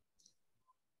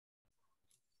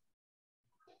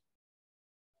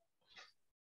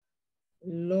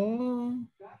 Loyal.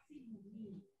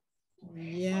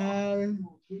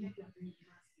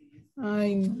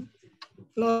 Ay,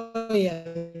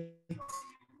 loyal.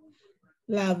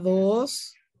 La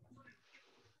 2.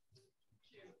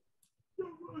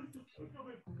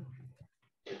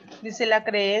 Dice la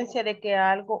creencia de que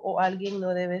algo o alguien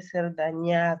no debe ser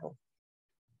dañado.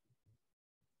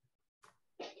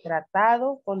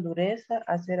 Tratado con dureza,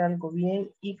 hacer algo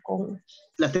bien y con...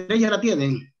 Las 3 ya la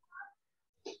tienen.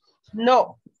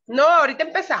 No, no, ahorita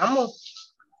empezamos.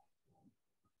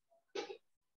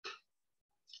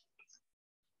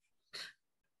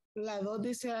 La 2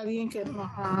 dice alguien que no.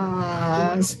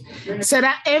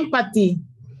 Será empathy.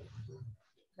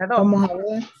 Vamos a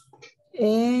ver.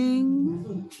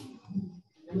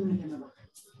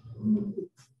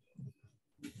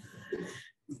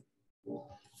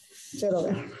 Quiero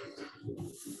ver.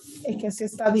 Es que así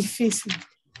está difícil.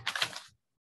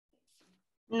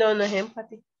 No, no es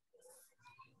empathy.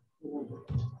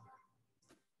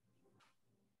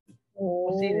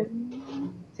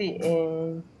 Sí.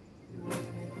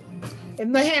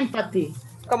 No es empathy.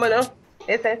 ¿Cómo no?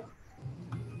 Esa es.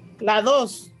 La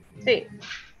 2. Sí.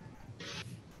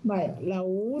 Vaya, la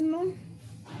 1.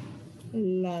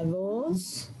 La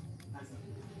 2.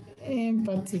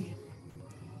 Empathy.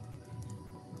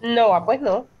 No, pues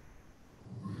no.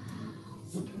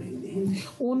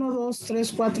 1, 2,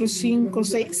 3, 4, 5,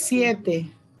 6,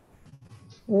 7.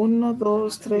 1,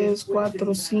 2, 3,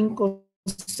 4, 5,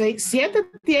 6,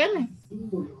 7 tiene.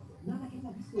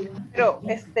 Pero,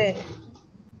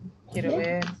 quiero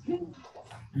ver.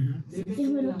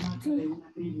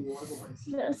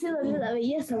 Pero sí duele la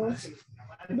belleza, vos.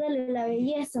 Duele la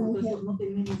belleza, mujer.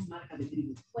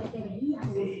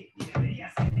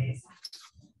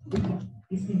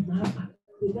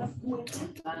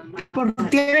 Porque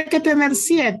tiene que tener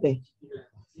 7.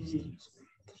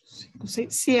 5, 6,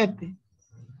 7.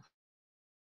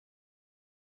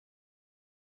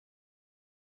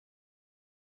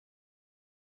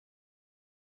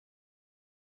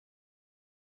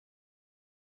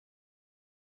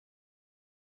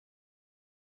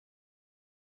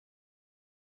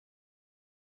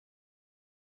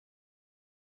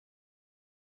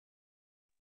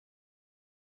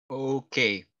 Ok,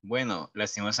 bueno,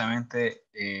 lastimosamente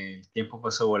el tiempo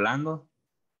pasó volando,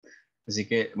 así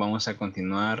que vamos a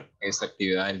continuar esta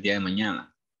actividad el día de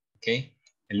mañana. Ok,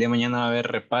 el día de mañana va a haber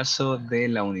repaso de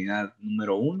la unidad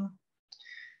número 1,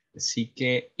 así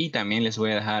que, y también les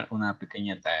voy a dejar una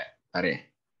pequeña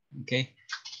tarea. Ok,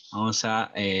 vamos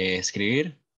a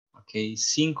escribir, ok,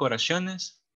 5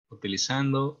 oraciones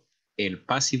utilizando el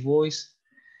passive voice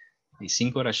y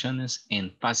 5 oraciones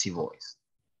en passive voice.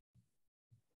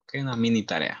 Ok, una mini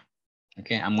tarea.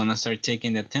 Okay, I'm gonna start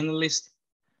taking the attendance list.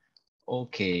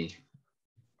 Okay.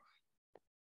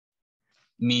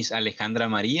 Miss Alejandra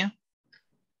María.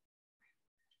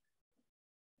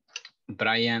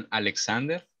 Brian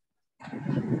Alexander.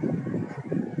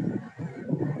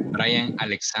 Brian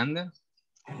Alexander.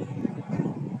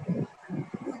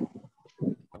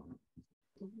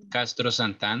 Castro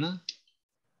Santana.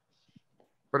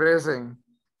 Present.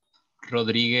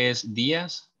 Rodríguez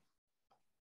Díaz.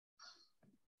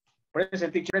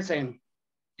 Present, teacher, present.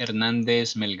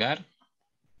 Hernández Melgar.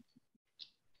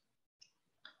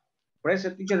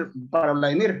 Present, teacher, para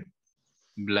Vladimir.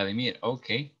 Vladimir, ok.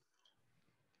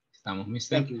 Estamos,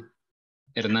 mister. Thank you.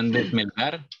 Hernández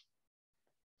Melgar.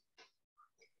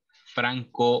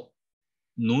 Franco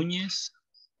Núñez.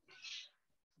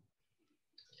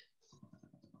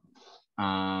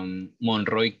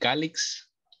 Monroy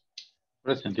Calix.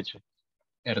 Present, teacher.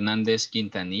 Hernández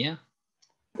Quintanilla.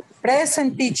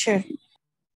 Present, teacher.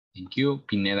 Thank you.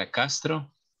 Pineda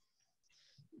Castro.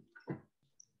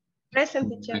 Present,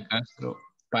 teacher. Pineda Castro.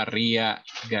 Parrilla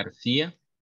García.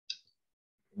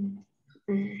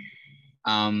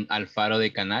 Alfaro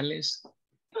de Canales.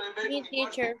 Me,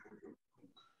 teacher.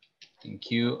 Thank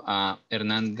you.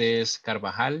 Hernández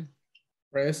Carvajal.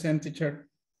 Present, teacher.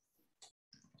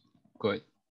 Good.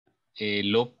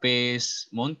 López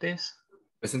Montes.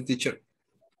 Present, teacher.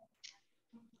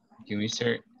 Thank you,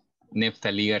 Mr.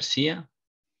 Neftalí García.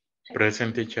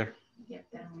 Present, teacher.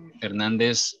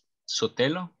 Hernández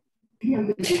Sotelo.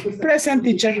 Present,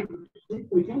 teacher.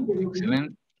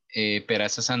 Excelente.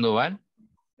 Peraza Sandoval.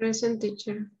 Present,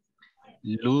 teacher.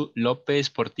 López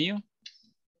Portillo.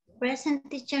 Present,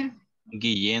 teacher.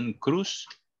 Guillén Cruz.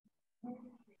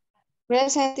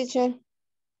 Present, teacher.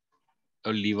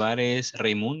 Olivares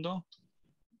Raimundo.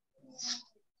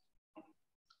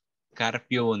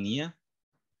 Carpio Bonilla.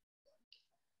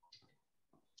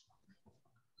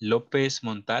 López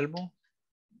Montalvo.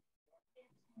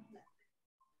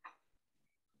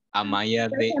 Amaya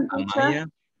de Amaya.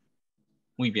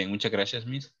 Muy bien, muchas gracias,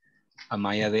 Miss.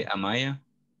 Amaya de Amaya.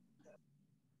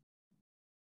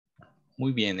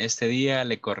 Muy bien, este día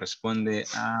le corresponde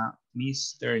a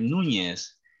Mr.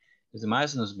 Núñez. Los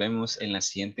demás nos vemos en la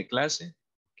siguiente clase,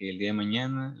 que el día de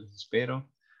mañana los espero.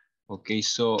 Okay,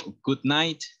 so good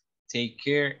night, take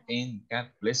care, and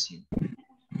God bless you.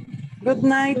 Good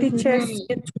night, teacher.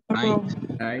 Night.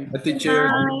 Night, teacher.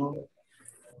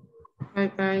 Bye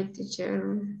bye,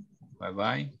 teacher. Bye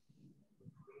bye.